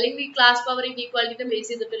അല്ലെങ്കിൽ ഈ ക്ലാസ് പവർ ഇൻഈക്വാലിറ്റിനെ ബേസ്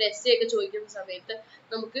ചെയ്തിട്ട് ഒരു എസ്സേ ഒക്കെ ചോദിക്കുന്ന സമയത്ത്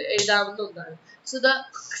നമുക്ക് എഴുതാവുന്ന ഒന്നാണ്. So the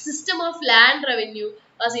system of land revenue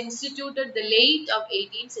was instituted the late of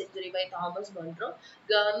 18th century by Thomas Monroe,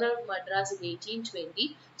 Governor of Madras in 1820.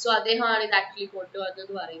 So അദ്ദേഹമാണ് ഇത് ആക്ച്വലി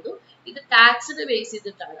കൊണ്ടുവന്നെന്ന് പറയുന്നു. ഇത് ടാക്സിനെ ബേസ്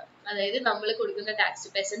ചെയ്തിട്ടാണ്. അതായത് നമ്മൾ കൊടുക്കുന്ന ടാക്സ്,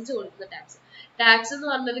 പെസൻസ് കൊടുക്കുന്ന ടാക്സ് എന്ന്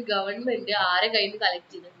പറഞ്ഞത് ഗവൺമെന്റ് ആരെ കയ്യിൽ നിന്ന്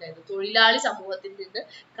കളക്ട് ചെയ്തിട്ടുണ്ടായിരുന്നു, തൊഴിലാളി സമൂഹത്തിൽ നിന്ന്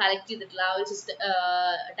കളക്ട് ചെയ്തിട്ടുള്ള ആ ഒരു സിസ്റ്റം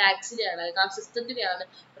ടാക്സിനെയാണ്, ആ സിസ്റ്റത്തിനെയാണ്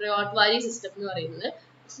റിയോട്ട്വാരി സിസ്റ്റം എന്ന് പറയുന്നത്.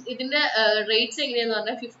 ഇതിന്റെ റേറ്റ്സ് എങ്ങനെയാന്ന്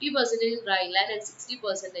പറഞ്ഞാൽ 50% in dry land and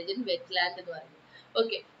 60% in wetland എന്ന് പറയുന്നത്.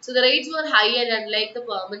 Okay, so the rates were high and unlike the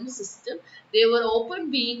permanent system, they were often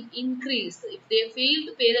being increased. If they failed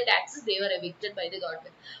to pay the taxes, they were evicted by the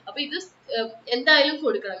government. അപ്പൊ ഇത് എന്തായാലും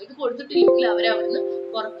കൊടുക്കണം, ഇത് കൊടുത്തിട്ടില്ലെങ്കിൽ അവരെ അവിടുന്ന്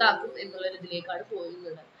പുറത്താക്കും എന്നുള്ള ഇതിലേക്കാണ്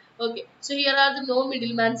പോകുന്നത്. Okay, so here are the no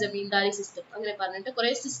middleman zamindari system. അങ്ങനെ പറഞ്ഞിട്ട്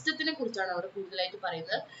കുറെ സിസ്റ്റത്തിനെ കുറിച്ചാണ് അവിടെ കൂടുതലായിട്ട്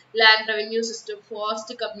പറയുന്നത്. Land revenue system,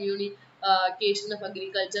 forest communication of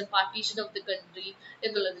agriculture, partition of the country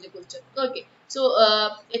എന്നുള്ളതിനെ കുറിച്ച്. ഓക്കെ, സോ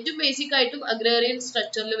ഏറ്റവും ബേസിക് ആയിട്ടും അഗ്രേറിയൻ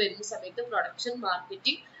സ്ട്രക്ചറിൽ വരുന്ന സമയത്ത് പ്രൊഡക്ഷൻ,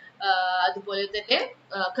 മാർക്കറ്റിംഗ്, അതുപോലെ തന്നെ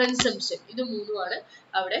കൺസംഷൻ, ഇത് മൂന്നുമാണ്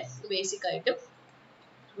അവിടെ ബേസിക് ആയിട്ട്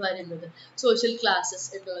വരുന്നത്. സോഷ്യൽ ക്ലാസസ്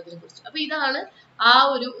എന്നുള്ളതിനെ കുറിച്ച്. അപ്പൊ ഇതാണ് ആ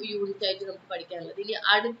ഒരു യൂണിറ്റ് ആയിട്ട് നമുക്ക് പഠിക്കാനുള്ളത്. ഇനി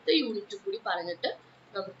അടുത്ത യൂണിറ്റ് കൂടി പറഞ്ഞിട്ട്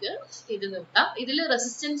നമുക്ക് ഇത് നിർത്താം. ഇതിൽ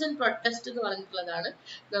റെസിസ്റ്റൻസ് ആൻഡ് പ്രൊട്ടസ്റ്റ് എന്ന് പറഞ്ഞിട്ടുള്ളതാണ്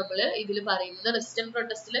നമ്മൾ ഇതിൽ പറയുന്നത്. റെസിസ്റ്റൻസ്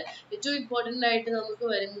പ്രൊട്ടസ്റ്റിൽ ഏറ്റവും ഇമ്പോർട്ടൻ്റ് ആയിട്ട് നമുക്ക്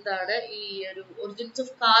വരുന്നതാണ് ഈ ഒരു ഒറിജിൻസ്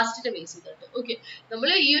ഓഫ് കാസ്റ്റിനെ ബേസ് ചെയ്തിട്ട്. ഓക്കെ,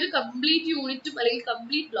 നമ്മൾ ഈ ഒരു കംപ്ലീറ്റ് യൂണിറ്റും അല്ലെങ്കിൽ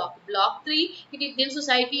complete block 3 in Indian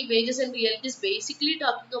society images and realities basically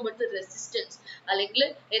talking about the resistance, അല്ലെങ്കിൽ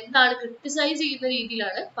എന്താണ് ക്രിട്ടിസൈസ് ചെയ്യുന്ന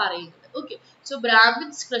രീതിയിലാണ് പറയുന്നത്. Okay, so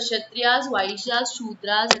Brahmins, Kshatriyas, Vaishyas,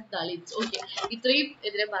 Shudras and Dalits. Okay, ഇത്രയും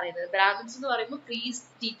ഇതിനെ പറയുന്നത്. ബ്രാഹ്മിൻസ് എന്ന് പറയുമ്പോൾ പ്രീസ്റ്റ്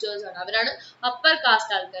ടീച്ചേഴ്സ് ആണ്, അവരാണ് അപ്പർ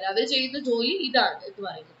കാസ്റ്റ് ആൾക്കാർ, അവർ ചെയ്യുന്ന ജോലി ഇതാണ് എന്ന്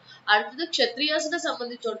പറയുന്നു. അടുത്തത് ക്ഷത്രിയാസിനെ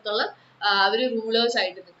സംബന്ധിച്ചിടത്തോളം അവര് റൂളേഴ്സ്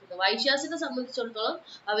ആയിട്ട് നിൽക്കുന്നത്. വൈശ്യാസിനെ സംബന്ധിച്ചിടത്തോളം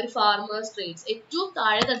അവർ ഫാർമേഴ്സ്, ട്രേഡ്സ്. ഏറ്റവും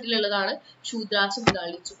താഴെ തട്ടിലുള്ളതാണ് ശൂദ്രാസും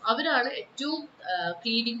ദളിത്സും, അവരാണ് ഏറ്റവും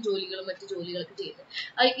ക്ലീനിങ് ജോലികളും മറ്റു ജോലികളൊക്കെ ചെയ്യുന്നത്.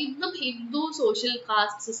 ഇന്നും ഹിന്ദു സോഷ്യൽ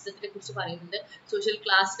കാസ്റ്റ് സിസ്റ്റത്തിനെ കുറിച്ച് പറയുന്നുണ്ട്, സോഷ്യൽ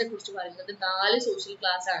ക്ലാസിനെ കുറിച്ച് പറയുന്നത് 4 സോഷ്യൽ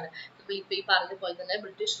ക്ലാസ് ആണ്. നമ്മൾ ഇപ്പൊ ഈ പറഞ്ഞ പോലെ തന്നെ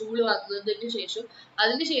ബ്രിട്ടീഷ് റൂൾ വന്നതിന് ശേഷം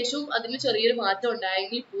അതിന് ചെറിയൊരു മാറ്റം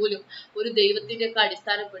ഉണ്ടായെങ്കിൽ പോലും ഒരു ദൈവത്തിന്റെ ഒക്കെ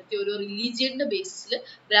അടിസ്ഥാനപ്പെടുത്തി ഒരു റിലീജിയന്റെ ബേസിസിൽ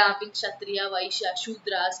ബ്രാഹ്മിൻ, ക്ഷത്രിയ, വൈശ്യ,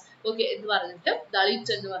 ശൂദ്രാസ് ഓക്കെ എന്ന് പറഞ്ഞിട്ട്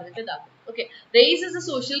ദളിത്സ് എന്ന് പറഞ്ഞിട്ട് ഇതാക്കും. Okay, race is a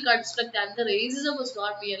social construct and the racism was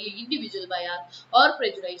not merely individual bias or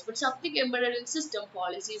prejudice but something embedded in system,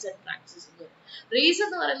 policies and practices. Race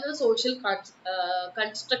എന്ന് പറയുന്നത് സോഷ്യൽ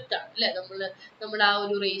കൺസ്ട്രക്റ്റ് ആണ് അല്ലെ, നമ്മുടെ ആ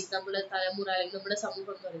ഒരു റേസ്, നമ്മുടെ തലമുറ അല്ലെങ്കിൽ നമ്മുടെ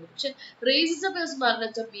സമൂഹം എന്ന് പറയുന്നത്. പക്ഷെ റേസിസം എന്ന്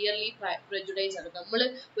പറഞ്ഞാൽ മിയർലി പ്രെജുഡൈസ് ആണ്. നമ്മൾ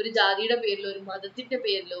ഒരു ജാതിയുടെ പേരിലോ ഒരു മതത്തിന്റെ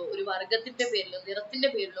പേരിലോ ഒരു വർഗത്തിന്റെ പേരിലോ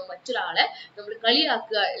നിറത്തിന്റെ പേരിലോ മറ്റൊരാളെ നമ്മൾ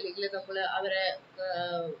കളിയാക്കുക അല്ലെങ്കിൽ നമ്മൾ അവരെ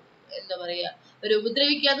എന്താ പറയാ ഒരു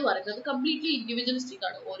ഉപദ്രവിക്കുക എന്ന് പറയുന്നത് കംപ്ലീറ്റ്ലി ഇൻഡിവിജ്വലിസ്റ്റിക്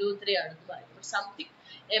ആണ്, ഓരോരുത്തരെയാണ് എന്ന് പറയുന്നത്. Something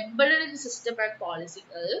embedded in system and policy,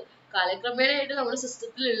 അത് കാലക്രമേണയായിട്ട് നമ്മുടെ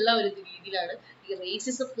സിസ്റ്റത്തിൽ ഉള്ള ഒരു രീതിയിലാണ് ഈ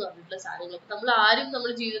റേസിസം എന്ന് പറഞ്ഞിട്ടുള്ള സാധനങ്ങൾ. നമ്മൾ ആരും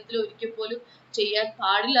നമ്മുടെ ജീവിതത്തിൽ ഒരിക്കൽ പോലും ചെയ്യാൻ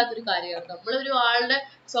പാടില്ലാത്തൊരു കാര്യമാണ്. നമ്മളൊരു ആളുടെ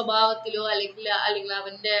സ്വഭാവത്തിലോ അല്ലെങ്കിൽ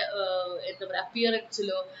അവന്റെ എന്താ പറയുക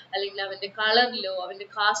അപ്പിയറൻസിലോ അല്ലെങ്കിൽ അവന്റെ കളറിലോ അവന്റെ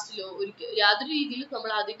കാസ്റ്റിലോ യാതൊരു രീതിയിലും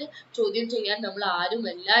നമ്മൾ അതിന്റെ ചോദ്യം ചെയ്യാൻ നമ്മൾ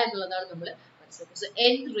ആരുമല്ല എന്നുള്ളതാണ് നമ്മൾ സോ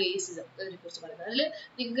എൻഡ് റേസിസം അതിനെ കുറിച്ച് പറയുന്നത്. അതിൽ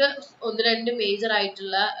നിങ്ങൾക്ക് ഒന്ന് രണ്ട് മേജർ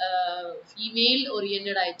ആയിട്ടുള്ള ഫീമെയിൽ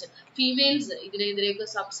ഓറിയന്റഡ് ആയിട്ട് ഫീമെയിൽസ് ഇതിനെതിരെയൊക്കെ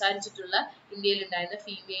സംസാരിച്ചിട്ടുള്ള ഇന്ത്യയിൽ ഉണ്ടായിരുന്ന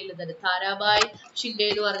ഫീമെയിൽ ഇതാണ് താരാബായ് ഷിൻഡെ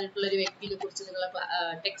എന്ന് പറഞ്ഞിട്ടുള്ള ഒരു വ്യക്തിയെ കുറിച്ച് നിങ്ങളെ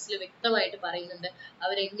ടെക്സ്റ്റിൽ വ്യക്തമായിട്ട് പറയുന്നുണ്ട്.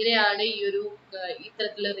 അവരെങ്ങനെയാണ് ഈ ഒരു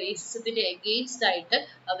ഇത്തരത്തിലുള്ള റേസിസത്തിന് എഗെയിൻസ്റ്റ് ആയിട്ട്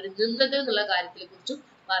അവർ നിന്നത് എന്നുള്ള കാര്യത്തിനെ കുറിച്ചും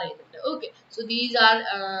പറയുന്നുണ്ട്. Okay, so these are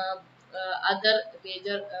other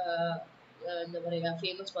major എന്താ പറയുക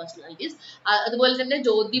ഫേമസ് പേഴ്സണാലിറ്റീസ്. അതുപോലെ തന്നെ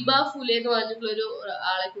ജ്യോതിബ ഫുലെ എന്ന് പറഞ്ഞിട്ടുള്ള ഒരു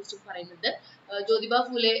ആളെ കുറിച്ച് പറയുന്നുണ്ട്. ജ്യോതിബ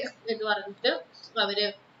ഫുലെ എന്ന് പറഞ്ഞിട്ട് അവര്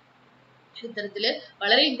ഇത്തരത്തില്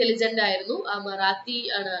വളരെ ഇന്റലിജന്റ് ആയിരുന്നു. മറാത്തി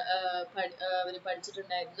ആണ് അവര്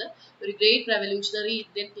പഠിച്ചിട്ടുണ്ടായിരുന്നത്. ഒരു great revolutionary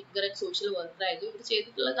Indian thinker and social worker ആയിരുന്നു. ഇവർ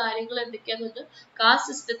ചെയ്തിട്ടുള്ള കാര്യങ്ങൾ എന്തൊക്കെയാണെന്ന് കാസ്റ്റ്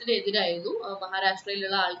സിസ്റ്റത്തിന് എതിരായിരുന്നു.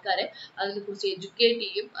 മഹാരാഷ്ട്രയിലുള്ള ആൾക്കാരെ അതിനെക്കുറിച്ച് എഡ്യൂക്കേറ്റ്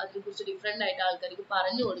ചെയ്യും, അതിനെക്കുറിച്ച് ഡിഫറെന്റ് ആയിട്ട് ആൾക്കാർക്ക്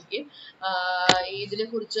പറഞ്ഞു കൊടുക്കുകയും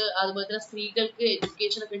ഇതിനെക്കുറിച്ച് അതുപോലെ തന്നെ സ്ത്രീകൾക്ക്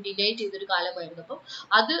എഡ്യൂക്കേഷൻ ഒക്കെ ഡിനൈ ചെയ്തൊരു കാലമായിരുന്നു. അപ്പം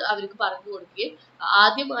അത് അവർക്ക് പറഞ്ഞു കൊടുക്കുകയും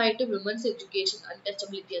ആദ്യമായിട്ട് വിമൻസ് എഡ്യൂക്കേഷൻ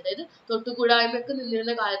അൺടച്ചബിലിറ്റി, അതായത് തൊട്ടുകൂടായ്മയൊക്കെ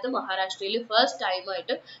നിന്നിരുന്ന കാലത്ത് മഹാരാഷ്ട്രയിൽ ഫസ്റ്റ് ടൈം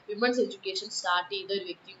ആയിട്ട് വിമൻസ് എഡ്യൂക്കേഷൻ സ്റ്റാർട്ട് ചെയ്ത ഒരു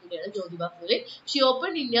വ്യക്തി കൂടിയാണ് Jyotiba Phule. Xi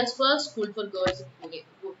open India's first school for girls in Pune.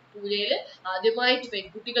 പൂനെയിൽ ആദ്യമായിട്ട്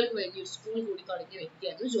പെൺകുട്ടികൾക്ക് വേണ്ടി ഒരു സ്കൂൾ കൂടി തുടങ്ങിയ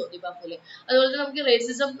വ്യക്തിയായിരുന്നു ജ്യോതിബ ഫുലെ. അതുപോലെ തന്നെ നമുക്ക്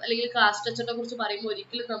റേസിസം അല്ലെങ്കിൽ കാസ്റ്റ് കൾച്ചറിനെ കുറിച്ച് പറയുമ്പോൾ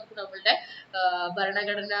ഒരിക്കലും നമുക്ക് നമ്മളുടെ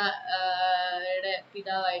ഭരണഘടനയുടെ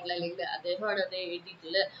പിതാവായിട്ടുള്ള അല്ലെങ്കിൽ അദ്ദേഹമാണ് അത്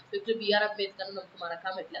എഴുതിയിട്ടുള്ളത് ഡോക്ടർ BR അംബേദ്കർ നമുക്ക്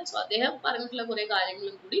മറക്കാൻ പറ്റില്ല. സോ അദ്ദേഹം പറഞ്ഞിട്ടുള്ള കുറെ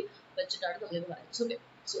കാര്യങ്ങളും കൂടി വെച്ചിട്ടാണ് നമ്മളിത് പറയുന്നത്. ഓക്കെ,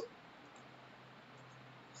 സോ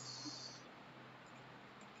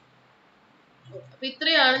അപ്പൊ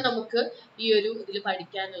ഇത്രയാണ് നമുക്ക് ഈ ഒരു ഇതിൽ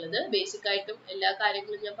പഠിക്കാനുള്ളത്. ബേസിക് ആയിട്ടും എല്ലാ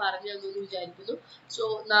കാര്യങ്ങളും ഞാൻ പറഞ്ഞു തന്നു എന്ന് വിചാരിക്കുന്നു. സോ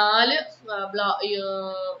 4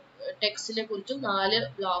 ടെക്സ്റ്റിനെ കുറിച്ചും 4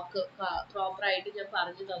 ബ്ലോക്ക് പ്രോപ്പർ ആയിട്ട് ഞാൻ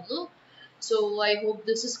പറഞ്ഞു തന്നു. So I hope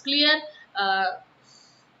this is clear.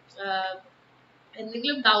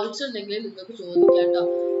 എന്തെങ്കിലും ഡൗട്ട്സ് ഉണ്ടെങ്കിൽ നിങ്ങൾക്ക് ചോദിക്കാം കേട്ടോ.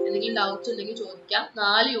 എന്തെങ്കിലും ഡൗട്ട്സ് ഉണ്ടെങ്കിൽ ചോദിക്കാം.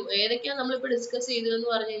 4 ഏതൊക്കെയാണ് നമ്മളിപ്പോൾ ഡിസ്കസ് ചെയ്തതെന്ന്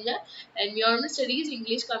പറഞ്ഞു കഴിഞ്ഞാൽ environment studies,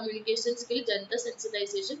 English communication skill, gender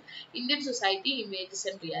sensitisation, Indian society, images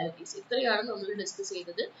and realities. ഇത്രയാണ് നമ്മൾ ഡിസ്കസ്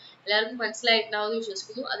ചെയ്തത്. എല്ലാവർക്കും മനസ്സിലായിട്ടുണ്ടാവുമെന്ന്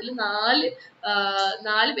വിശ്വസിക്കുന്നു. അതിൽ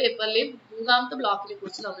 4 പേപ്പറിലെയും 3ാമത്തെ ബ്ലോക്കിനെ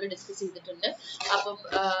കുറിച്ച് നമ്മൾ ഡിസ്കസ് ചെയ്തിട്ടുണ്ട്. അപ്പം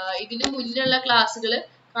ഇതിന് മുന്നുള്ള ക്ലാസ്സുകൾ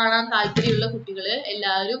കാണാൻ താല്പര്യമുള്ള കുട്ടികൾ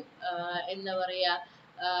എല്ലാവരും എന്താ പറയാ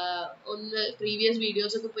ഒന്ന് പ്രീവിയസ്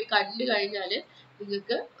വീഡിയോസ് ഒക്കെ പോയി കണ്ടു കഴിഞ്ഞാൽ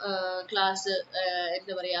നിങ്ങൾക്ക് ക്ലാസ്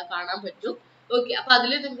എന്താ പറയാ കാണാൻ പറ്റും. ഓക്കെ, അപ്പൊ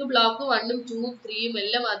അതിൽ നിങ്ങൾക്ക് ബ്ലോക്ക് 1ഉം 2ഉം 3ഉം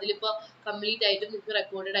എല്ലാം അതിലിപ്പോ കംപ്ലീറ്റ് ആയിട്ട് നിങ്ങൾക്ക്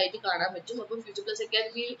റെക്കോർഡഡ് ആയിട്ട് കാണാൻ പറ്റും. അപ്പം ഫ്യൂച്ചർ പ്ലസ്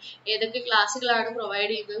അക്കാദമിയിൽ ഏതൊക്കെ ക്ലാസ്സുകളാണ്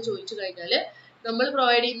പ്രൊവൈഡ് ചെയ്യുന്നത് ചോദിച്ചു കഴിഞ്ഞാൽ നമ്മൾ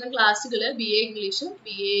പ്രൊവൈഡ് ചെയ്യുന്ന ക്ലാസ്സുകൾ BA ഇംഗ്ലീഷും,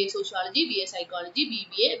 BA sociology, BA psychology,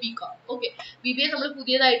 BBA, BCom. Okay, BBA നമ്മൾ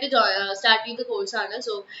പുതിയതായിട്ട് സ്റ്റാർട്ട് ചെയ്ത കോഴ്സാണ്.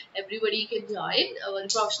 So everybody Ken join. ഒരു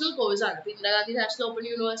പ്രൊഫഷണൽ കോഴ്സാണ്. അപ്പൊ ഇന്ദിരാഗാന്ധി നാഷണൽ ഓപ്പൺ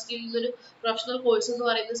യൂണിവേഴ്സിറ്റിയിൽ നിന്നൊരു പ്രൊഫഷണൽ കോഴ്സ് എന്ന്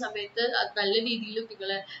പറയുന്ന സമയത്ത് അത് നല്ല രീതിയിലും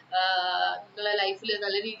നിങ്ങളെ ലൈഫിൽ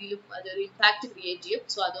നല്ല രീതിയിലും അതൊരു ഇമ്പാക്ട് ക്രിയേറ്റ് ചെയ്യും.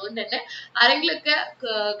 സോ അതുകൊണ്ട് തന്നെ ആരെങ്കിലുമൊക്കെ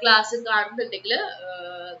ക്ലാസ് കാണുന്നുണ്ടെങ്കിൽ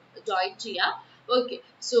ജോയിൻ ചെയ്യാം. ഓക്കെ,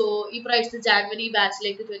 സോ ഈ പ്രാവശ്യത്തെ ജാനുവരി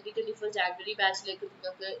ബാച്ചിലേക്ക് 2024 ജാനുവരി ബാച്ചിലേക്ക്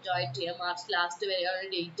നിങ്ങൾക്ക് ജോയിൻ ചെയ്യാം. മാർച്ച് ലാസ്റ്റ് വരെയാണ്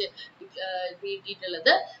ഡേറ്റ്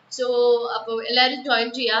കിട്ടിയിട്ടുള്ളത്. സോ അപ്പോൾ എല്ലാവരും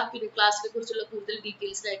ജോയിൻ ചെയ്യാം. പിന്നെ ക്ലാസ്സിനെ കുറിച്ചുള്ള കൂടുതൽ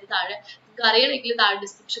ഡീറ്റെയിൽസിനായിട്ട് താഴെ നിങ്ങൾക്ക് അറിയണമെങ്കിൽ താഴെ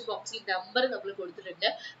ഡിസ്ക്രിപ്ഷൻ ബോക്സിൽ നമ്പർ നമ്മൾ കൊടുത്തിട്ടുണ്ട്.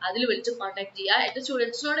 അതിൽ വിളിച്ച് കോൺടാക്ട് ചെയ്യുക. എൻ്റെ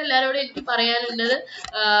സ്റ്റുഡൻസിനോട് എല്ലാവരോടും എനിക്ക് പറയാനുള്ളത്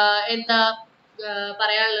എന്താ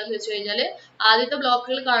പറയാനുള്ളതെന്ന് വെച്ച് കഴിഞ്ഞാൽ ആദ്യത്തെ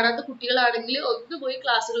ബ്ലോക്കുകൾ കാണാത്ത കുട്ടികളാണെങ്കിൽ ഒന്ന് പോയി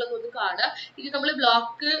ക്ലാസ്സുകളൊക്കെ ഒന്ന് കാണുക. ഇനി നമ്മൾ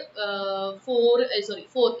ബ്ലോക്ക്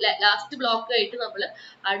 4 ലാസ്റ്റ് ബ്ലോക്ക് ആയിട്ട് നമ്മൾ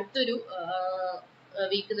അടുത്തൊരു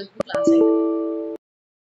വീക്ക് നമുക്ക് ക്ലാസ് ആയിട്ട്